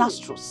was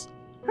disastrous.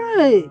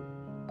 Hey,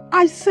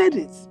 I said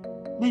it,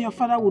 but your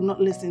father would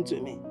not listen to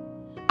me.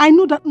 I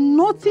know that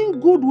nothing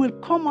good will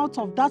come out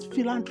of that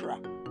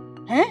philanthropy.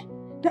 Eh?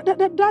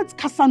 That's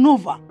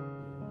Casanova.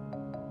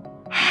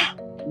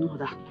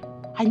 Mother,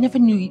 I never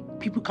knew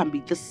people can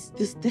be this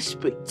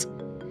desperate.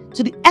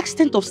 To the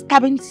extent of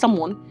stabbing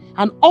someone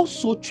and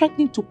also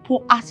threatening to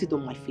pour acid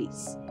on my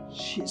face.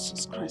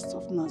 Jesus Christ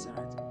of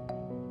Nazareth.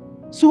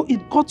 So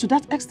it got to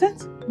that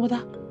extent?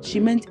 Mother, she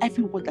meant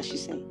every word that she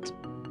said.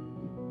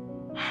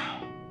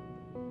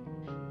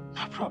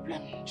 No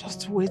problem.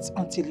 Just wait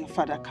until your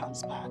father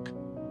comes back.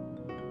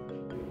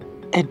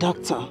 A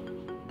doctor,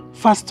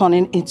 fast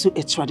turning into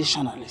a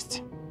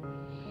traditionalist.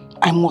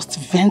 I must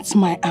vent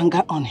my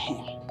anger on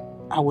him.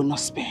 I will not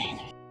spare him.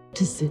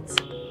 What is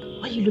it?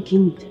 Why are you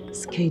looking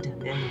scared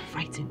and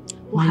frightened?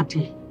 What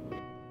happened?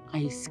 I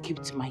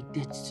escaped my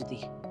death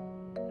today.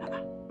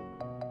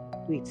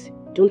 Wait,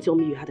 don't tell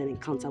me you had an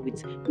encounter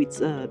with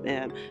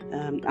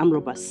armed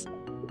robbers.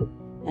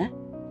 Eh?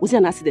 Was it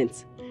an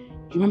accident?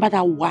 You remember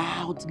that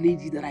wild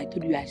lady that I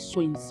told you I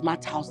saw in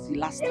Smart House the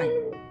last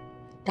time?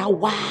 That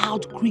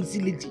wild, crazy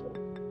lady.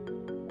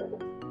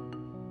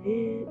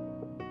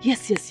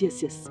 Yes.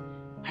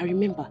 I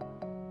remember.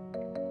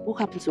 What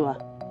happened to her?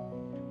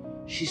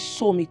 She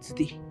saw me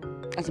today.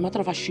 As a matter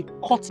of fact, she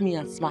caught me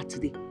and Smart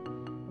today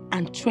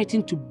and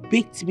threatened to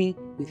bait me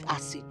with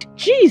acid.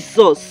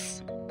 Jesus!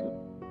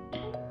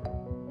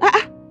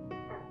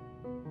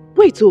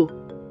 Wait,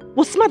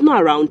 was Smart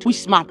not around?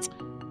 Which Smart?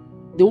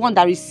 The one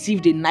that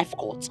received a knife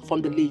cut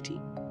from the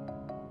lady.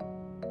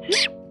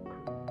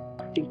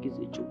 I think it's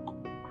a joke.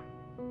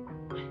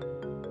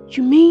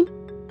 You mean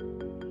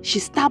she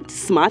stabbed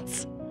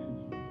Smart?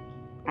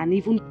 And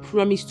even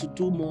promised to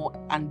do more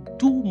and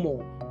do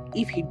more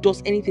if he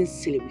does anything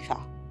silly with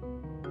her.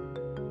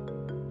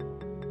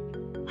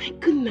 My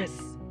goodness.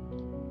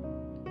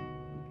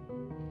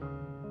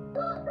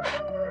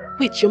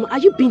 Wait, Chioma, are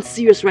you being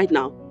serious right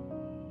now?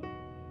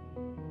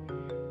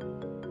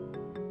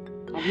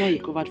 I've not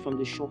recovered from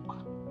the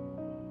shock.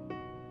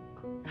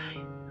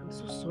 I'm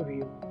so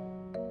sorry.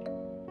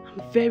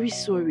 I'm very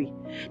sorry.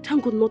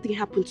 Thank God nothing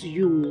happened to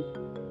you.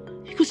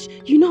 Because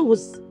you know I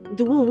was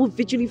the one who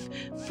vigilantly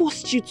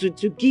forced you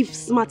to give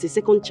Smart a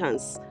second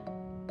chance.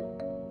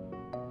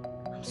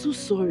 I'm so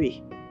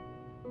sorry.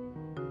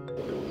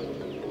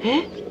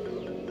 Eh?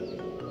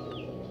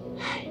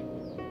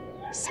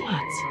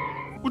 Smart.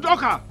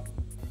 Udoka,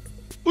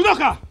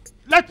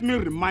 let me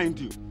remind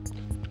you.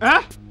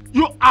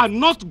 You are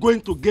not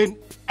going to gain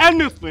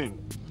anything.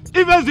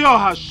 Even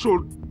though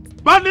should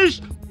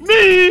banish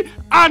me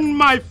and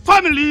my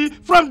family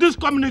from this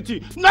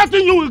community.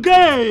 Nothing you will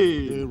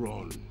gain.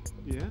 Aaron.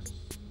 Yes?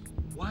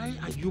 Why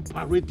are you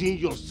parading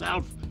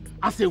yourself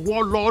as a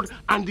warlord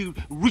and the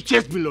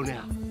richest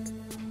billionaire?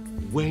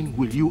 When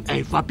will you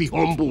ever be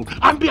humble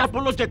and be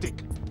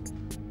apologetic?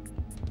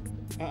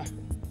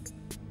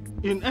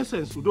 In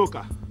essence,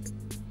 Udoka,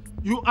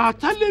 you are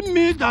telling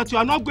me that you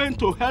are not going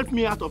to help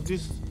me out of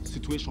this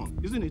situation,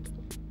 isn't it?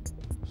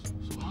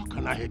 So how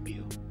can I help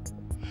you?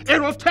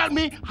 Aaron, tell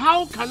me,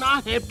 how can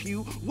I help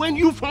you when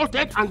you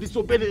faulted and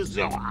disobeyed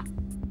Zora?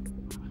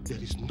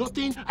 There is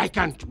nothing I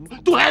can do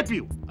to help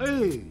you.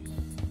 Hey,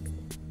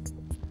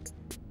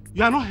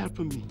 you are not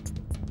helping me.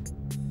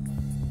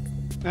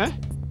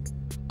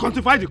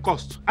 quantify the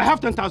cost. I have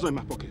 10,000 in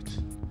my pocket.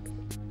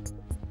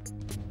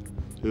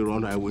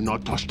 Aaron, I will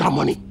not touch that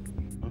money.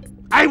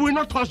 I will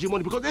not touch the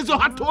money because Ezo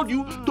had told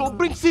you to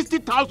bring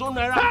 60,000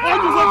 naira.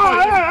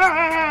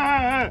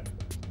 Hey!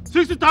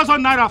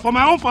 60,000 naira for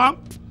my own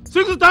farm?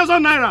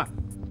 60,000 naira?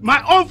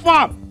 My own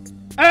farm?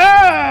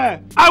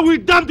 Hey! I will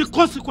damn the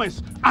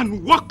consequence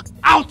and walk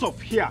out of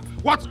here.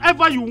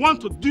 Whatever you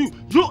want to do,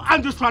 you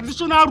and the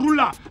traditional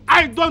ruler,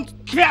 I don't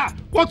care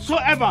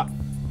whatsoever.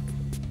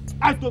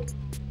 I don't.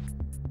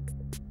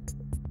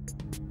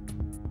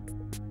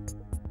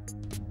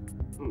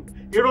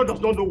 Aaron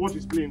does not know what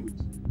he's playing with.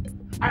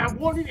 I am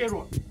warning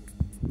Aaron.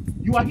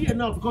 You are here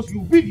now because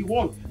you'll be the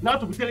one now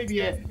to be telling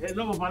me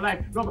love of my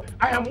life.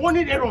 I am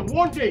warning Aaron.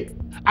 One day,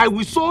 I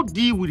will so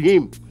deal with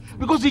him.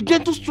 Because the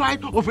gentle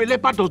stride of a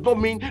leopard does not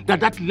mean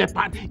that that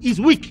leopard is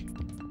weak.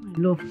 My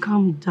love,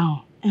 calm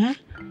down. Eh?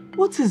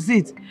 What is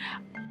it?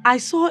 I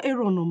saw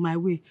Aaron on my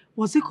way.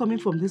 Was he coming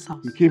from this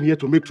house? He came here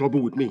to make trouble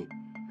with me.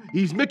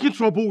 He's making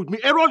trouble with me.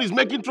 Aaron is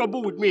making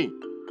trouble with me.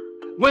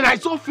 When I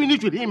saw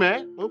finish with him,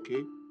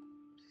 okay.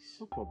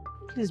 No problem.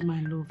 Please,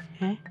 my love,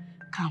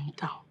 calm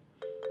down.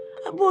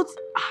 But,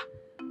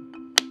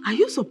 are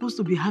you supposed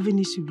to be having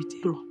issue with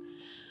Aaron?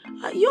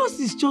 Yours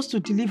is just to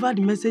deliver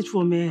the message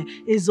from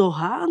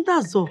Ezoha, and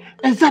that's all.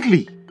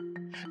 Exactly.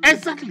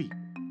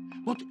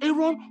 But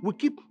Aaron will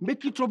keep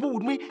making trouble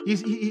with me.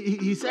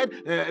 He said,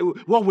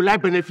 what will I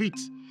benefit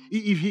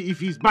if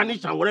he's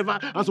banished and whatever?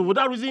 And so for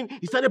that reason,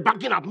 he started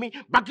backing at me.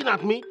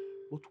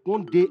 But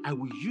one day, I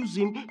will use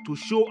him to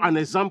show an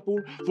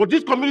example for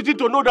this community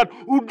to know that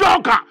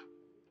Udoka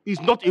is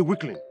not a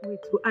weakling. Wait,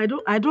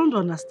 I don't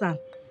understand.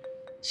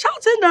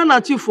 Shouting down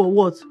at you for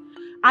what?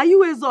 Are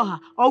you Ezoha,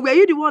 or were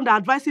you the one that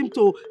advised him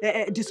to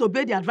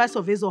disobey the advice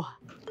of Ezoha?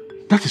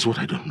 That is what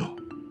I don't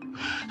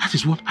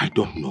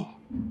know.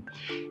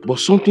 But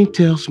something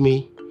tells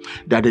me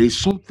that there is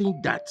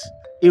something that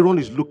Aaron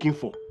is looking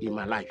for in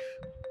my life.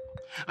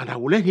 And I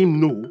will let him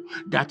know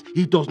that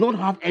he does not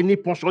have any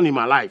portion in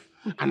my life.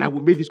 And I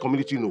will make this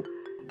community know.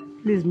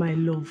 Please, my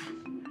love.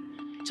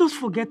 Just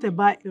forget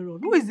about Aaron.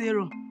 Who is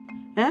Aaron?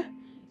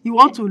 You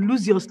want to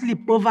lose your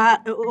sleep over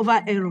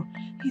Aaron.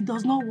 He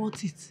does not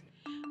want it.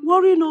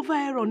 Worrying over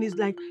Aaron is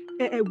like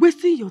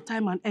wasting your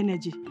time and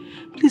energy.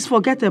 Please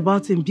forget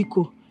about him,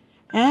 Biko.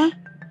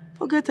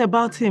 Forget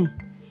about him.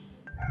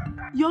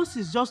 Yours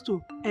is just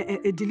to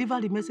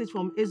deliver the message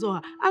from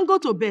Ezoha and go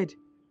to bed.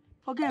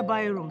 Forget about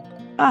Aaron.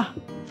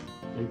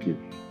 Thank you.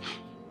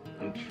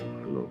 I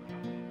love you.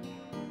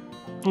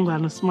 I'm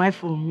gonna smile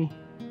for me.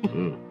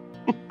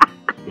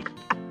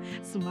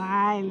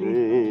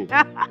 Smiling.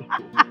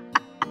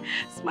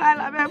 Smile,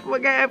 I mean,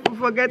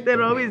 forget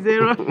Aaron. Who is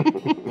Aaron?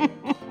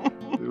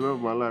 You love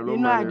my life. You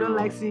know I don't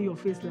like seeing your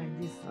face like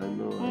this. I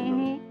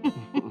know.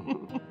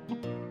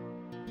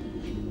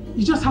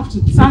 You just have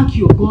to thank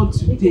your God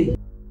today.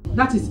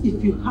 That is,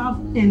 if you have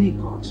any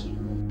God.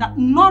 That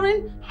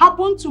nothing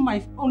happened to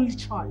my only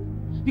child.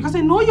 Because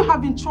I know you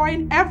have been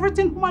trying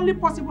everything humanly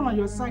possible on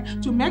your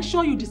side to make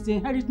sure you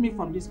disinherit me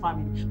from this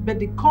family. But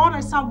the God I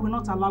serve will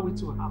not allow it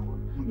to happen.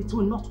 It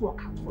will not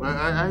work out for you.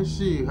 I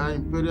see, Her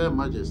Imperial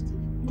Majesty.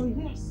 Oh,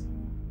 yes.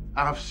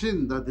 I have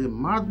seen that the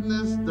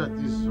madness that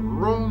is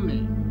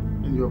running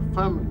in your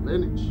family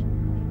lineage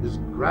is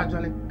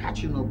gradually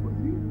catching up on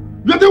you.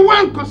 You're the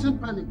one causing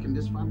panic in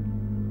this family.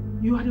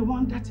 You are the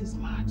one that is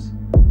mad.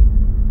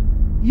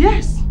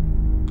 Yes.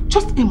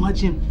 Just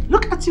imagine.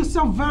 Look at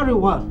yourself very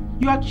well.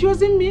 You are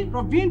accusing me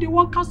of being the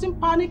one causing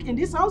panic in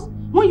this house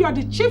when you are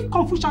the chief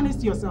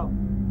Confucianist yourself.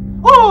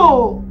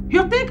 Oh,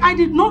 you think I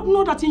did not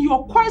know that in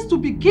your quest to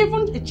be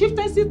given a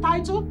chieftaincy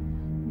title,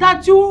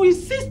 that you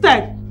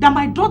insisted that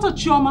my daughter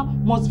Chioma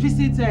must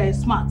visit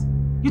Smart?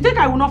 You think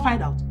I will not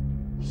find out?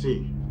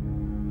 See,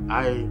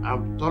 I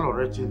am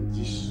tolerating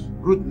this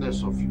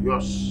rudeness of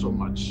yours so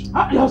much.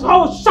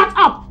 Oh, shut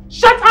up!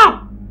 Shut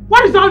up!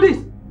 What is all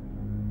this?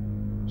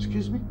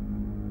 Excuse me?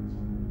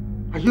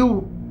 Are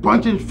you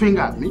pointing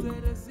finger at me?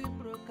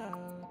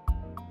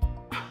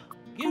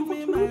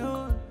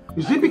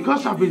 Is it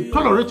because I've been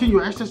tolerating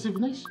your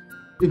excessiveness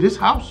in this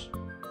house?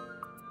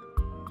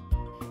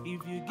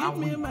 I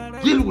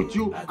will deal with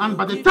you, and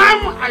by the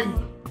time I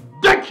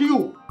deck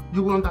you,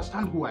 you will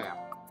understand who I am.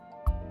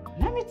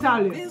 Let me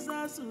tell you,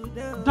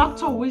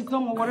 Dr.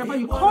 Wisdom or whatever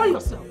you call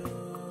yourself,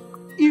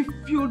 if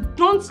you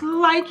don't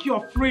like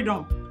your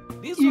freedom,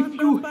 if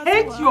you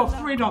hate your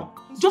freedom,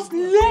 just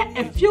lay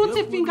a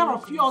filthy finger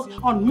of yours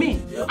on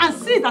me and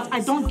see that I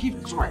don't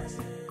give threats.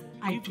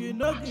 I do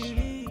not.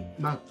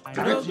 Now,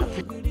 direct your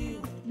finger.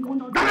 You will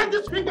not direct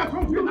this finger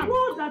from you now. You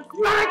know that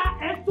you are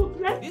a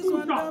toothless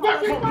soldier.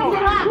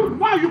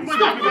 Why are you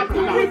pointing at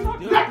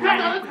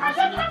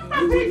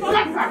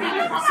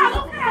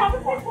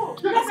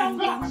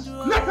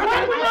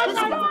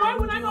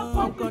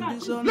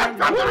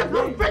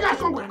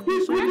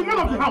He's the man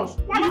of the house.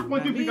 Why are you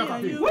pointing fingers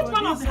at him? Which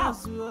man of the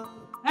house?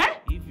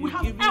 We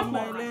have equal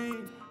right.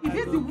 If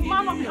he's the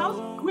man of the house,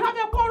 we have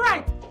equal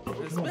right.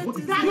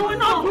 You will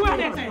not do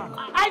anything.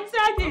 I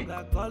said it.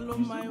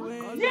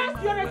 Yes,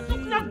 you're a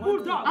toothless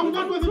bulldog. I will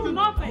not do anything.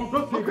 Nothing.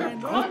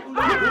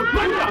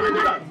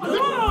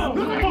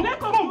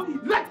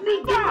 Let me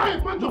get my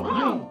punch.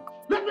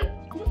 Let me.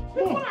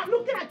 People are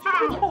looking at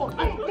you.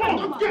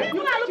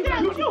 People are looking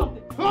at you.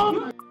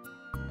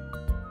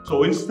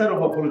 So instead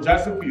of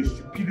apologizing for your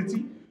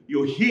stupidity,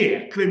 you're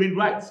here claiming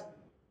rights.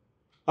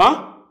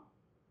 Huh?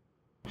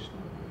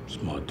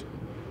 Smart.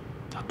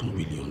 I don't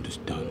really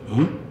understand.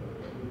 Huh?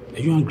 Are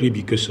you angry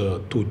because I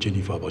told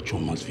Jennifer about your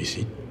man's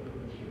visit?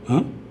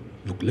 Huh?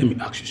 Look, let me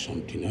ask you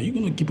something. Are you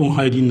going to keep on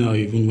hiding her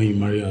even when you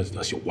marry her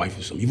as your wife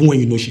or something? Even when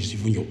you know she's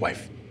even your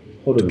wife?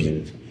 Hold on a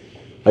minute.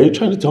 Are you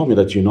trying to tell me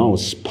that you're now a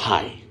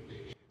spy?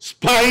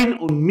 Spying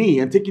on me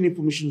and taking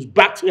information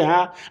back to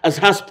her as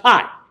her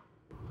spy?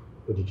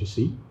 What did you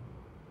see?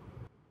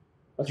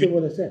 That's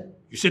what I said.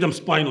 You said I'm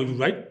spying on you,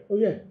 right? Oh,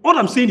 yeah. All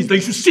I'm saying is that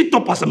you should sit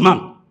up as a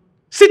man.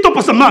 Sit up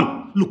as a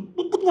man. Look,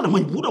 what are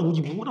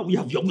we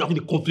having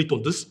a conflict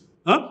on this?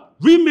 Huh?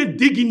 Women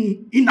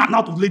digging in and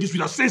out of ladies with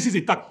their senses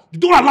intact. They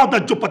don't allow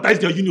that jeopardize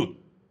their union.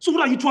 So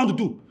what are you trying to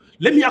do?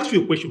 Let me ask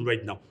you a question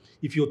right now.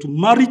 If you're to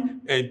marry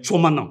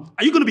Choma now,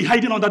 are you going to be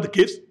hiding under the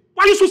caves?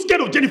 Why are you so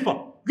scared of Jennifer?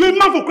 You're a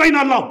man for crying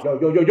out loud.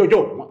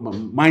 Yo.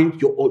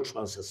 Mind your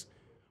utterances.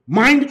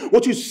 Mind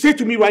what you say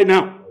to me right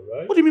now.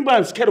 Right. What do you mean by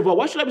I'm scared of her?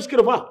 Why should I be scared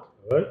of her? All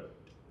right.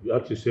 You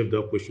ask yourself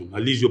that question.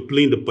 At least you're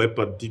playing the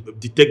piper,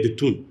 detect the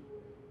tune.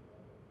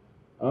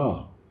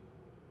 Oh,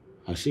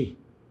 I see.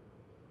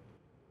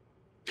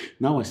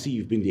 Now I see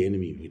you've been the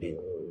enemy within.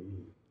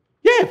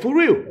 Yeah, for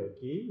real.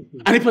 Okay.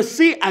 And if I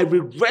say I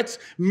regret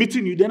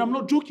meeting you, then I'm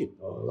not joking.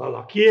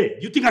 I care.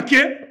 You think I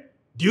care?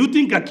 Do you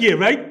think I care,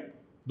 right?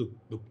 Look,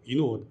 you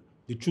know what?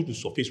 The truth will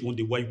surface one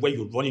day why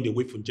you're running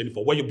away from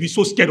Jennifer, why you're being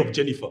so scared of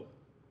Jennifer.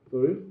 For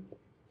real?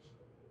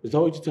 Is that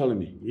what you're telling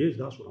me? Yes,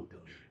 that's what I'm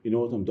telling you. You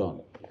know what? I'm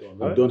done.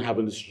 I'm done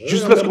having this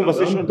useless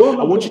conversation.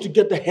 I want you to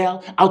get the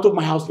hell out of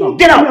my house now.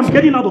 Get out! I'm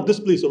getting out of this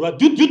place, all right?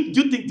 Do you think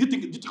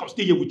I'll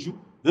stay here with you?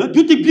 Huh? Do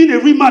you think being a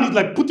real man is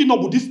like putting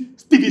up with this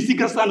Stevie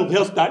Seagal style of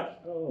hairstyle?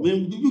 Oh.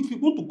 Man, if you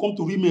want to come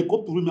to real men,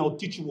 come to real men. I'll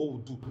teach you what we'll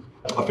do.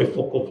 I feel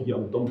fuck off here.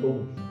 I'm done.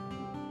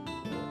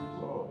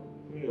 Oh,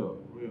 real.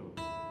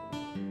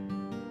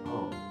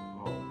 Oh,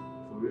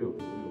 for real.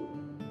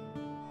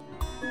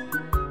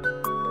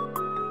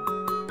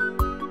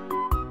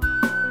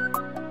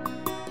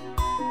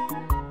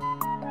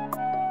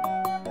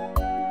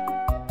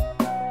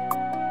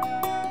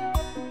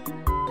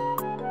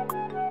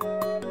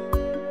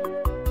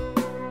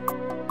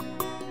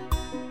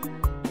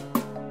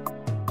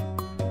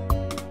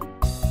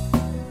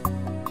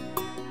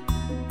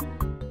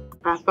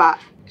 Papa.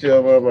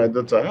 Chioma, my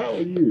daughter, how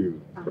are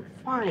you? I'm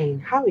fine.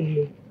 How are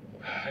you?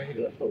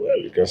 Well,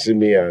 you can see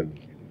me and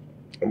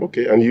I'm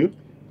okay. And you?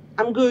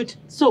 I'm good.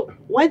 So,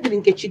 why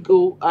didn't Nkechi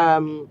go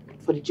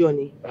for the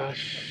journey?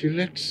 She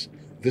left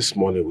this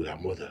morning with her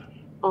mother.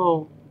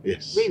 Oh.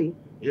 Yes. Really?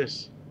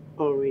 Yes.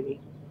 Oh,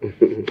 really?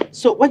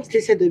 So, when did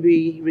they say they'll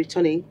be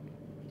returning?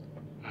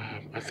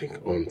 I think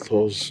on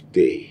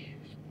Thursday.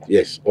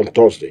 Yes, on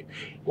Thursday.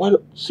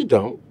 Well, sit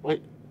down. Why?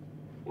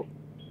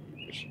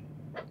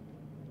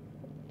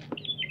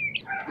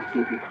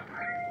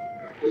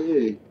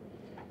 Hey.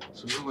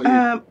 So how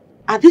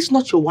are are these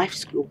not your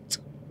wife's clothes?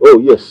 Oh,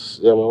 yes.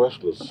 Yeah, my wife's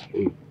clothes.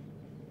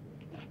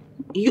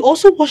 You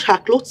also wash her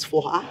clothes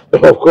for her?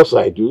 Of course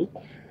I do.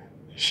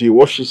 She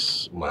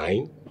washes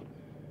mine.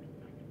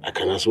 I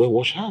can as well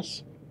wash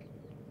hers.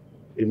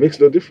 It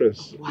makes no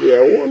difference. Wow. We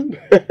are one.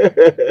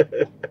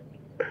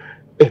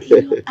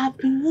 I've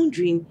been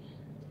wondering,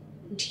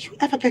 did you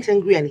ever get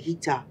angry and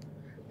hit her?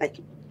 Like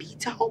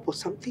beat her up or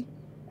something?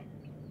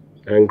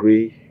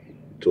 Angry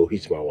to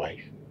hit my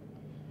wife?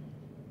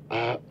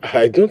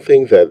 I don't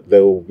think that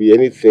there will be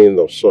anything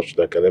of such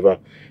that can ever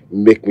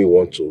make me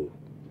want to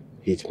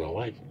hit my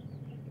wife.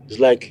 It's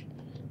like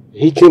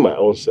hitting my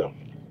own self.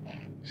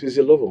 She's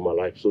the love of my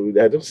life, so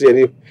I don't see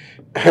any...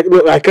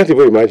 I can't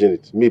even imagine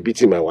it. Me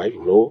beating my wife,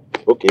 no.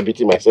 Okay,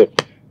 beating myself.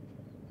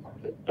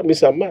 I mean,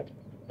 I'm mad.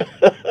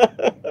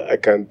 I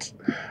can't.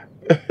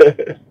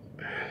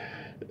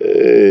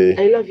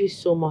 I love you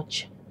so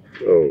much.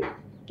 Oh.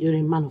 You're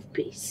a man of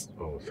peace.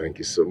 Oh, thank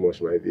you so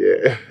much, my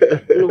dear.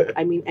 Look,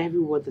 I mean every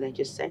word that I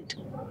just said.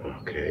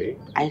 Okay.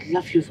 I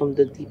love you from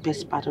the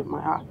deepest part of my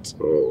heart.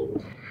 Oh.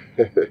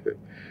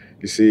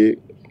 You see,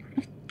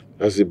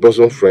 as the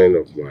bosom friend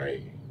of my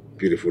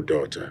beautiful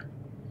daughter,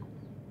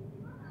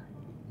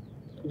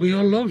 we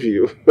all love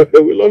you.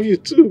 We love you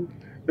too.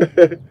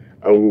 And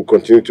we will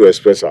continue to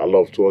express our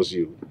love towards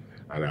you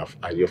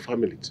and your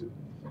family too.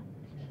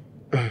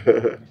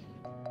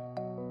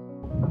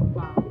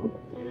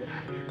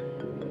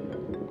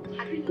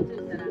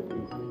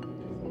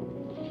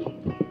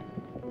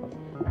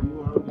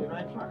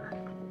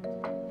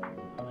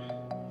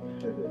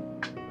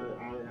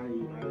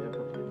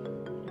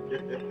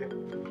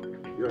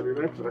 You're on the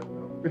right track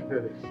now.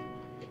 That's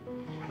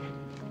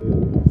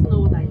not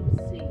what I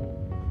was saying.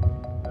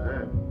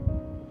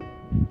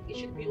 It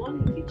should be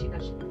only Nkechi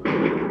that should be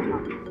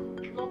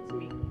not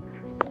me.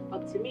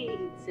 But to me,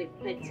 it's It's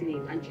a pet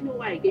name. And do you know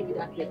why I gave you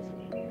that pet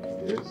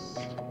name? Yes.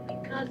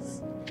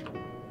 Because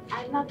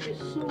I love you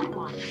so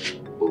much.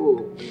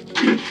 Oh.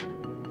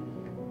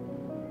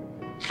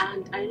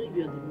 And I know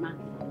you're the man.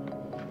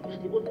 You're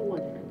the only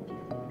one that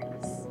can give me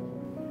peace.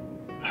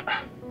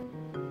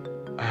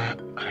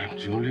 I am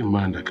the only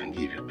man that can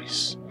give you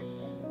peace.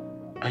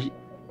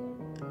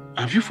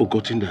 Have you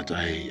forgotten that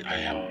I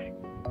am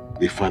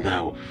the father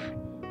of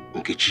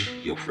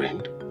Nkechi, your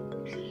friend?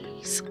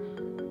 Please.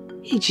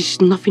 Age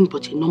is nothing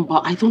but a number.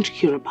 I don't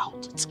care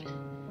about it.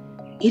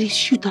 It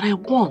is you that I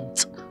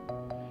want.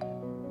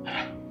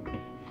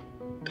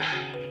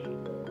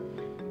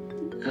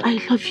 I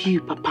love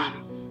you, Papa.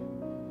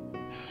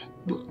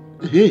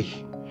 But,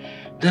 hey,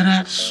 there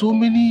are so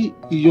many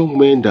young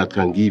men that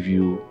can give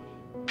you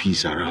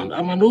peace around.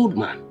 I'm an old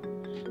man.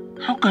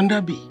 How can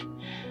that be?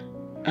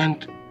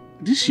 And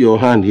this your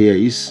hand here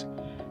is...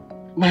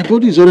 My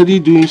body is already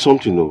doing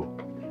something, though.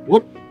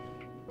 What?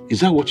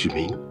 Is that what you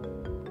mean?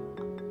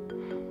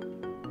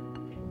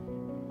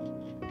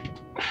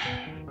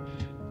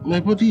 My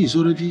body is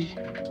already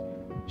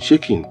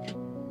shaking.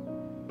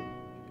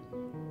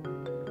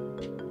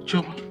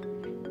 Choma.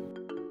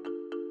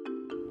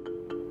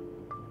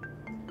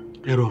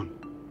 Aaron,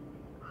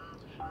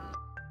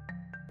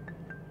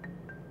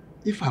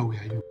 if I were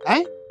you,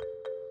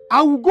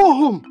 I will go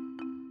home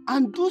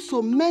and do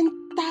some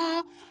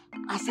mental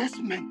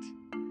assessment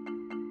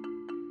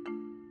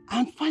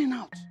and find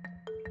out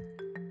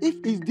if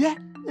is there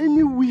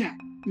anywhere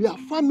your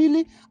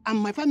family and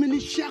my family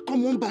share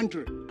common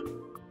boundary.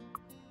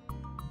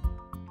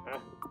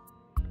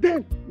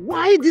 Then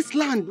why this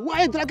land? Why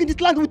are you dragging this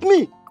land with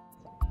me?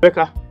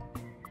 Becca,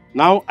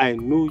 now I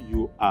know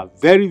you are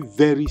very,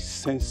 very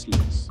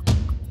senseless.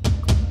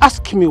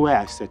 Ask me why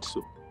I said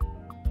so.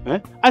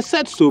 I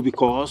said so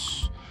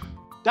because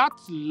that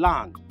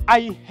land, I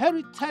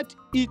inherited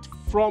it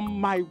from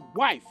my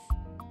wife.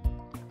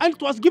 And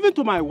it was given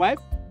to my wife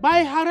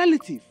by her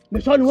relative.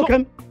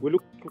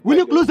 Will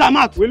you close your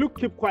mouth? Will you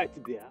keep quiet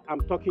there?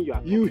 I'm talking you.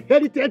 You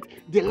inherited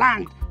the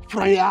land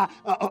from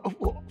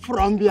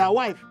your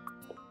wife.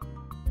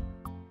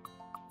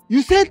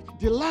 You said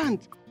the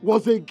land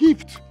was a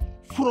gift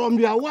from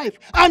your wife.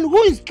 And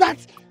who is that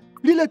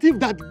relative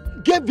that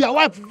gave your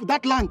wife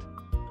that land?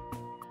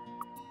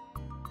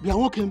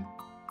 Biawokem,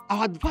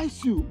 I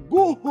advise you,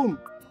 go home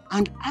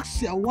and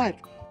ask your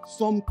wife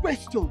some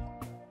questions.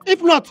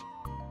 If not,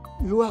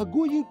 you are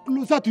going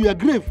closer to your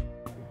grave.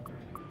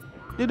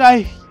 Did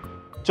I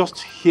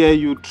just hear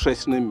you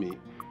threatening me?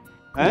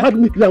 You heard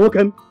me,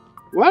 Biawokem?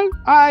 Well,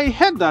 I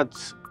heard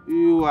that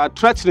you are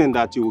threatening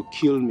that you will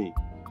kill me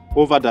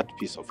over that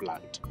piece of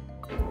land.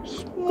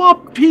 Small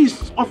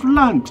piece of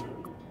land.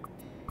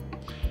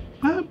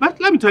 But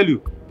let me tell you,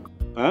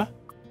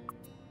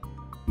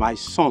 my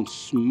son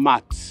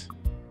Smart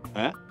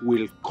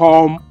will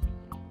come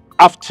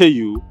after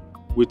you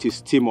with his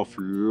team of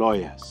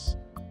lawyers.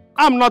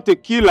 I'm not a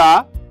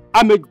killer.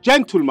 I'm a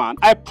gentleman.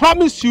 I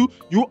promise you,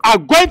 you are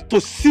going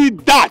to see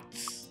that.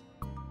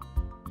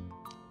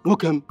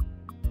 Okay.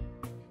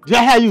 Did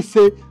I hear you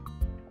say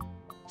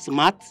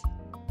Smart?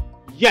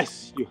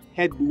 Yes, you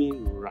heard me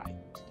right.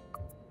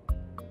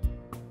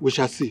 We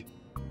shall see.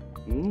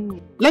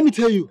 Let me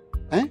tell you,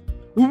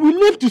 we will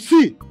live to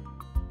see.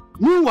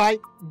 Meanwhile,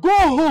 go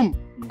home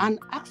and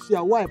ask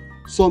your wife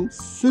some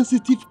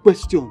sensitive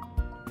questions.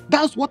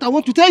 That's what I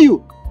want to tell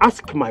you.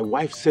 Ask my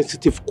wife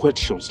sensitive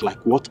questions like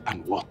what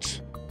and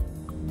what?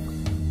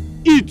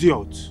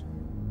 Idiot.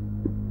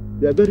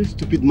 You are a very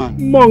stupid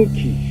man.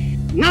 Monkey.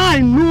 Now I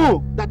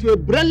know that you're a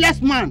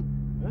brainless man.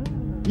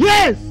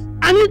 Yes,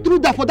 and you through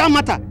that for that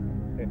matter.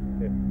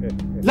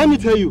 Let me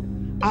tell you,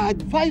 I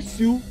advise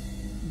you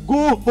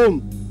go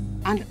home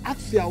and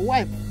ask your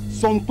wife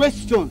some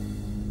questions.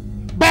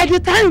 By the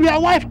time your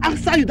wife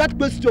answers you that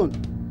question,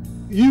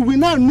 you will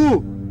now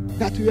know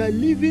that you are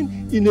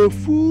living in a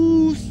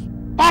fool's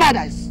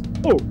paradise.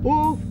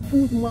 Oh,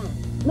 fool's man.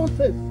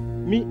 Nonsense.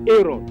 Me,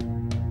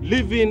 Aaron,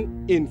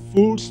 living in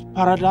fool's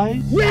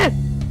paradise? Yes!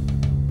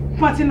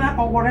 Martina,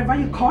 or whatever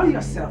you call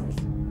yourself.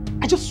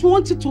 I just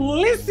want you to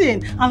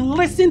listen and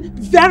listen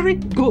very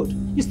good.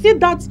 You see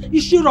that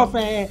issue of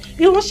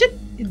in-lawship?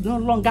 It no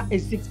longer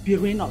exists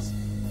between us.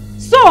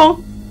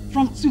 So,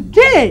 from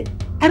today,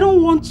 I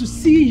don't want to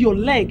see your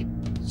leg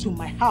to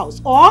my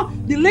house or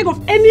the leg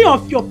of any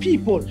of your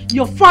people,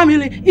 your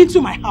family,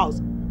 into my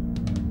house.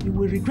 You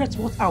will regret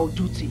what I will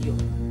do to you.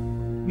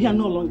 We are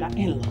no longer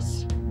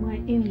in-laws. My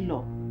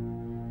in-law.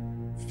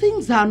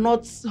 Things are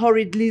not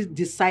hurriedly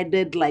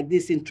decided like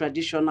this in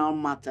traditional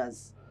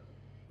matters.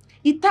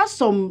 It has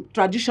some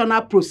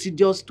traditional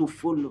procedures to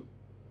follow.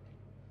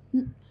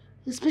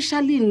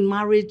 Especially in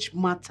marriage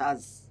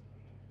matters,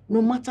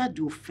 no matter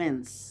the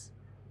offense.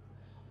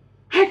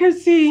 I can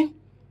see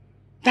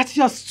that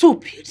you're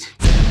stupid.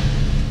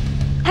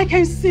 I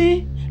can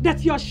see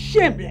that you're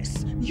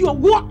shameless, you're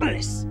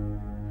worthless.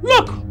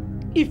 Look,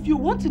 if you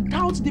want to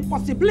doubt the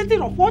possibility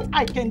of what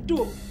I can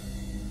do,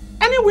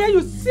 anywhere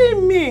you see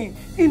me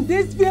in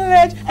this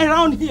village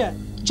around here,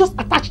 just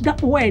attach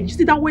that word. You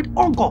see that word,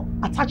 Ogo?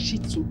 Attach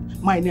it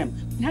my name,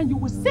 then you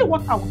will see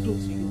what I will do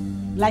to you.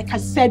 Like I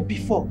said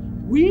before,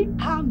 we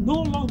are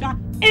no longer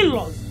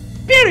in-laws,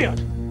 period.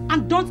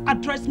 And don't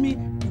address me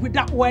with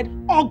that word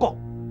ogre,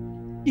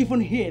 even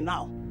here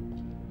now.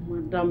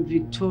 Madam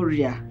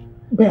Victoria.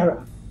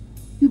 Bearer.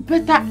 You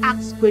better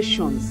ask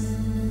questions.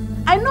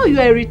 I know you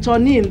are a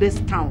returnee in this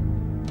town.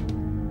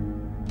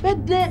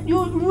 But then you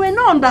will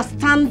not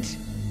understand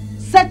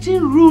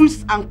certain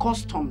rules and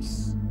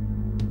customs.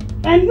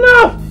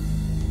 Enough!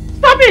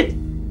 Stop it!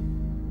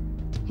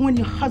 When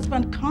your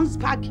husband comes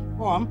back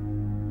home,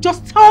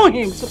 just tell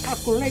him to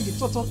calculate the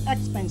total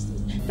expenses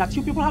that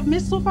you people have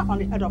made so far on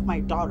the head of my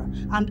daughter.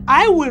 And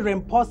I will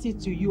reimburse it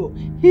to you,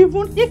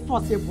 even if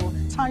possible,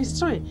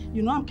 ×3.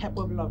 You know I'm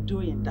capable of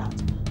doing that.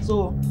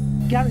 So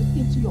get it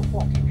into your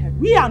fucking head.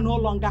 We are no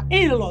longer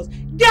in-laws.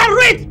 Get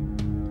it!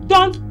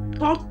 Don't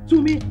talk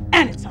to me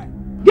anytime.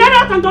 Get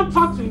out and don't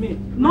talk to me.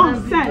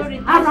 Nonsense.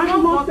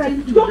 Around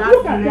nonsense. Don't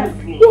look at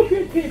them.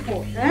 Stupid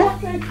people.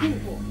 Nonsense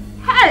people.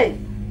 Hey!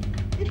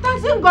 It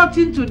hasn't got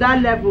into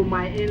that level,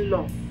 my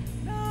in-law.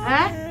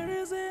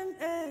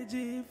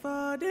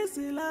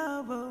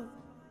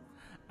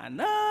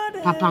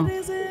 Papa,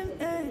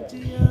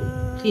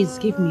 please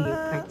give me a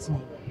pet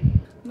name.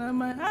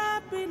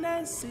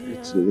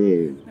 It's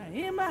name.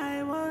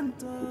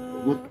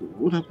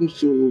 What happens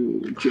to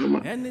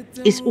Chioma?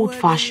 It's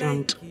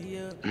old-fashioned.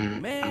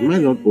 Am I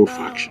not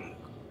old-fashioned?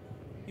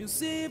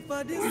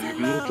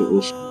 I'm not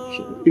old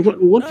school. So,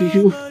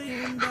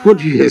 what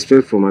do you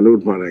expect from an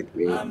old man like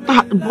me?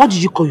 What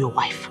did you call your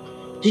wife?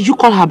 Did you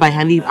call her by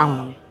her name,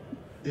 Amon?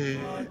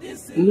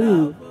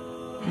 No.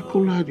 I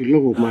call her the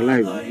love of my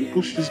life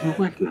because she's my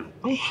wife now.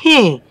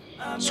 Hey,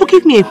 so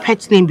give me a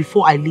pet name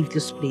before I leave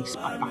this place,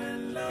 Papa.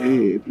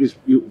 Hey, please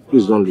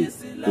don't leave.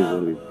 Please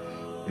don't leave.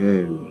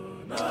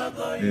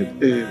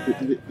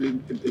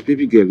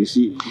 Baby girl, you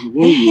see.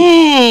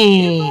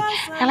 Hey,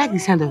 I like the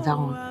sound of that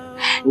one.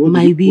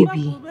 My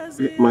baby.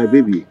 My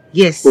baby?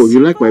 Yes. Oh,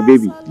 you like my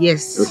baby?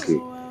 Yes. Okay.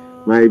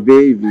 My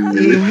baby.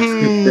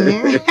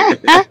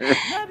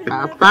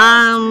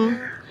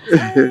 Papa.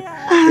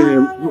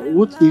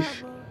 What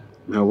if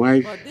my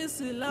wife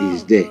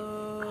is there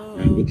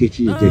and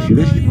Nkechi is there? Should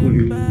I still call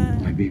you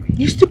my baby?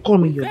 You still call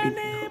me your baby?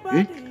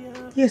 Eh?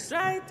 Yes.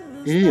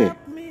 Yeah.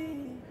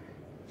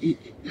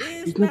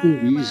 It's not going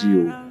to be easy.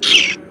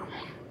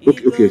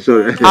 Okay,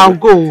 sorry. I'll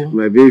go.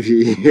 My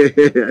baby.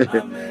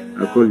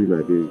 I'll call you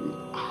my baby.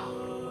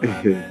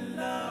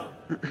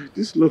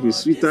 This love is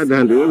sweeter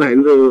than the one I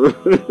know.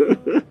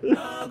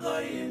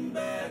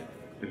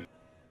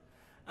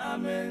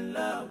 I'm in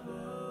love.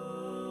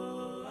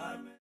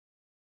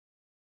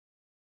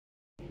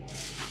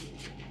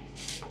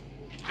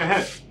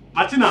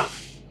 Martina,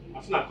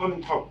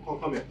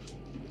 come here.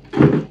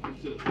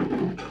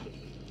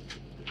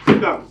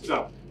 Sit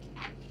down.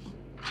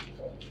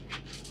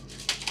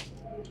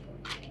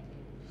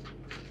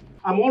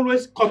 I'm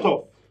always cut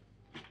off.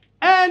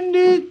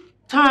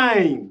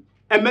 Anytime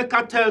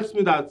Emeka tells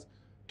me that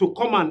to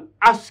come and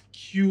ask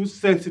you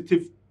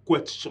sensitive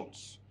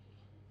questions.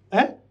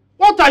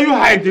 What are you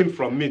hiding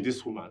from me,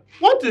 this woman?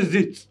 What is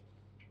it?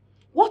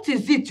 What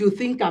is it you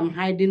think I'm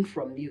hiding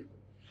from you?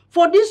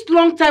 For this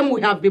long time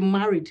we have been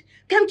married,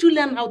 can't you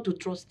learn how to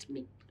trust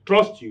me?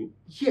 Trust you?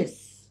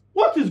 Yes.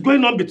 What is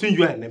going on between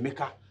you and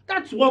Emeka?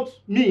 That's what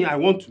I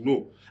want to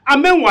know.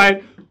 And meanwhile,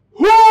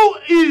 who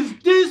is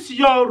this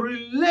your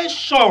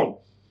relation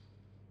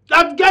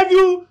that gave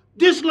you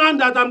this land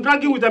that I'm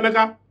dragging with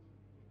Emeka?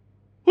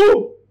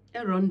 Who?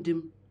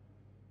 Erondim.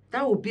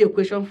 That will be a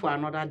question for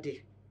another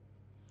day.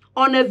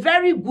 On a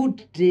very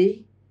good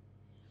day,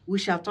 we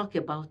shall talk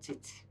about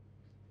it.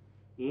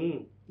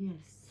 Yes.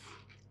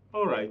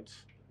 All right.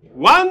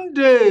 One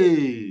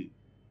day,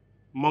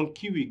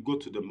 Monkey will go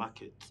to the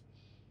market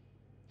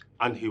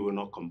and he will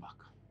not come back.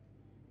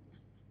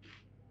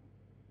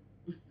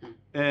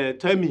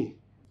 Tell me,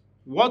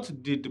 what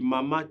did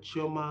Mama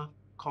Chioma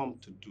come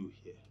to do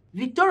here?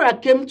 Victoria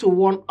came to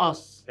warn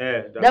us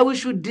that we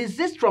should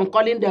desist from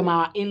calling them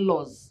our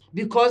in-laws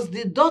because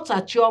the daughter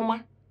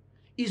Chioma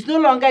is no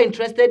longer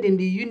interested in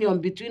the union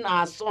between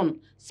our son,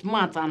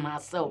 Smart, and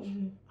herself.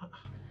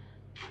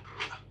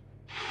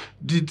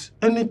 Did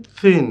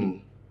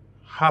anything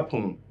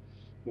happen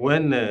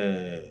when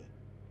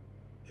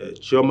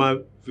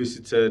Chioma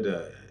visited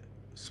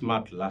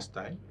Smart last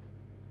time?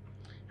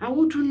 I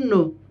wouldn't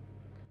know.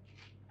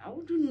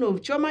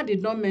 Chioma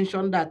did not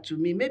mention that to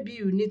me. Maybe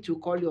you need to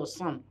call your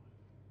son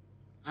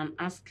and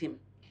ask him.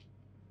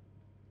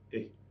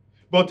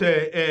 But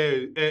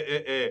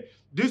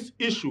this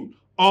issue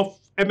of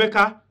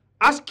Emeka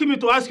asking me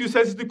to ask you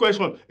sensitive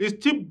question is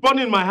still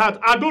burning my heart.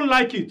 I don't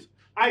like it.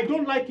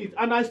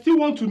 And I still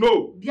want to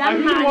know. I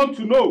really want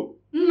to know.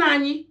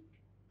 Nani,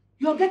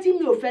 you're getting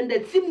me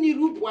offended.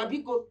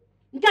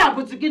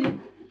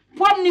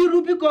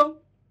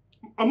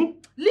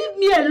 Leave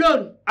me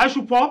alone. I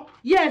should pour?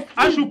 Yes.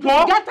 I should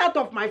pour? Get out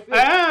of my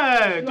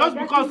face. Just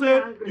because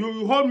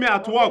you hold me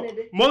at work,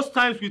 most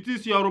times with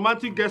this your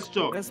romantic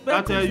gesture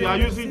that you are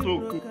using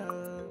to.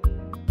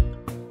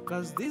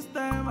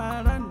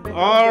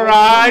 All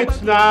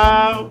right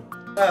now.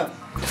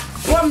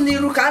 One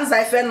niru can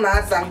I fend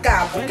nas and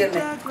car booking.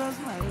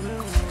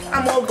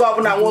 I'm all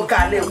governor walk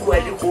and live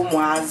where the home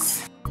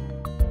was.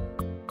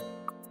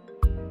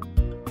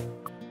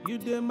 You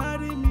dey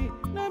marry me,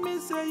 no me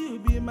say you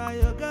be my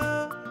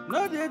girl.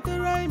 No dey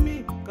try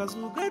me, cause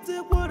we get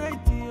a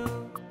right here.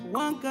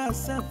 One can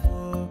self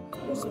for.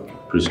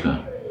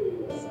 Priska,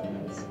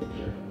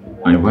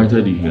 I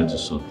invited you here to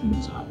sort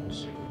things out.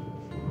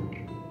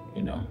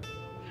 You know,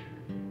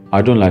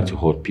 I don't like to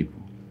hurt people.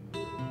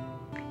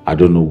 I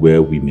don't know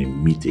where we may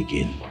meet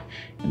again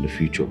in the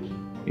future.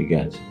 You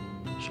get?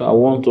 So I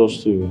want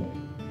us to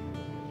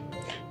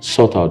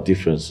sort our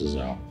differences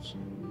out.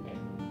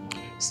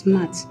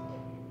 Smart.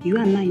 You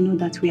and I know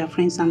that we are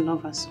friends and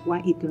lovers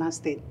while it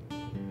lasted.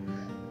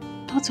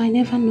 But I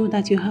never know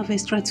that you have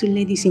extra 2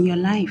 ladies in your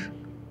life.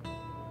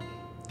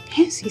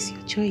 Hence is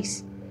your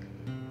choice.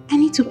 I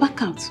need to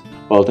back out.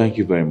 Well, thank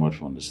you very much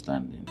for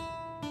understanding.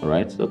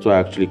 Alright? That's why I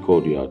actually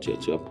called you out here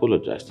to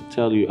apologize, to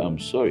tell you I'm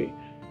sorry.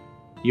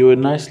 You were a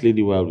nice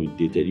lady while we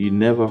dated. You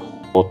never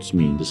hurt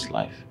me in this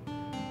life.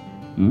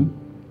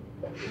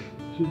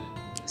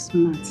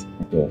 Smart.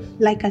 Yes.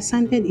 Like I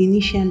sounded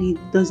initially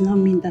does not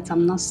mean that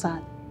I'm not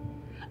sad.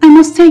 I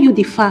must tell you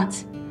the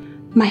fact.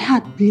 My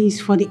heart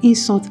bleeds for the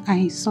insult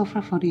I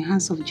suffer for the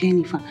hands of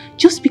Jennifer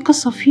just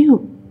because of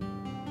you.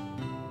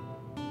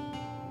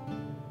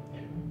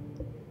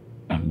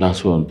 And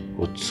that's what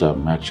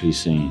I'm actually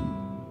saying.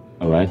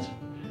 Alright?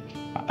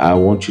 I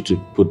want you to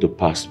put the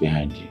past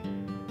behind you.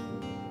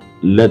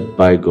 Let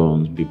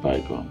bygones be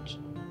bygones.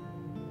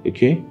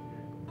 Okay?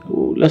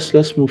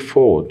 Let's move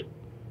forward.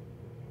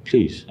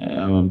 Please.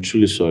 I'm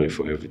truly sorry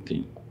for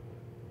everything.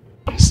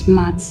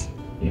 Smart.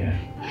 Yeah.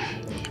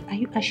 Are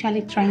you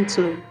actually trying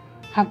to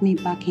have me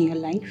back in your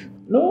life?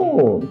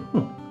 No.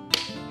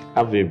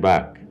 Have me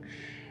back.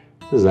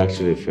 This is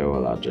actually a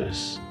farewell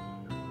address.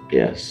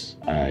 Yes,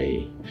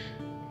 I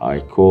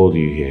called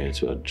you here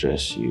to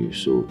address you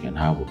so we can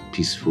have a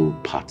peaceful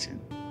parting.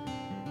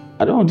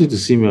 I don't want you to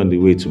see me on the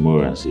way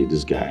tomorrow and say,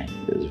 this guy,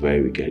 this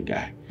very wicked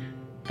guy.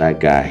 That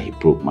guy, he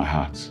broke my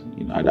heart.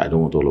 You know, I don't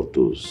want all of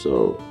those.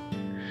 So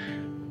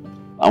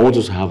I want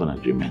us to have an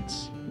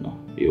agreement. You know,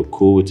 you're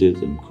cool with it,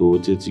 I'm cool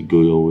with it. You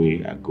go your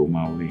way, I go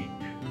my way.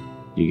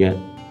 You get?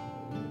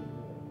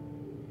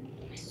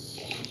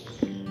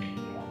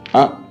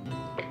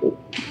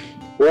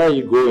 Where are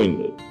you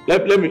going?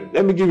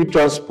 Let me give you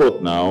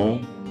transport now.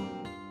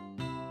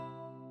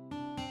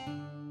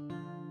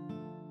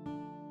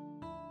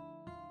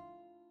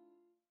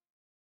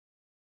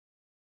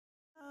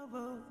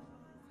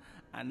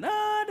 I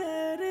know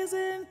there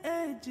isn't a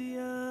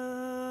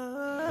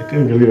I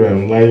can't believe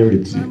I'm lying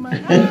with you.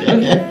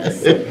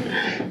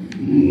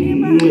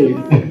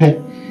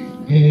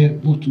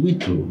 But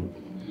wait,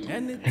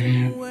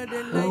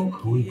 how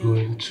are we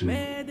going to,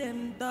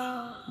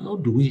 how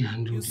do we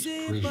handle this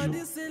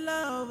pressure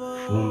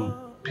from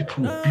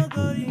people,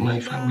 my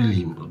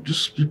family,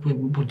 just people,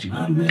 everybody?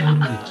 How do we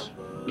handle it?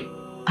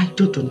 I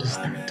don't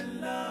understand.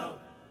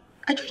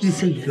 I thought you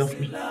said you love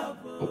me.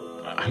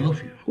 I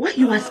love you. Why are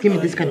you asking me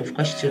this kind of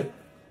question?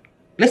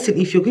 Listen,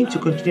 if you're going to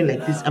continue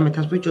like this, I might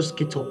as well just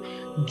get up,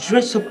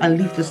 dress up and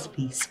leave this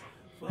place.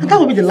 And that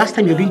will be the last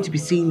time you're going to be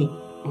seeing me.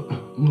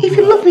 If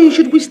you love me, you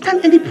should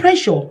withstand any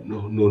pressure.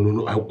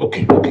 No.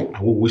 Okay.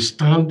 I will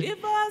withstand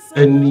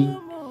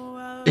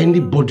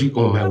anybody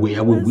on my way.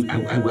 I will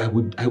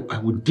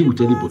deal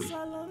with anybody.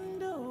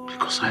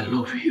 Because I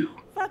love you.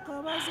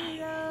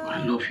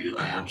 I love you.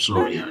 I am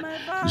sorry.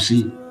 You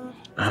see,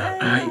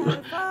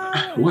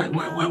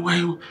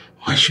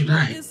 why should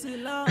I?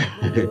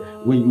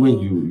 when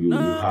you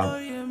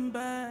have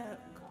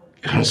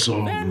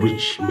handsome,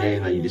 rich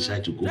men and you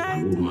decide to go for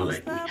an old man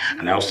like me,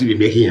 and I'll still be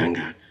making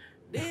younger.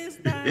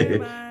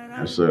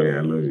 I'm sorry,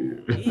 I love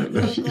you. I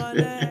love you.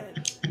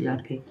 Yeah,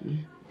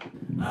 Peggy.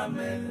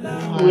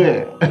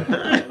 Yeah.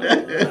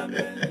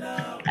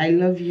 I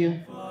love you.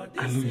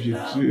 I love you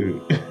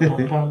too.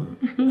 Papa.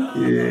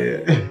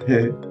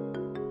 Yeah.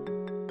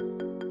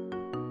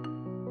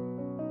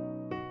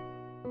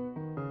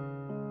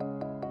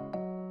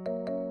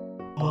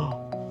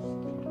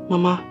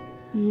 Mama,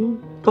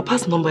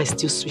 Papa's number is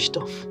still switched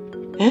off.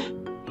 Eh?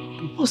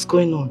 What's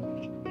going on?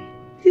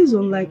 He's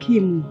unlike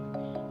him.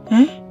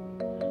 Eh?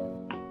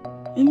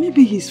 And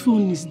maybe his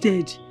phone is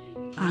dead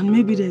and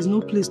maybe there's no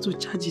place to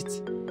charge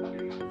it.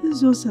 Let's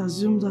just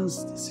assume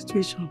that's the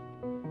situation.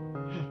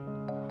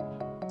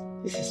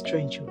 This is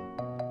strange.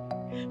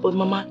 But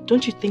Mama,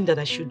 don't you think that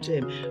I should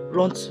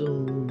run to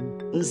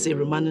Nze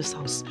Romano's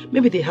house?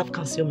 Maybe they have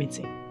council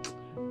meeting.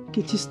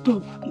 Kitty,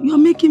 stop. You're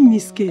making me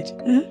scared.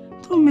 Eh?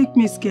 Don't make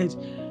me scared.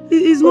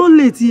 It's not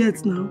late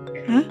yet now.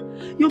 Eh?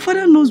 Your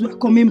father knows we're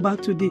coming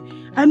back today.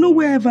 I know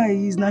wherever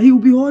he is now, he will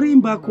be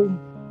hurrying back home.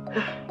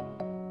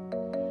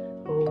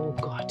 Oh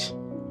God.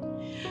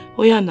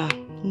 Oyana,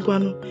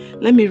 Ngwanu,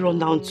 let me run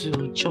down to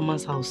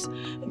Choma's house.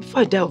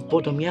 Before I die of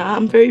boredom, yeah,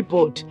 I'm very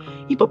bored.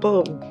 If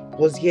Papa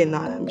was here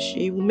now, I'm sure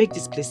he will make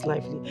this place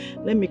lively.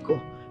 Let me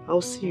go.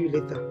 I'll see you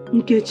later.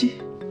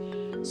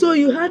 Nkechi, so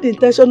you had the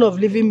intention of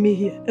leaving me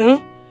here, huh?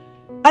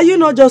 Are you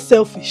not just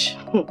selfish?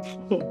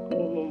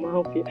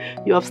 Mama,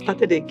 you have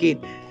started again.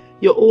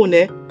 Your own,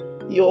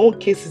 Your own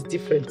case is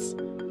different.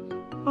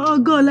 Oh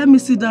God, let me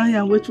sit down here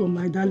and wait for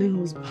my darling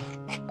husband.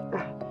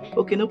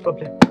 Okay, no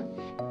problem.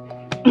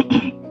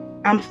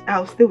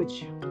 I'll stay with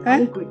you. I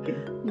won't go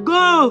again.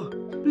 Go!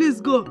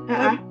 Please go.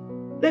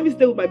 Let me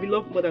stay with my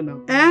beloved mother now.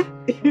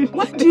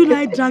 Why do you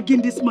like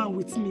dragging this man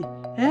with me?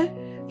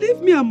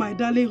 Leave me and my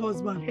darling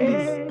husband,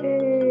 please.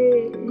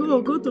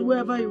 Go to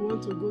wherever you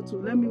want to go to.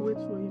 Let me wait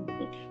for him.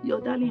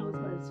 Your darling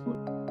husband is full.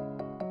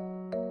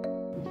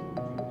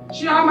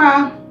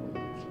 Chioma!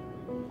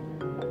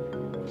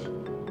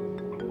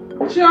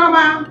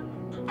 Chioma!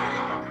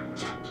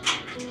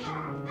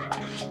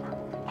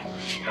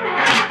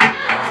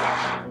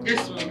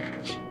 Yes, ma'am.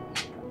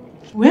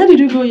 Where did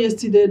you go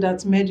yesterday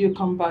that made you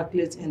come back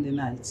late in the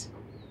night?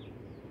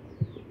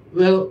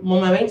 Well,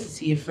 Mom, I went to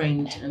see a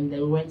friend and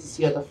then we went to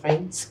see other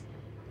friends.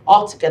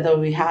 All together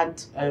we had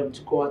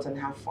to go out and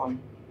have fun.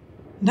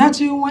 That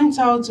you went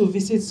out to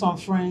visit some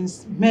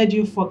friends made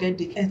you forget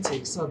the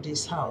ethics of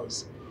this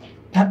house.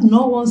 That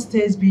no one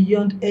stays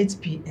beyond 8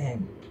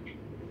 p.m.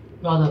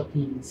 Other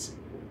things.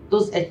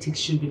 Those ethics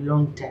should be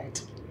long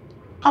dead.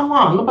 Come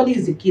on, nobody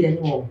is a kid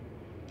anymore.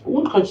 We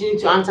won't continue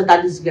to answer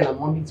daddy's girl and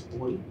mommy's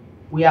boy.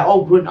 We are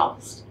all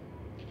grown-ups.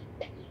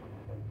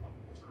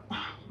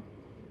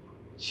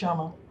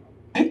 Shama,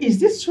 is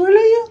this really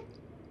you?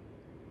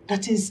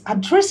 That is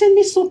addressing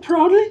me so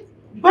proudly?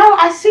 Well,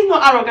 I see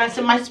no arrogance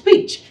in my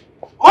speech.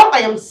 All I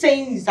am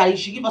saying is that you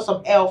should give us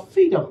some air of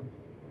freedom.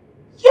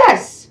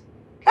 Yes,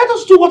 let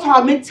us do what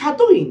our mates are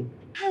doing.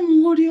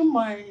 Would you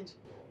mind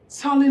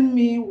telling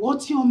me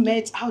what your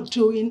mates are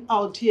doing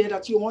out here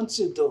that you want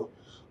to do?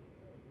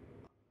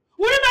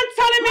 Would you mind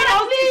telling me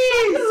how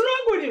please? What is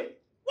wrong with you?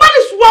 What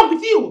is wrong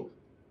with you?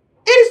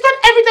 It is not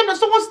every time that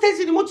someone stays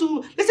in the mood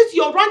to listen to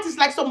your rant is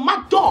like some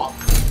mad dog.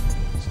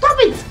 Stop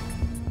it!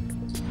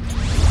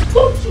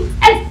 Don't you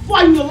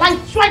ever in your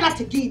life try that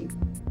again.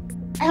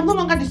 I am no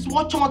longer the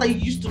small chummer that you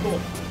used to know.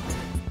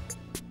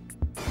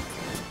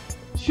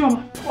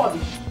 Shoma.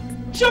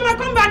 Shoma,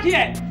 come back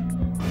here!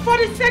 For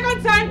the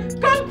second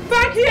time, come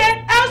back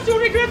here, else you'll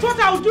regret what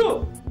I'll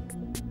do!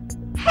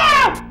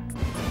 Ha!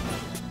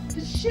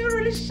 Did she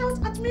really shout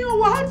at me or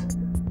what?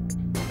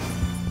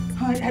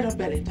 I don't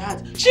believe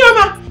that.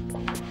 Chioma!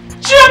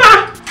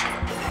 Chioma!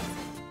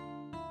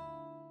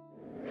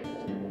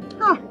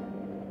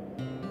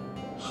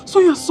 So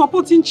you're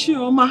supporting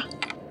Chioma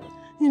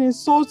in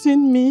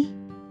insulting me?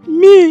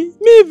 Me,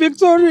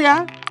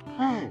 Victoria?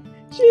 How?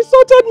 She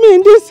insulted me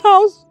in this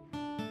house.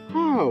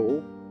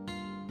 How?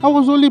 I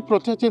was only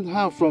protecting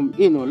her from,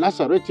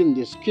 lacerating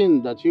the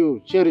skin that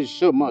you cherish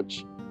so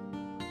much.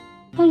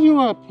 And you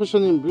are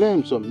pushing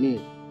blames on me.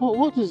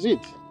 What is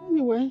it?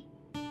 Anyway,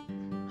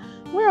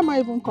 why am I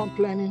even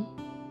complaining?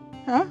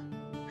 Huh?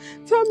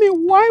 Tell me,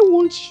 why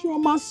won't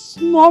Chioma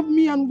snub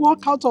me and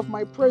walk out of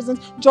my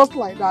presence just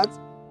like that?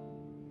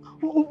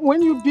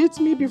 When you beat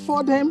me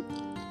before them?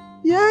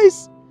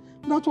 Yes,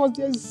 that was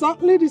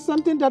exactly the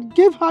same thing that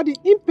gave her the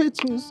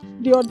impetus,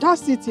 the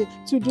audacity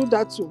to do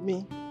that to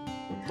me.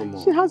 Come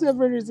on. She has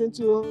every reason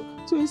to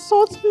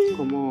insult me.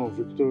 Come on,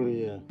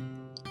 Victoria.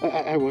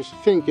 I was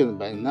thinking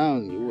by now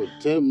you would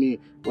tell me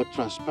what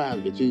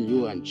transpired between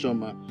you and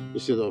Chioma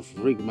instead of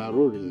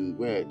rigmaroling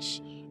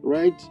words,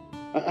 right?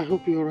 I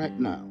hope you're alright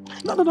now.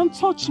 No, don't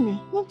touch me.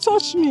 Don't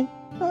touch me.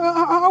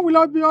 How will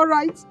I be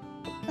alright?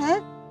 Eh?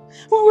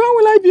 When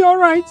will I be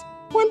alright?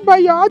 When by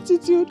your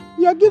attitude,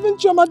 you're giving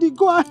Chioma the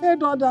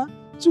go-ahead order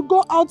to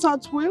go out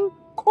at will,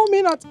 come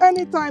in at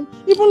any time,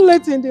 even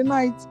late in the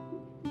night.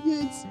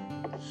 Yet,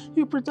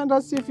 you pretend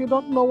as if you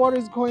don't know what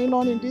is going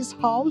on in this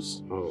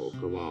house. Oh,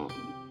 come on.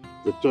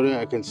 Victoria,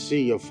 I can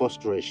see your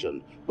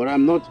frustration, but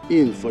I'm not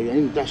in for your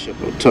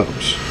indashable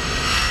terms.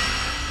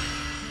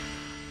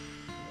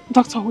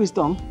 Dr.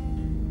 Wisdom,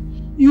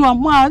 you are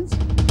mad.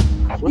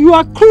 What? You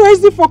are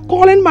crazy for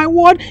calling my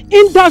word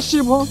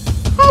indashable.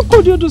 How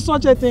could you do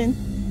such a thing?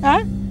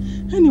 Eh?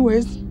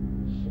 Anyways,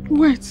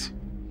 wait.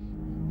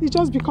 It's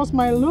just because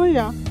my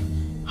lawyer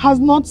has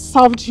not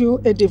served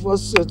you a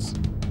divorce suit.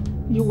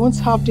 You won't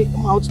have the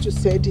mouth to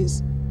say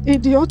this.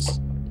 Idiot.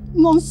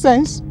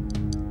 Nonsense.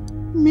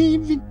 Me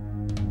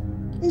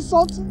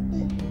insulting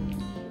me.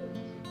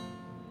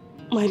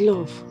 My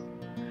love,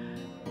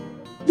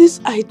 this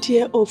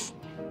idea of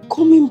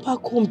coming back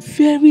home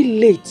very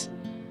late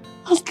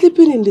and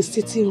sleeping in the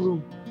sitting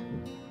room,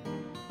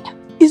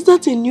 is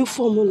that a new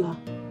formula?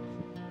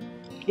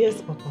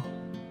 Yes, Papa.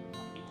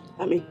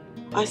 I mean,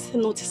 I'm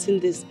still noticing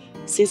this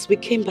since we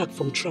came back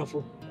from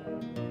travel.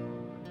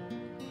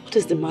 What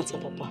is the matter,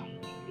 Papa?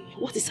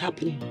 What is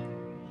happening?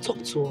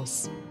 Talk to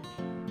us.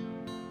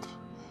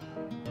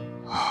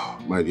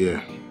 My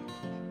dear,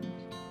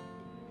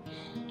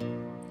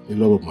 the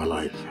love of my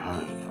life,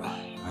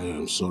 I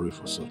am sorry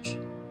for such.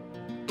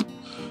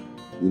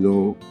 You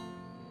know,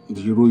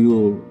 the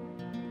royal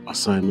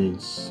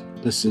assignments,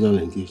 personal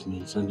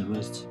engagements and the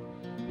rest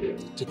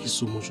taking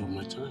so much of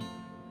my time.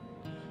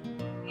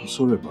 I'm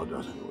sorry about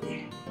that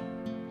anyway.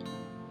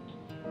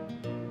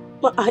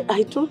 But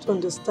I don't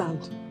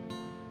understand.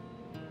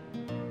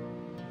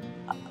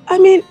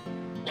 mean,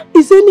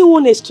 is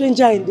anyone a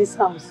stranger in this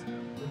house?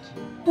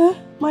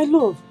 My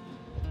love,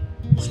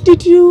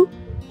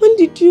 when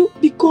did you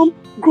become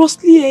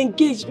grossly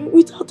engaged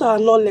without our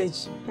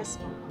knowledge? Yes,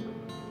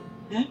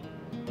 Papa.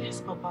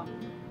 Yes, Papa.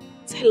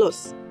 Tell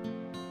us.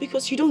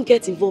 Because you don't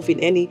get involved in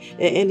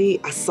any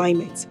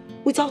assignment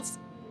without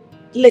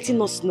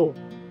letting us know.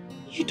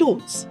 You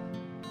don't.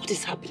 What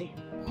is happening?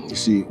 You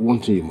see,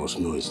 one thing you must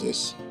know is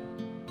this.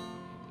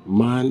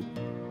 Man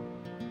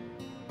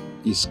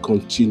is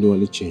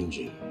continually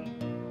changing.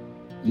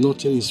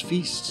 Nothing is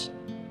fixed.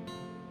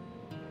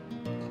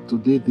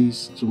 Today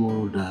this,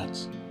 tomorrow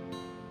that.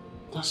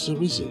 That's the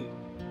reason.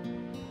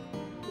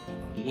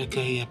 Like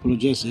I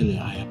apologized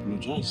earlier, I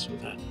apologize for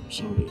that. I'm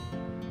sorry.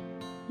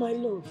 My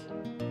love,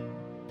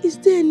 is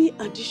there any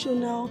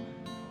additional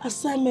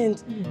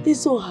assignment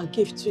Ezoha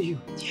gave to you?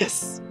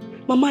 Yes.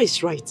 Mama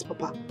is right,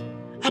 Papa.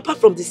 Apart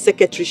from the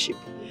secretaryship,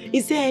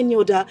 is there any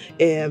other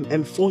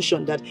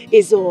function that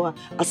Ezoha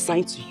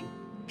assigned to you?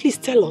 Please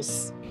tell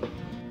us.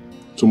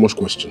 Too much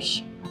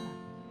questions.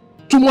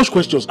 Too much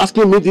questions.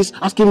 Asking me this,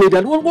 asking me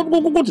that.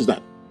 What is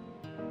that?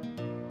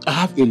 I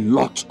have a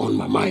lot on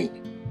my mind.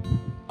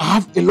 I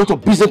have a lot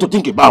of business to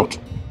think about.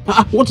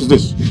 What is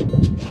this?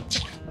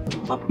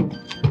 Papa.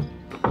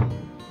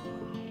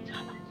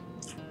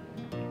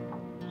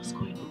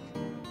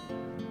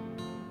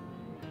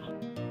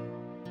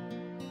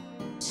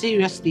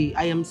 Seriously,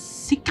 I am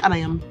sick and I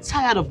am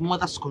tired of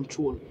mother's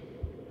control.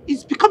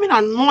 It's becoming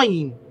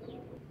annoying.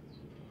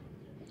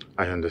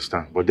 I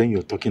understand, but then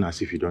you're talking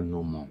as if you don't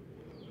know Mom.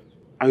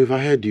 I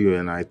overheard you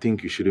and I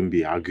think you shouldn't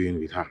be arguing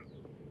with her.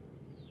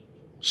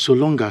 So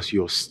long as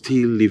you're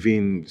still living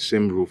in the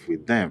same roof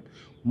with them,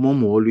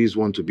 Mom will always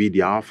want to be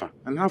the alpha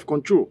and have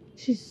control.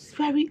 She's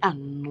very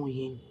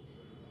annoying.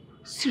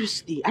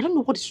 Seriously, I don't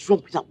know what is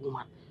wrong with that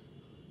woman.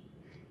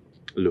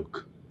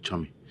 Look,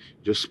 Chummy,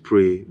 just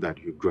pray that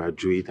you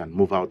graduate and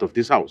move out of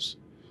this house.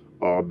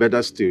 Or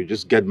better still,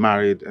 just get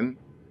married and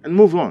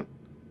move on.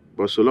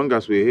 But so long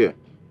as we're here,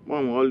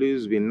 Mom will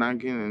always be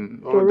nagging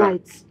and all You're that.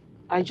 right.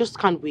 I just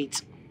can't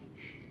wait.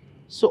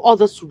 So all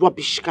this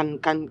rubbish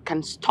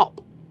can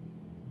stop.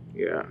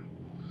 Yeah.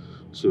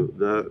 So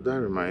that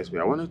reminds me,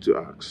 I wanted to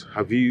ask,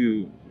 have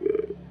you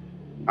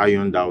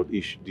ironed out the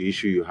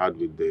issue you had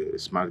with the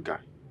smart guy?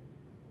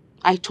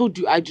 I told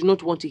you I do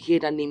not want to hear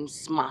that name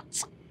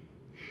smart.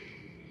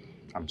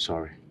 I'm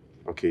sorry.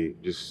 Okay,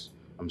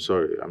 I'm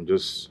sorry. I'm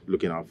just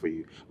looking out for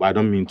you. But I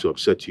don't mean to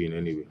upset you in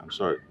any way. I'm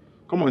sorry.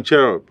 Come on,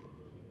 cheer up.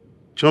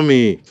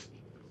 Chummy.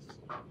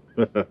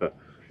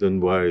 Don't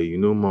worry. You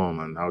know Mom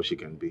and how she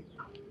can be.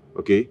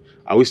 Okay?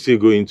 Are we still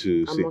going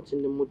to I'm not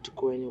in the mood to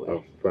go anywhere.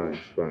 Oh,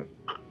 fine.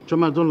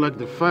 Chum, I don't like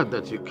the fact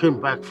that you came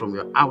back from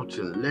your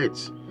outing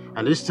late.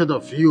 And instead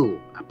of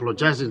you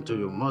apologizing to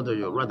your mother,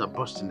 you're rather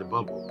busting the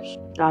bubbles.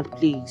 Dad,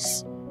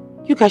 please.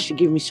 You guys should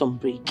give me some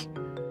break.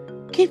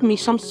 Give me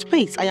some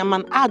space. I am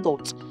an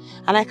adult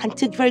and I can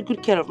take very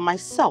good care of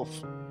myself.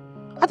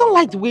 I don't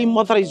like the way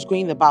Mother is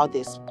going about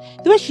this.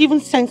 The way she even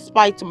sends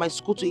spy to my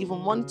school to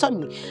even monitor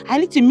me. I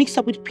need to mix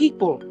up with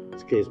people.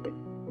 Excuse me.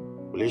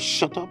 Will you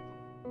shut up?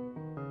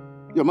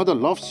 Your mother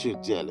loves you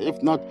dearly.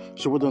 If not,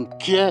 she wouldn't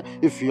care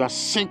if you are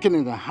sinking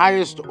in the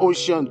highest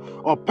ocean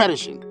or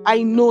perishing.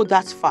 I know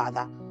that,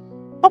 Father.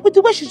 But with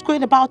the way she's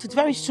going about it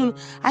very soon,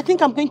 I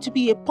think I'm going to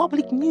be a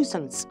public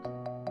nuisance.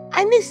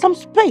 I need some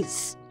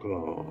space.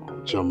 Oh,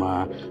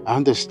 Choma, I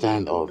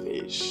understand all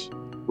this,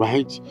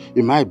 right?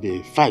 You might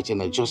be fighting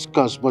a just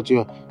cause, but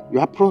your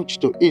approach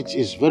to it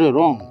is very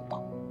wrong.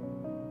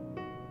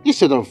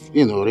 Instead of,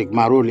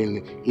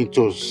 rigmaroling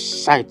into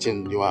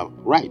citing you are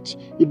right,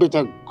 you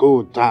better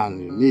go down on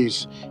your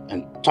knees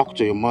and talk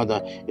to your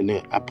mother in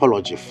an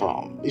apology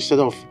form. Instead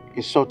of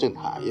insulting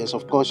her. Yes,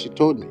 of course, she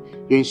told me.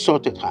 You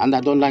insulted her, and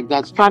I don't like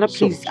that. Father,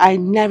 please, I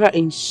never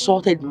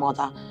insulted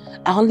Mother.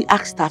 I only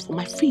asked her for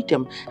my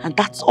freedom, and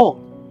that's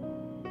all.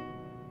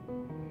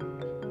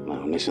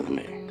 Now, listen to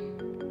me.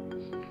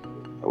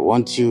 I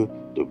want you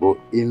to go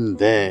in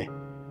there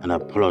and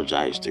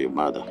apologize to your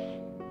mother.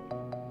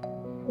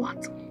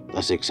 What?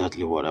 That's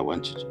exactly what I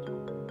want you to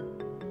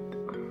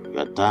do.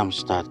 Your time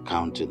start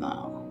counting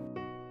now.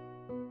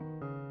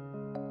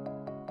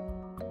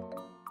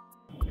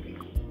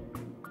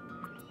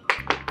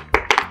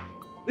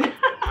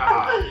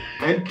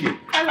 Thank you.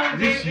 Hello, Is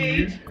this you?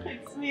 David.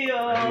 It's me.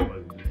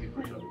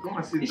 Come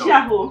and sit Is down. she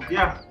at home?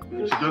 Yeah,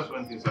 she just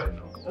went inside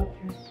now.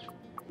 Okay.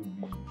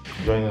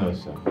 Joining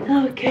us, sir.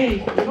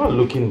 Okay. You're not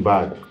looking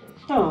bad.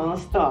 Oh,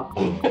 stop.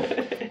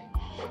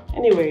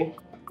 Anyway,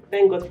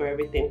 thank God for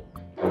everything.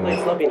 But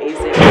it's not been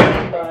easy.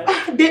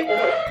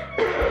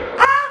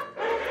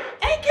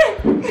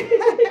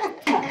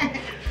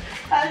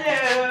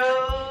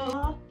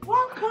 Hello.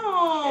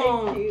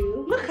 Welcome. Thank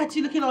you. Look at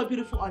you looking all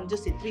beautiful on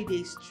just a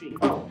 3-day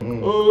trip.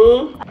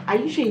 Are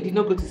you sure you did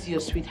not go to see your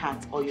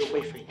sweetheart or your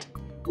boyfriend?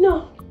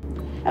 No.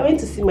 I went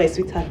to see my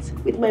sweetheart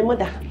with my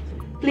mother,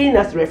 playing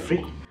as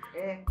referee.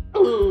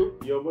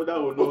 Your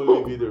mother will not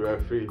only be the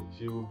referee,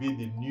 she will be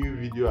the new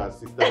video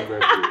assistant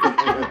referee.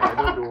 I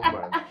don't know,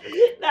 man.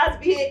 That's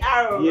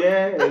VAR.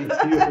 Yeah,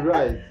 you're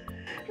right.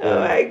 Oh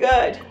my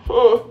God.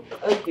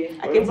 Okay,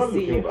 I came to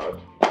see you.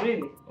 Bad.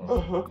 Really?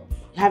 You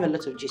have a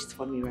lot of gist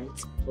for me,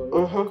 right?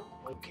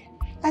 Okay.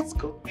 Let's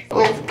go.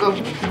 Let's go.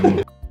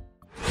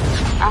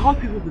 I hope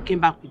people came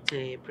back with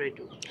bread.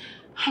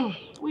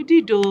 We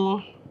did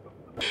though.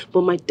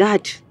 But my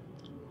dad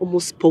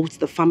almost spoiled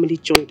the family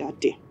joy that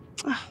day.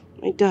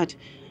 My dad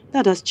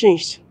has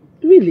changed.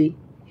 Really?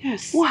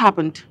 Yes. What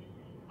happened?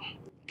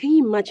 Can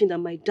you imagine that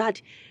my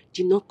dad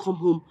did not come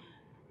home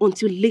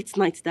until late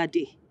night that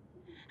day?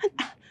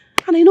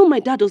 And I know my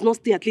dad does not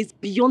stay at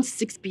least beyond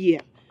 6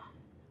 p.m.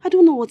 I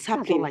don't know what's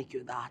happening. I don't like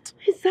you that.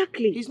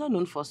 Exactly. He's not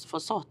known for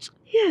such.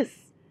 Yes.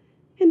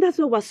 And that's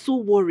why I was so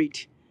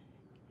worried.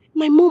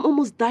 My mom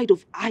almost died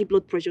of high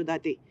blood pressure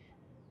that day.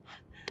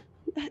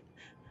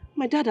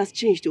 My dad has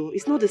changed though.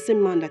 It's not the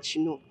same man that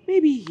you know.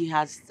 Maybe he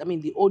has,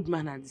 the old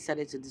man has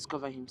decided to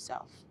discover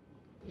himself.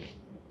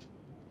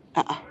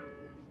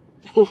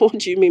 What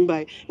do you mean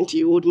by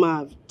the old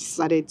man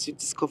decided to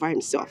discover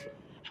himself?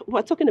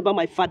 We're talking about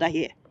my father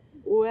here.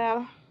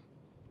 Well,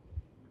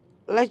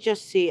 let's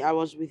just say I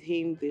was with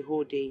him the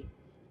whole day.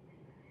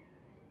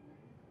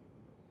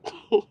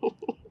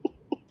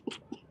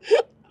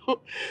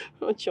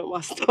 Oh,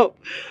 Choma, stop.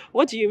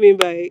 What do you mean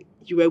by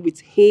you were with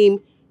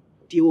him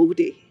the whole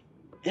day?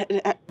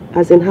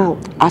 As in how?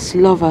 As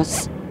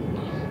lovers.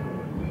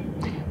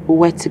 We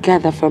were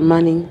together from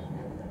morning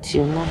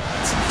till night.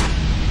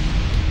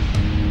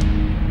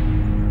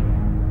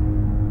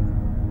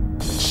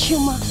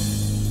 Choma.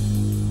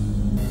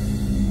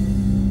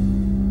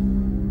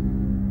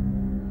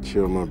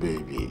 Choma,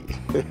 baby.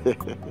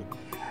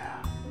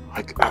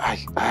 I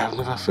have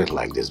never felt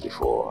like this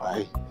before.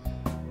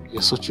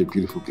 You're such a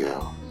beautiful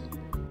girl.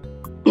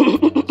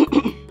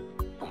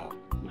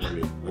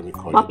 Let me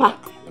call Papa. you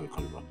back. Let me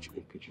call you back.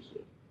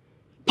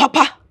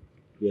 Papa.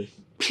 Yes.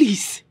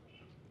 Please,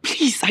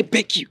 I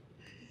beg you.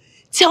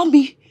 Tell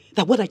me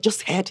that what I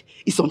just heard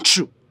is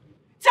untrue.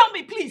 Tell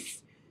me,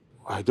 please.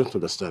 I don't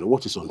understand.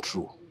 What is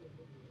untrue?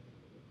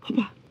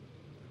 Papa,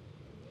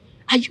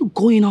 are you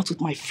going out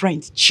with my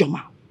friend,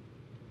 Choma?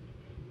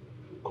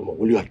 Come on,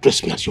 will you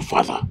address me as your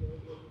father?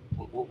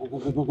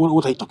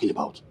 What are you talking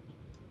about?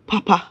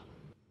 Papa,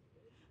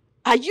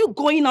 are you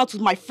going out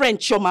with my friend,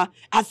 Choma,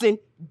 as in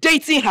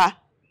dating her?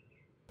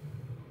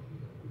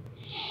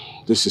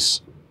 This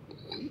is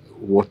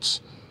what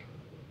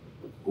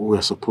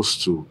we're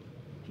supposed to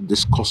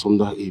discuss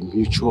under a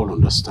mutual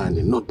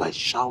understanding, not by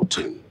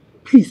shouting.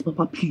 Please,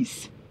 Papa,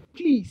 please.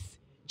 Please,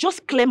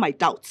 just clear my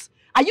doubts.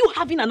 Are you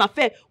having an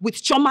affair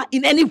with Choma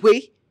in any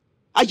way?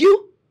 Are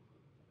you?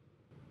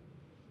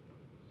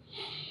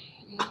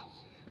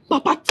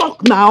 Papa,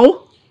 talk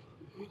now.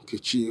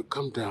 Kichi,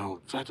 calm down.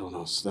 Try to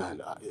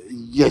understand.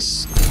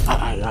 Yes,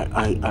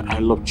 I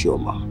love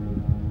Chioma.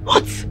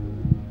 What?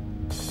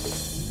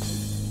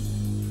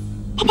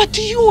 Papa,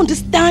 do you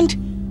understand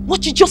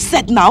what you just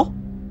said now?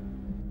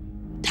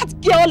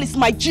 That girl is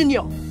my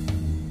junior.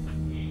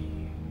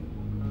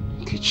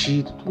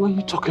 Kichi, why are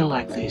you talking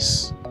like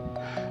this?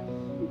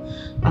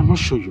 I'm not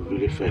sure you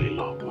really fell in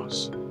love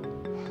once.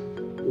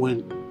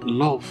 When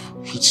love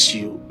hits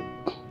you,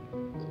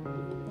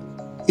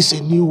 it's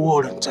a new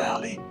world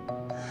entirely.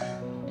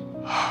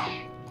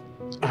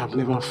 I've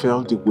never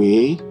felt the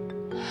way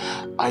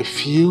I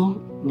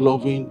feel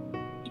loving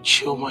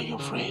Chioma, your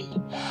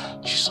friend.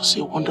 She's just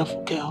a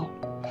wonderful girl.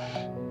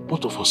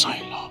 Both of us are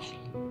in love.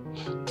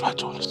 Try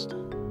to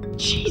understand.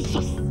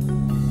 Jesus!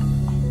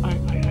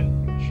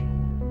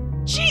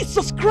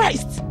 Jesus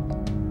Christ!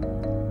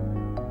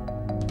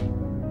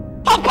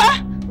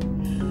 Papa!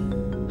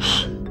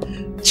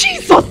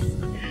 Jesus!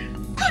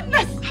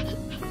 Goodness!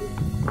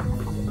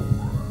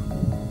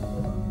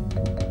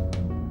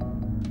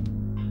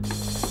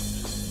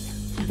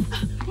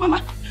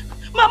 Mama!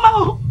 Mama!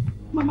 Oh!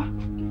 Mama!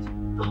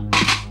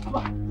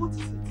 Mama, what is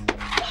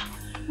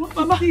it?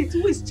 Mama,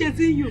 who is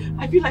chasing you?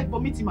 I feel like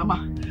vomiting,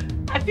 Mama.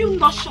 I feel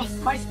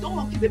nauseous. My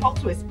stomach is about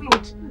to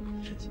explode.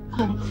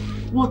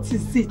 What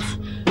is it?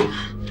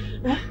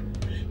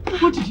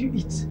 What did you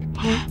eat?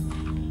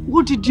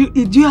 What did you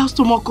eat? Do you have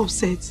stomach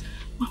upset?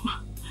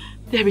 Mama,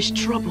 there is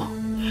trouble.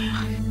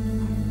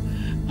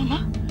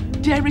 Mama,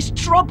 there is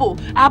trouble.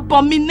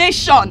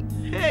 Abomination.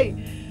 Hey.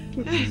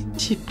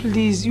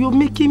 Please, you're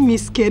making me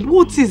scared.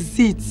 What is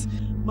it?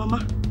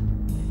 Mama,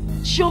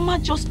 Chioma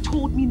just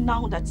told me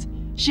now that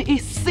she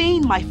is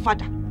seeing my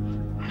father.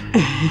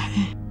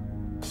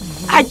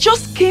 I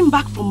just came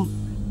back from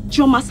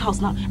Chioma's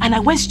house now and I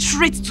went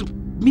straight to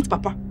meet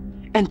Papa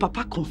and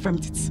Papa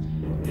confirmed it.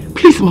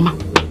 Please, Mama.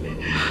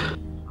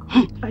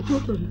 I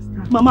don't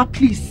understand. Mama,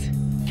 please.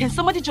 Can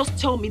somebody just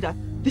tell me that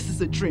this is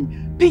a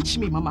dream? Pinch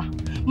me, Mama.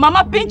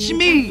 Mama, pinch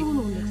me. I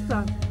don't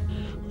understand.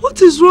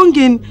 What is wrong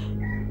in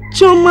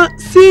Chioma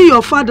seeing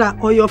your father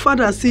or your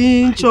father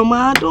seeing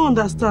Chioma? I don't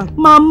understand.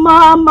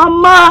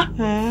 Mama.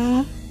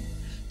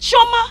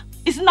 Chioma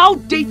is now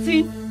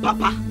dating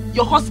Papa,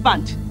 your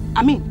husband.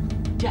 I mean,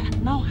 they are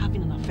now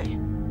having an affair.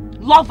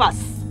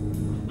 Lovers.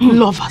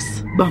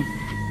 Lovers? Bam.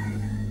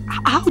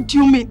 How do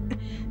you mean?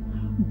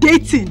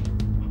 Dating?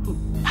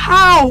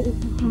 How?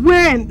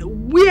 When?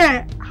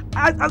 Where?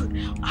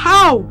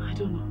 How?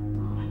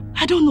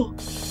 I don't know.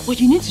 But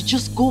you need to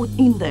just go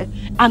in there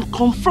and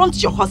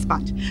confront your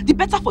husband. The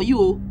better for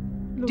you.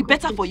 The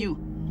better for you.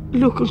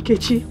 Look,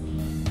 Nkechi.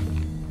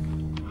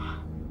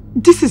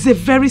 This is a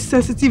very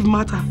sensitive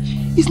matter.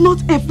 It's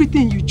not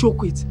everything you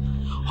joke with.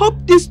 Hope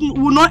this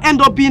will not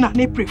end up being an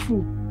April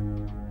Fool.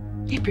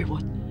 April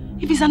what?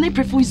 If it's an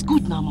April Fool, it's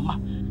good now, Mama.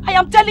 I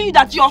am telling you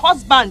that your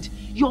husband,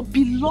 your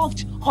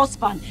beloved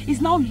husband, is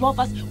now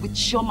lovers with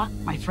Chioma,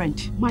 my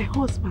friend. My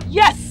husband?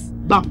 Yes!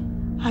 Bam.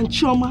 And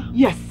Chioma?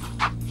 Yes.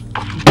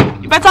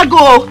 You better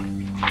go.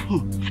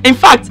 In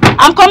fact,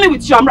 I'm coming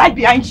with you. I'm right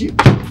behind you.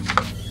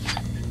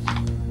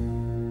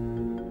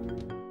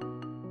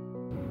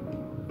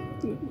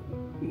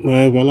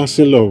 My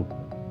everlasting love,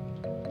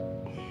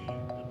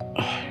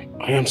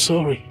 I am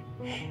sorry.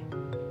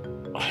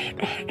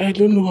 I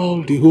don't know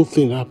how the whole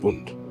thing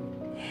happened.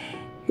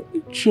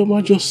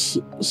 Chioma just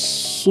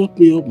swept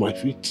me off my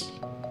feet.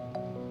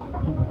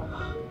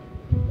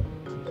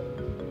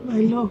 My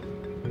love,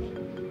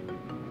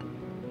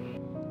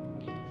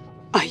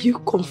 are you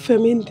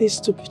confirming this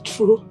to be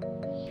true?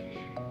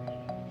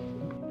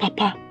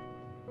 Papa,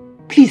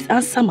 please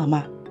answer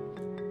Mama.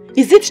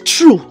 Is it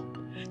true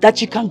that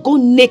you can go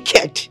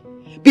naked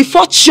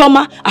before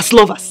Chioma as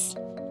lovers?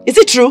 Is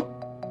it true?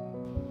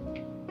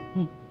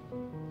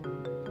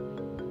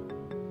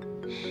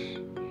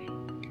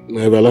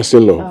 My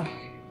everlasting love.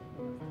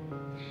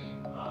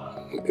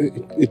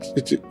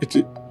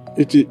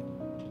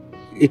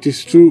 It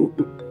is true.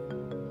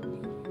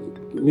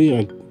 Me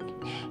and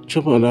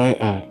Chioma and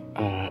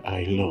I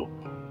in love.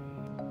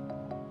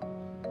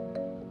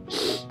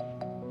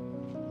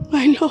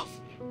 My love.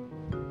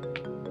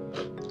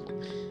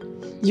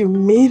 You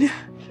mean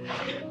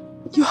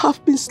you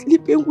have been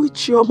sleeping with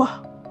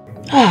Chioma?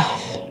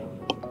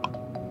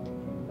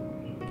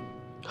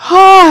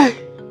 Hi!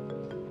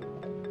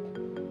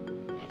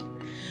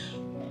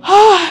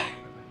 Hi!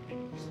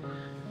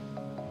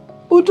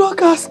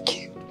 Udoka's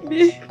killed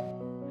me.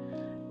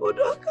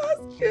 Udoka's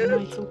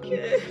killed me.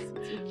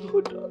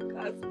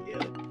 Udoka's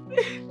killed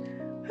me.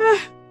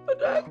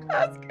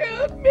 Udoka's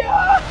killed me.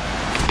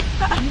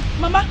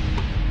 Mama!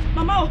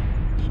 Mama!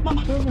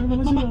 Mama!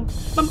 Mama!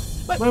 Mama!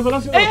 My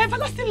everlasting love.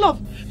 Everlasting love.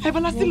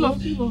 Everlasting love.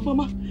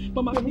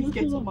 Mama, please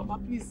get some. Mama,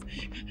 please.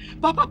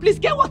 Papa, please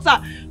get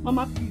water.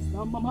 Mama, please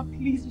now. Mama,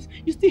 please.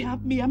 You still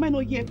have me. Am I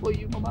not here for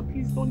you? Mama,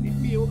 please don't leave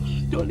me. Oh.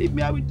 Don't leave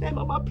me. I will tell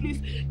Mama,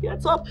 please.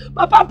 Get up.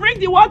 Papa, bring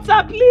the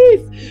water,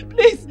 please.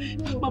 Please.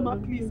 Mama,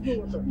 please.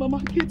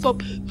 Mama, get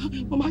up.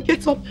 Mama,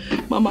 get up.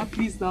 Mama,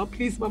 please now.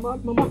 Please, Mama.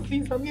 Mama,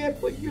 please. I'm here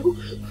for you.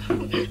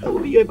 I will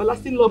be your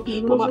everlasting love.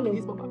 Mama,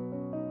 please, Mama.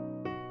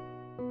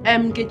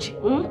 Nkechi,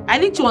 I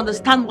need to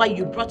understand why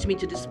you brought me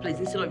to this place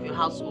instead of your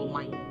house or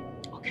mine.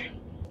 Okay.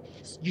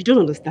 You don't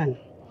understand.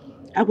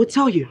 I will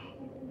tell you.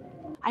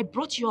 I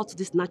brought you out to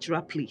this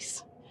natural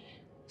place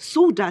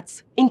so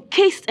that in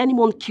case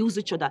anyone kills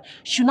each other,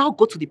 you now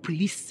go to the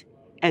police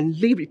and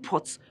lay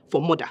reports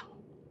for murder.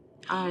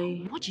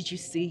 What did you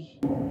say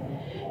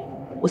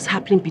was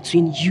happening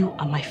between you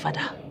and my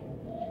father?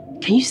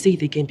 Can you say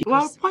it again? Because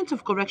Well, point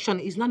of correction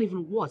is not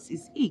even words,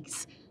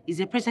 it's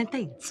a present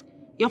tense.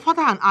 Your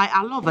father and I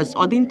are lovers,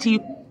 or didn't you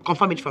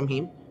confirm it from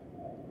him?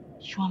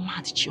 You are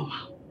mad,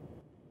 Chioma.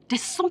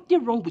 There's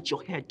something wrong with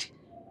your head.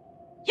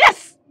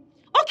 Yes!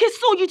 Okay,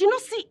 so you did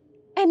not see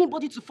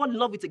anybody to fall in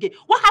love with again.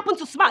 What happened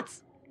to Smart?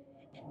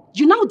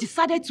 You now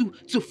decided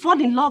to fall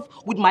in love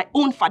with my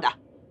own father.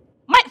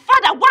 My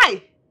father,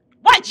 why?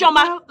 Why, Chioma?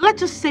 Well,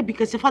 let's just say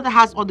because your father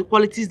has all the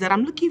qualities that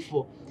I'm looking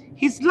for.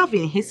 He's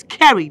loving, he's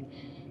caring,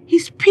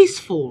 he's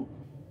peaceful.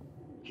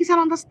 He's an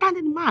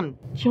understanding man.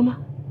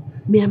 Chioma,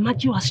 may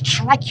Amadio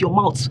strike your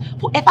mouth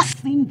for ever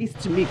saying this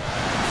to me.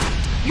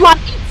 You are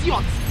an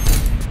idiot.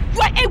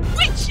 You are a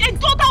witch, a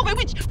daughter of a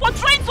witch, for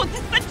trying to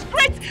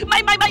disrespect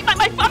my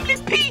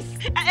family's peace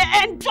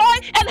and joy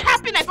and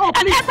happiness and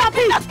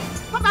everything.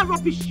 Stop that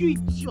rubbish, you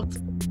idiot.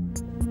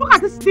 Look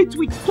at this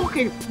nitwit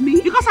talking.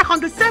 Me? Because I can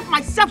deserve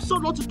myself so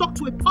low to talk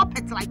to a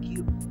puppet like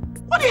you.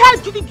 What the hell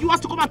do you think you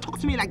want to come and talk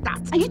to me like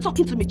that? Are you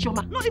talking to me,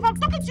 Chioma? No, if I'm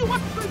talking to you,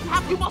 what's going to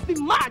happen? You must be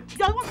mad.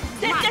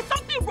 There's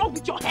something wrong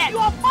with your head.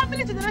 Your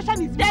family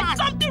generation is mad. There's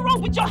something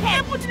wrong with your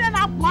head. You are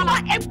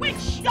a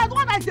witch. You are the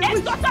one that is a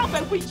witch. Daughter of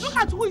a witch. Look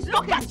at who is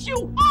Look at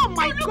you. Oh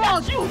my Look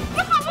God. at you.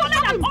 Look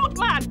at an old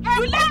man.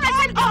 You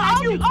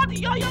let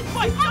your young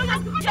boys,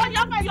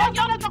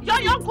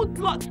 your young good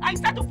blood. I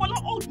start to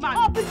follow old man.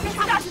 Oh, please, you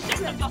should have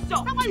ashamed of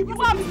yourself. That's why you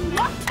people are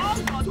not.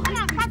 Oh God, you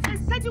can't start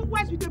saying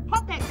words with a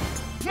puppet.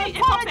 Me, a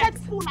puppet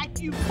fool like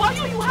you. For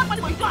you have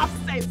money, but you don't have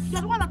sense.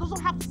 You're the one that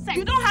doesn't have sense.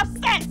 You don't have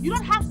sense. You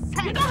don't have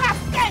sense. You don't have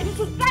sense. You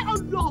should die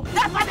on love.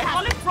 That's why there's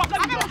only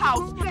problem in your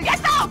house.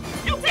 Get out!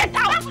 You get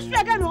out! Don't push me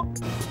again, no.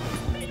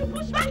 You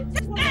push me.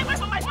 Stay away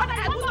from my father.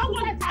 I will not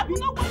want it. I will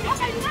not want it.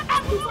 Okay,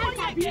 I will not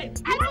want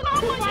it. I will not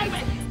want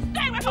it.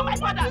 Stay away from my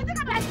father. You think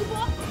I'm like you?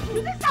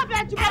 You think I'm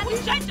like you? I will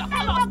change your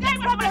color. Stay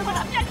away from my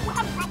father. Me and you will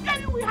have problem.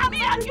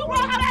 Me and you will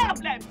have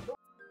problem.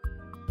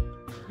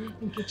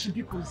 Nkechi,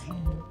 because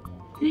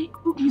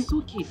it's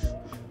okay.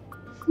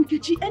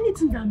 Nkechi,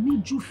 anything that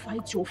made you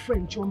fight your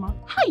friend, Choma,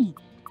 hi,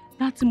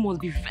 that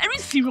must be very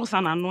serious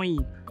and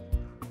annoying.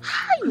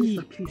 Hi.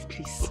 Please,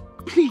 please.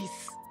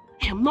 Please.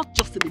 I am not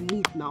just in the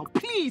mood now.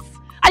 Please.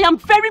 I am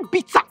very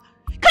bitter.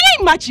 Can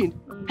you imagine?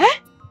 Eh?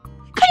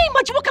 Can you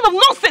imagine what kind of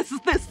nonsense is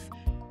this?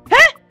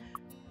 Eh?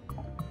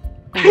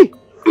 Hey.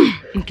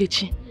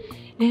 Nkechi,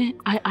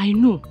 I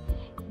know,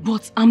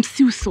 but I'm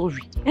still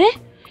sorry. Eh?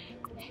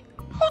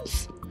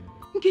 But,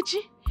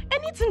 Nkechi,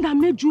 anything that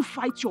made you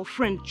fight your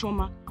friend,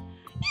 Choma,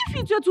 if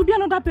it were to be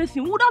another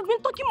person, we would have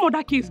been talking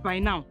murder case by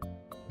now.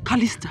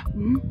 Callista.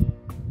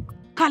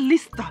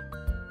 Callista.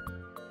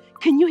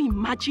 Can you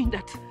imagine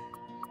that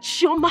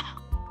Chioma,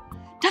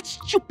 that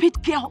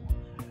stupid girl,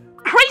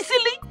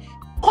 crazily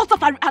caught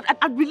up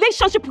a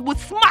relationship with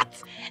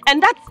Smart,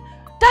 and that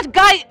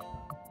guy,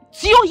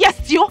 Tio,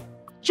 yes, Tio,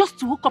 just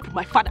to hook up with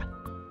my father.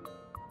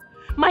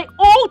 My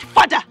old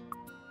father.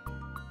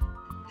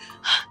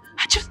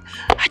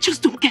 I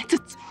just don't get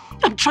it.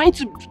 I'm trying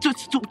to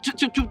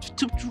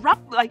wrap,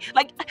 like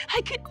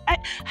I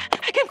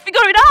can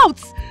figure it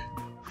out.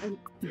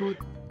 But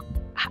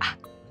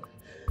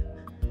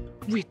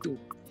wait though,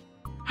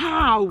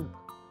 how?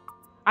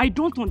 I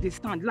don't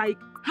understand. Like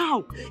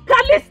how?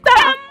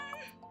 Callista!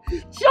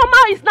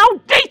 Chioma is now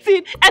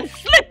dating and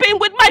sleeping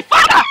with my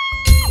father.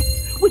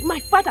 With my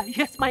father,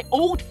 yes, my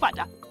old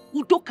father,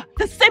 Udoka,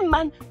 the same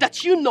man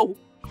that you know.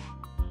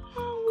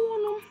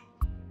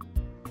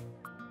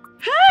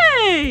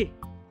 Hey!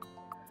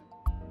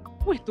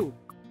 Wait though,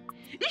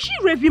 is she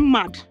raving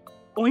mad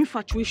or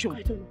infatuation?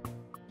 I don't know.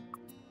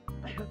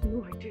 I have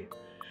no idea.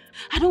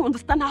 I don't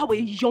understand how a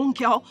young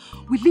girl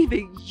will leave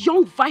a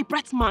young,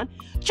 vibrant man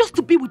just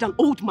to be with an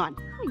old man.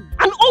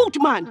 An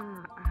old man!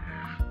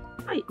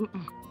 I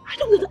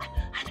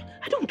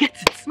don't get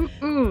it.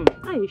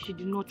 She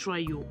did not try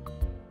you.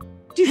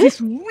 This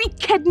is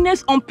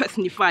wickedness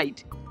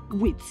unpersonified.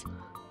 Wait,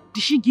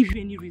 did she give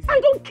you any reason? I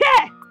don't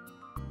care!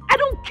 I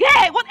don't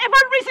care! Whatever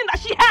reason that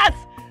she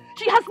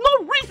has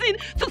no reason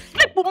to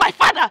sleep with my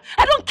father.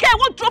 I don't care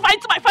what drove her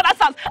into my father's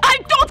house. I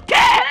don't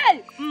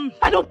care!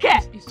 I don't care!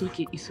 It's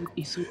okay, it's okay.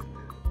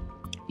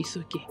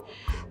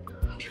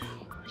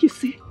 You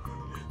see,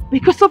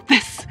 because of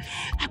this,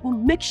 I will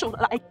make sure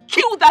that I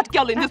kill that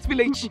girl in this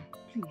village.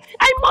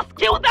 I must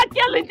kill that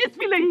girl in this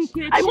village.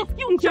 Nkechi, I must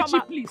kill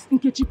Chioma. Please,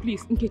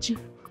 Nkechi.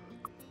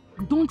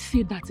 Don't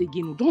say that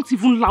again. Don't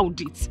even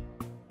loud it.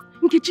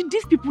 Nkechi,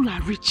 these people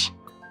are rich.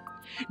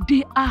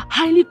 They are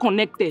highly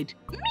connected.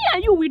 Me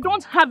and you, we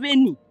don't have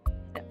any.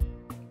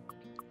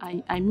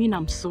 I mean,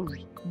 I'm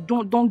sorry.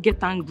 Don't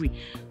get angry.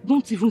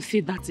 Don't even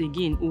say that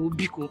again,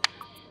 Biko.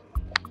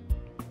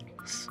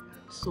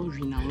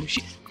 Sorry now.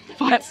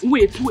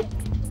 Wait.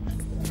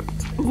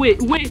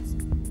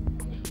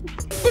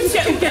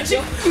 Nkechi,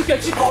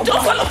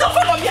 don't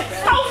follow me.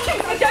 I'll kill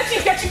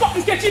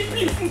Nkechi,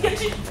 please.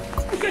 Nkechi,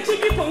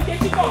 Biko,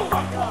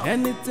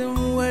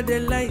 anything where they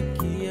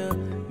like you,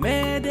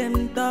 make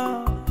them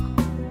talk.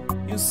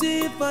 You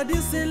see, for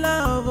this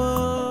love,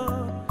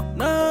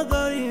 no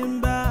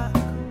going back.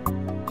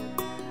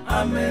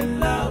 I'm in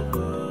love,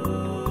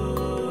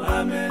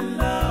 I'm in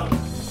love.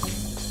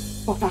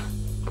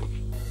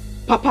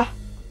 Papa.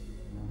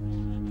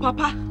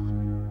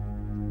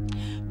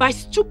 By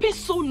stooping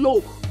so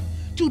low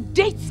to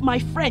date my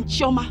friend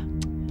Chioma,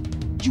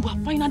 you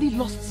have finally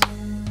lost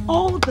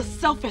all the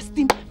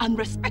self-esteem and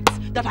respect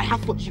that I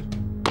have for you.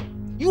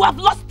 You have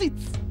lost it.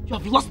 You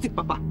have lost it,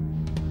 Papa.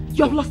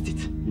 You have lost it.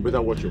 You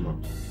better watch your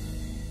mouth.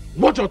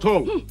 Watch your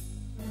tongue.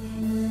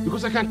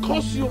 Because I can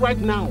curse you right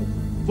now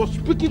for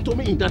speaking to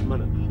me in that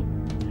manner.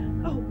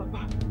 Oh,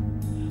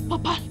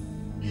 Papa,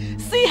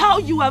 see how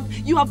you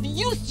have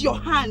used your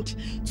hand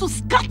to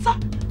scatter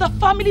the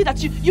family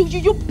that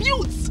you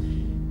built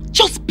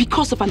just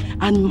because of an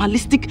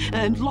animalistic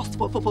lust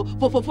for a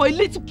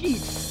little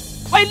kid.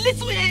 For a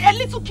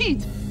little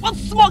kid, one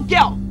small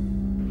girl.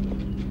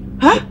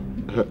 Huh?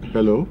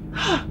 Hello?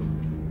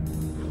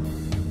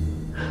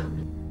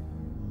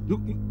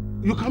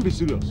 You can't be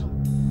serious.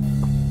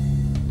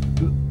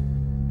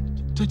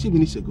 30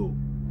 minutes ago.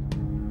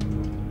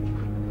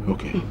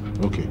 Okay.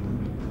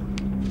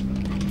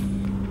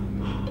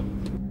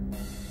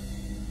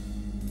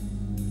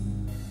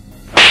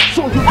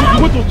 So you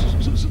want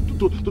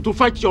to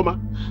fight Chioma?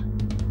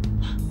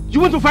 You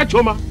want to fight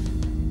Chioma?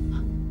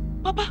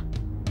 Papa.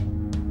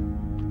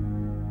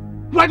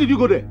 Why did you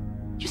go there?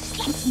 You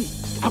slapped me.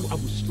 I will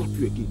slap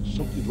you again.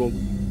 Something's wrong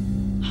with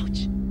you.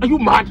 Ouch. Are you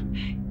mad?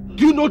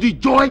 Do you know the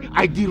joy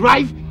I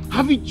derive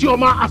having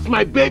Chioma as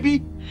my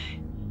baby?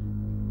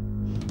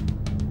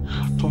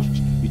 I've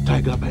touched the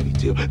tiger by the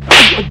tail.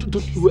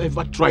 Don't you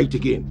ever try it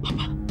again.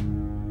 Papa,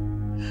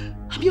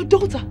 I'm your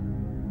daughter.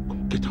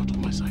 Get out of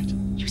my sight.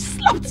 You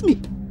slapped me.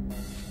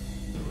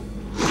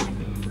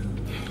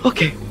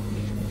 Okay.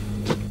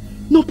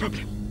 No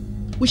problem.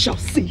 We shall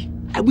see.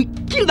 I will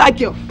kill that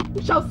girl.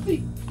 We shall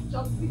see.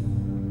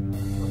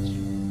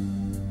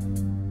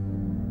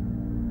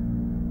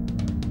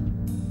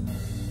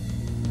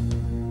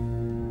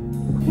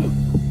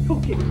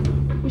 Okay.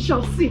 We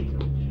shall see.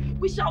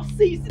 We shall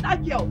see. You see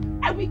that girl?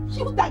 I will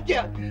kill that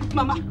girl.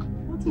 Mama.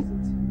 What is it?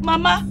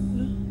 Mama,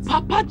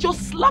 Papa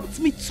just slapped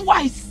me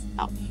twice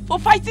for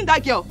fighting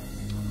that girl.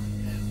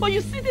 But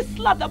you see this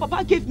slap that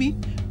Papa gave me?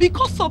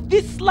 Because of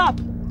this slap,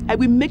 I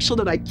will make sure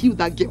that I kill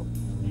that girl.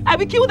 I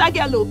will kill that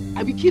girl, oh.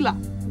 I will kill her.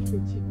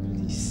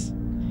 Please.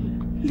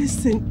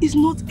 Listen, it's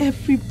not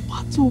every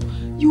battle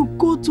you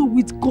go to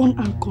with gun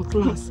and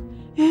cutlass.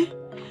 Eh?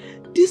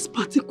 This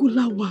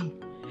particular one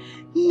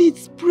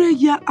needs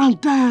prayer and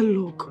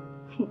dialogue.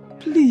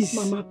 Please.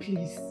 Mama,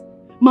 please.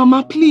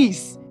 Mama,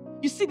 please.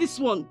 You see this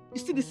one? You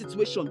see this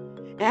situation?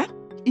 Eh?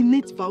 It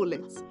needs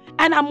violence.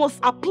 And I must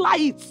apply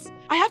it.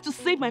 I have to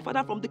save my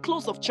father from the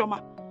claws of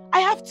Choma. I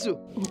have to.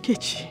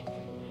 Nkechi,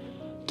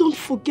 don't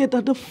forget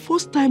that the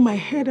first time I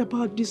heard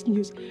about this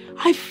news,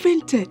 I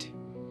fainted.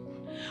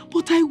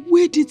 But I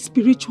weighed it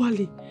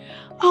spiritually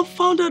and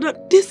found out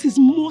that this is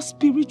more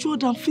spiritual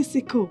than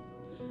physical.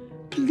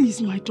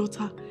 Please, my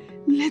daughter,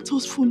 let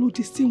us follow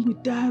this thing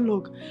with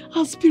dialogue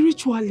and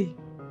spiritually.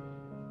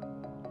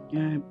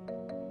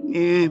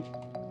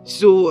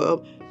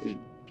 So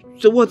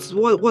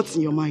what's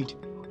in your mind?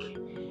 Okay.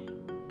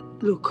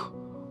 Look,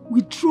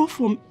 withdraw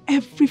from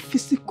every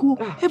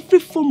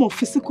form of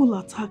physical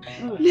attack.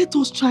 Let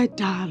us try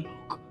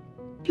dialogue.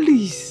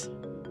 Please.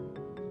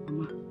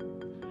 Mama,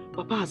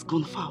 Papa has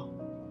gone far.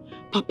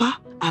 Papa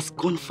has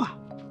gone far.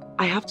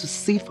 I have to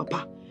save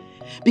Papa.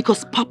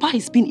 Because Papa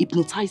is being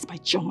hypnotized by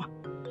Choma.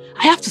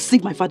 I have to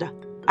save my father.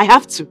 I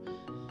have to.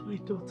 My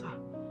daughter,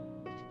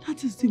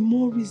 that is the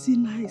more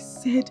reason I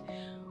said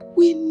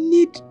we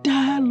need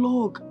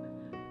dialogue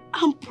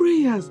and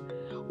prayers.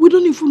 We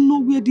don't even know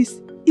where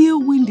this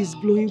ill wind is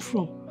blowing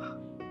from.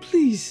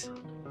 Please.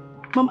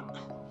 Mama,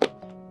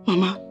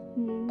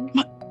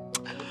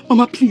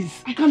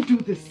 please. I can't do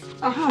this.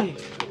 Hi.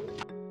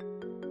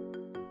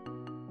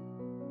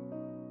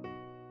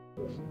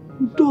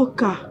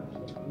 Udoka.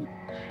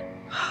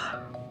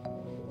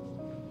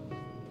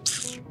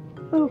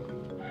 Oh,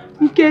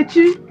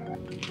 Nkechi.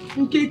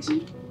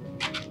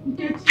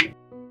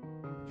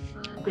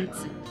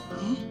 Betsy,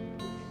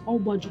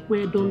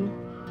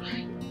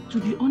 to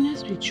be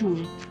honest with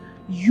you,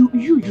 you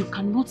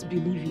cannot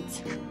believe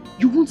it.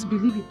 You won't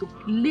believe it,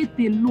 let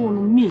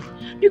alone me.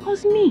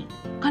 Because me,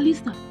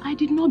 Calista, I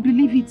did not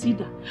believe it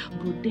either.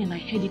 But then I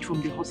heard it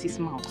from the horse's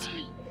mouth.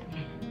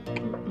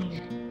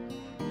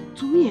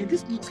 To me,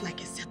 this looks like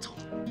a setup.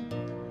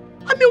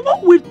 I mean,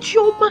 what will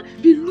Chioma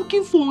be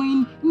looking for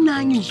in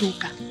Nanyu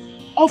Udoka?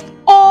 Of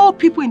all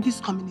people in this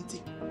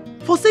community,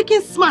 forsaking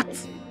Smart.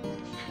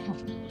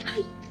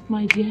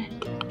 My dear,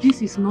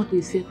 this is not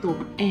a setup,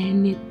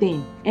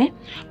 anything.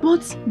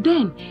 But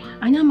then,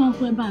 I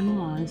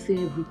say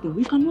everything.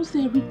 We cannot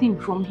say everything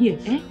from here.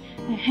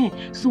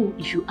 So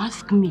if you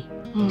ask me,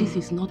 this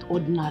is not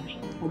ordinary.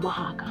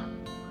 Obahaka.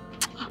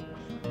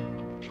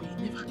 You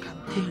never can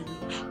tell you.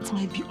 It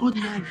might be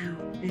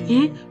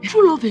ordinary.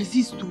 True love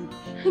exists too.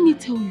 Let me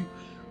tell you,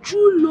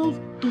 true love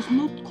does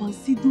not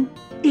consider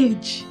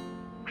age,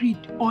 creed,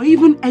 or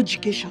even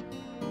education.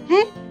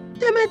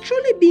 They may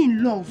truly be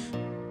in love.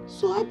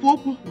 So I pop.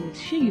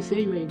 Sure, you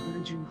say you are a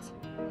graduate.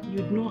 You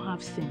do not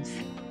have sense.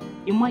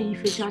 You might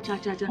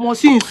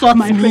Must you insult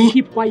my me? friend,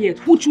 keep quiet.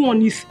 Which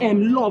one is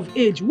love,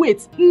 age?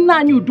 Wait,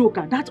 Nanyu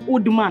Udoka, that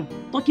old man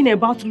talking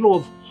about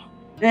love.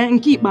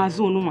 And keep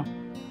Bazonuma.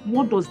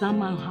 What does that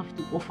man have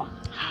to offer?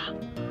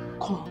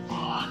 Come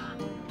on.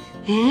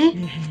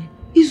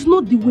 It's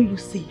not the way you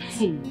say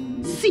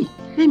it. See,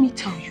 let me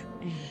tell you.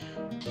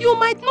 You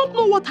might not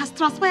know what has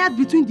transpired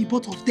between the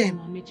both of them.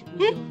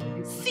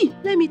 See,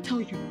 let me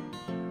tell you.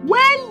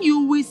 When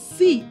you will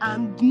see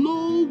and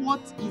know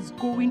what is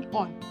going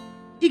on,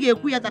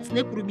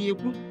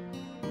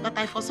 that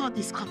I foresaw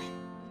this coming.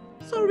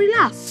 So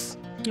relax.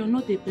 You're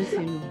not a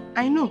person.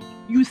 I know.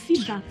 You see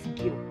that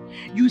girl.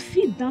 You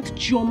see that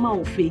Chioma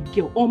of a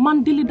girl. Or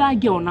Mandeli that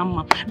girl,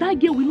 Nama. That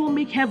girl will not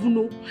make heaven,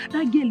 no.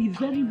 That girl is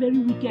very, very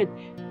wicked.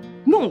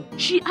 No,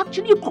 she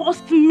actually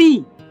cost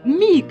me,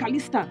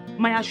 Calista,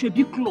 my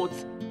Ashwebi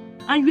clothes.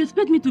 And you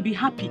expect me to be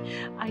happy?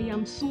 I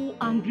am so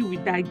angry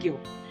with that girl.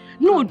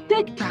 No,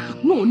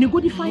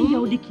 negodifying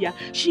girl Dikia.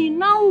 She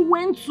now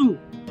went to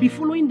be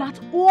following that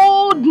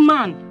old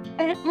man.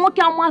 Then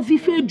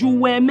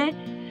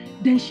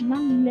she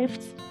now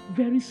left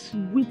very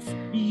sweet,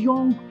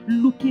 young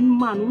looking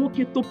man.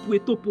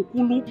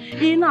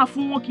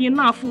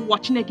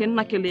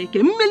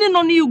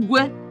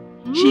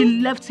 She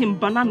left him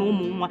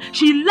banana.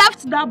 She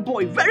left that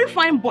boy, very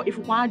fine boy. If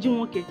you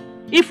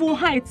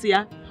hide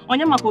here, I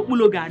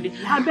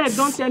beg,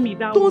 don't tell me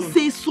that. Don't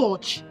say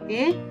such.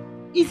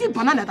 Is it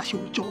banana that she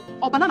will chop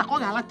or banana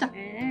called Galata?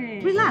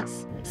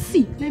 Relax.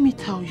 See, let me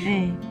tell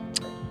you.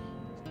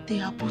 They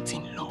are both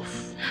in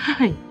love.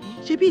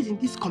 Shebi is in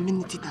this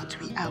community that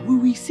we are. We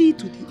will see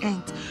to the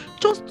end.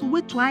 Just to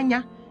wait to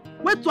Anya.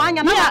 Wait to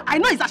Anya. Now I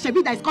know it's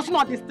Ashebi that is causing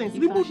all these things.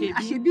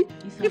 Ashebi.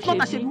 If not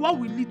Ashebi, what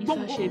will lead?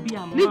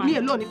 Leave me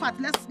alone. In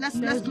fact, let's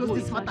close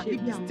this matter.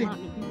 Leave this thing.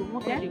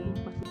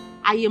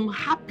 I am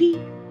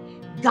happy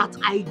that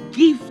I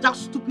give that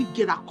stupid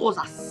girl that calls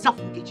herself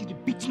Nkechi the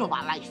beating of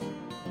her life.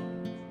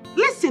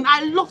 Listen,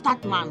 I love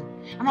that man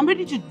and I'm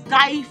ready to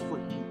die for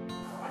him.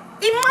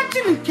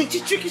 Imagine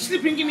Nkechi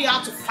trickishly bringing me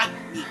out to fight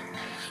me.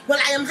 Well,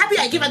 I am happy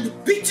I gave her the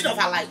beating of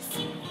her life.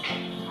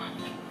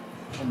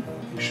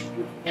 You should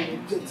be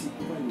apologetic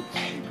when you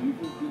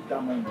even beat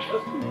that man.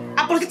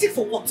 Apologetic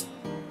for what?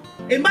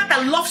 A man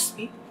that loves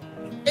me?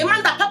 A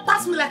man that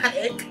peppers me like an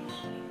egg?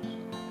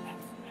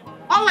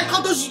 Unlike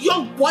all those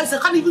young boys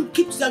that can't even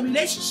keep to their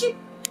relationship,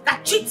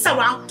 that cheats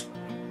around.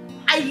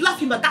 I love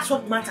him, but that's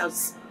what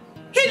matters.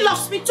 He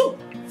loves me too.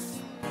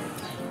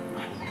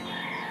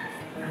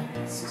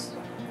 Sister,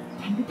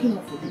 I'm looking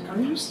out for you.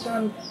 Can you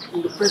stand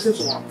in the presence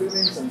of our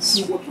parents and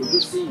see what you're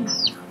just saying?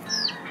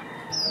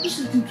 Just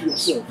listen to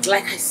yourself.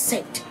 Like I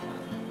said,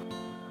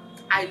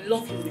 I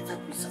love him without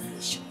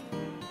reservation.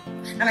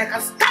 And I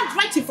can stand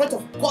right in front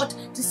of God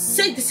to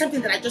say the same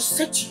thing that I just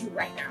said to you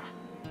right now.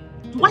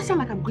 Do I sound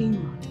like I'm going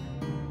mad?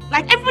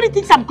 Like everybody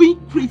thinks I'm going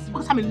crazy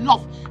because I'm in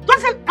love. Do I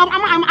sound,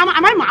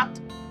 am I mad?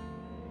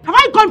 Have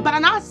I gone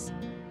bananas?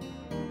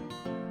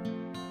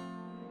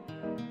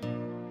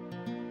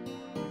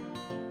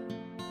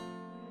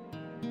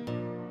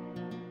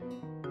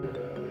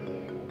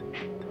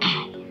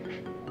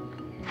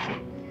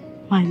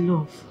 My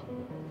love.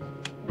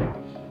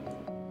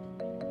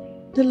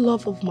 The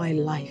love of my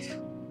life.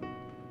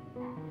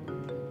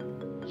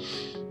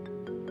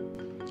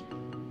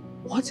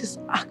 What is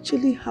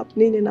actually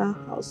happening in our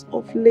house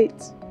of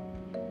late?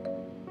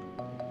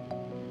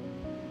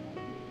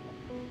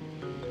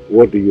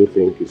 What do you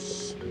think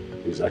is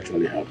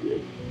actually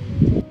happening?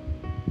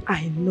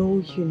 I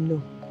know you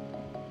know,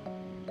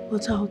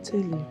 but I'll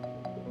tell you.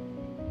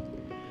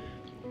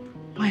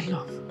 My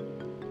love,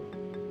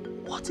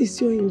 what is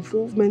your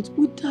involvement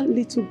with that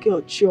little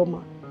girl,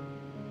 Chioma?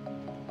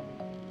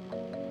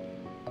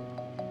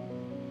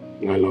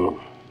 My love,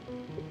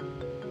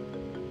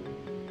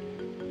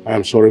 I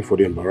am sorry for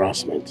the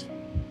embarrassment.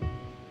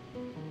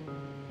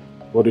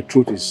 But the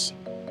truth is,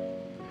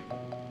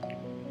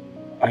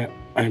 I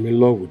am in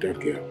love with that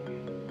girl.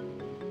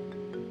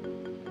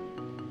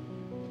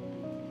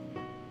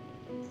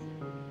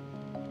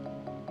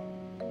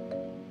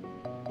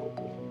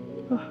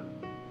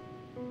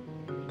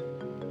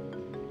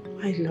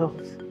 My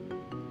love,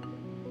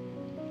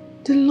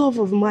 the love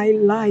of my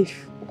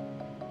life.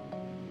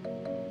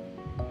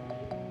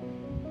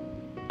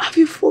 Have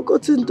you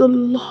forgotten the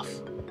love,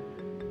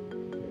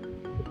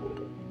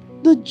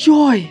 the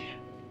joy,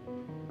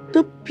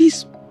 the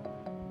peace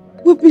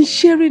we've been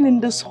sharing in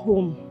this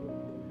home?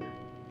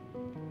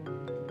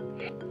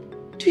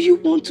 Do you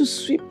want to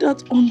sweep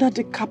that under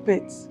the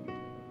carpet?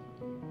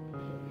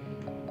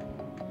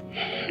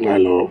 My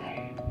love,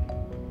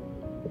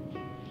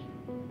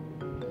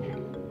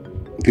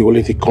 the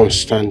only thing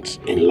constant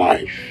in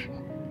life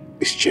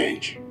is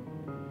change.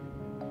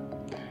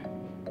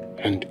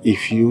 And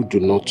if you do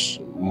not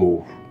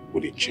move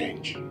with the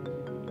change,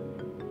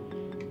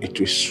 it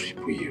will sweep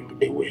you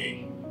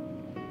away.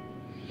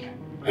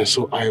 And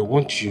so I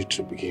want you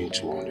to begin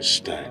to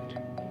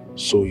understand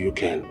so you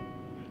can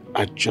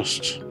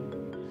adjust.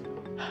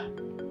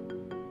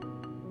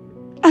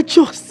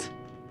 Adjust?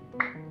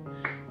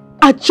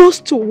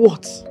 Adjust to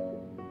what?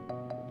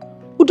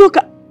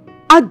 Udoka,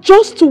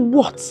 adjust to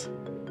what?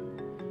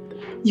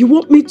 You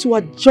want me to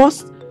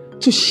adjust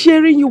to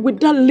sharing you with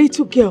that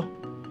little girl,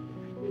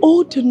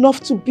 old enough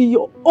to be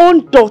your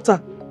own daughter?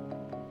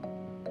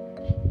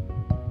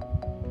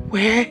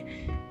 Where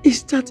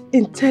is that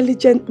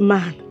intelligent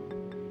man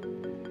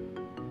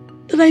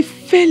that I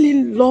fell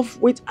in love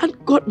with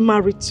and got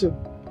married to?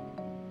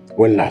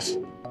 When last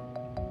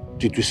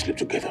did we sleep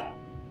together?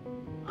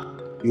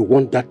 You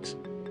want that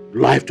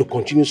life to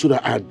continue so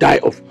that I die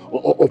of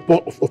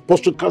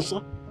prostate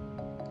cancer?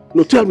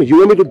 No, tell me, you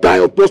want me to die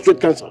of prostate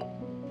cancer?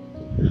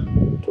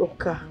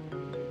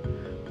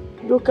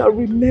 Doka,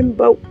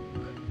 remember,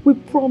 we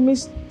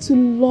promised to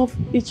love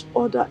each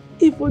other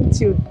even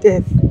till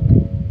death.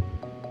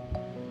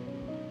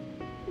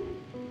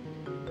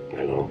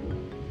 Hello.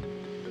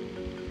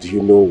 Do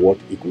you know what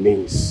it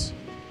means,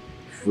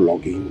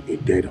 flogging a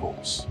dead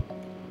horse?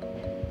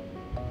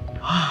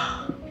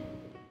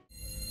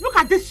 Look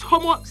at this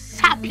homo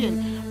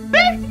sapien.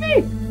 Beat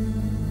me!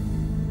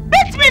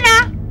 Beat me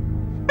now!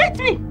 Beat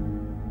me!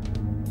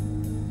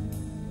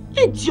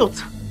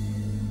 Idiot!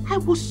 I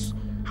was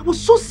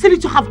so silly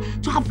to have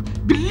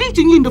believed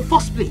in you in the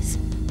first place.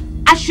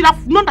 I should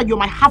have known that you're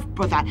my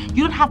half-brother.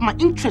 You don't have my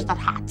interest at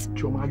heart.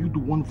 Chioma, are you the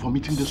one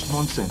vomiting this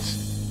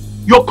nonsense?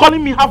 You're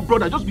calling me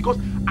half-brother just because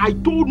I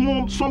told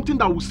Mom something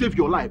that will save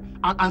your life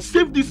and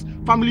save this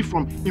family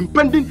from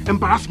impending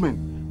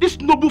embarrassment. This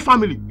noble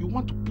family, you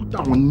want to put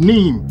our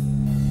name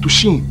to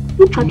shame.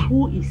 Look at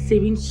who is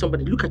saving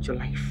somebody. Look at your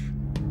life.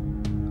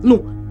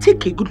 No,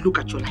 take a good look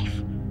at your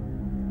life.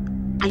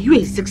 Are you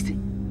a 60?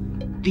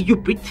 Do you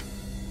breathe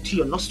to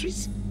your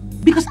nostrils?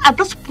 Because at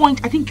this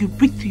point, I think you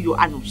breathe through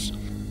your anus.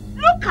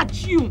 Look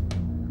at you.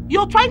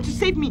 You're trying to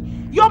save me.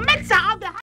 Your mates are out there.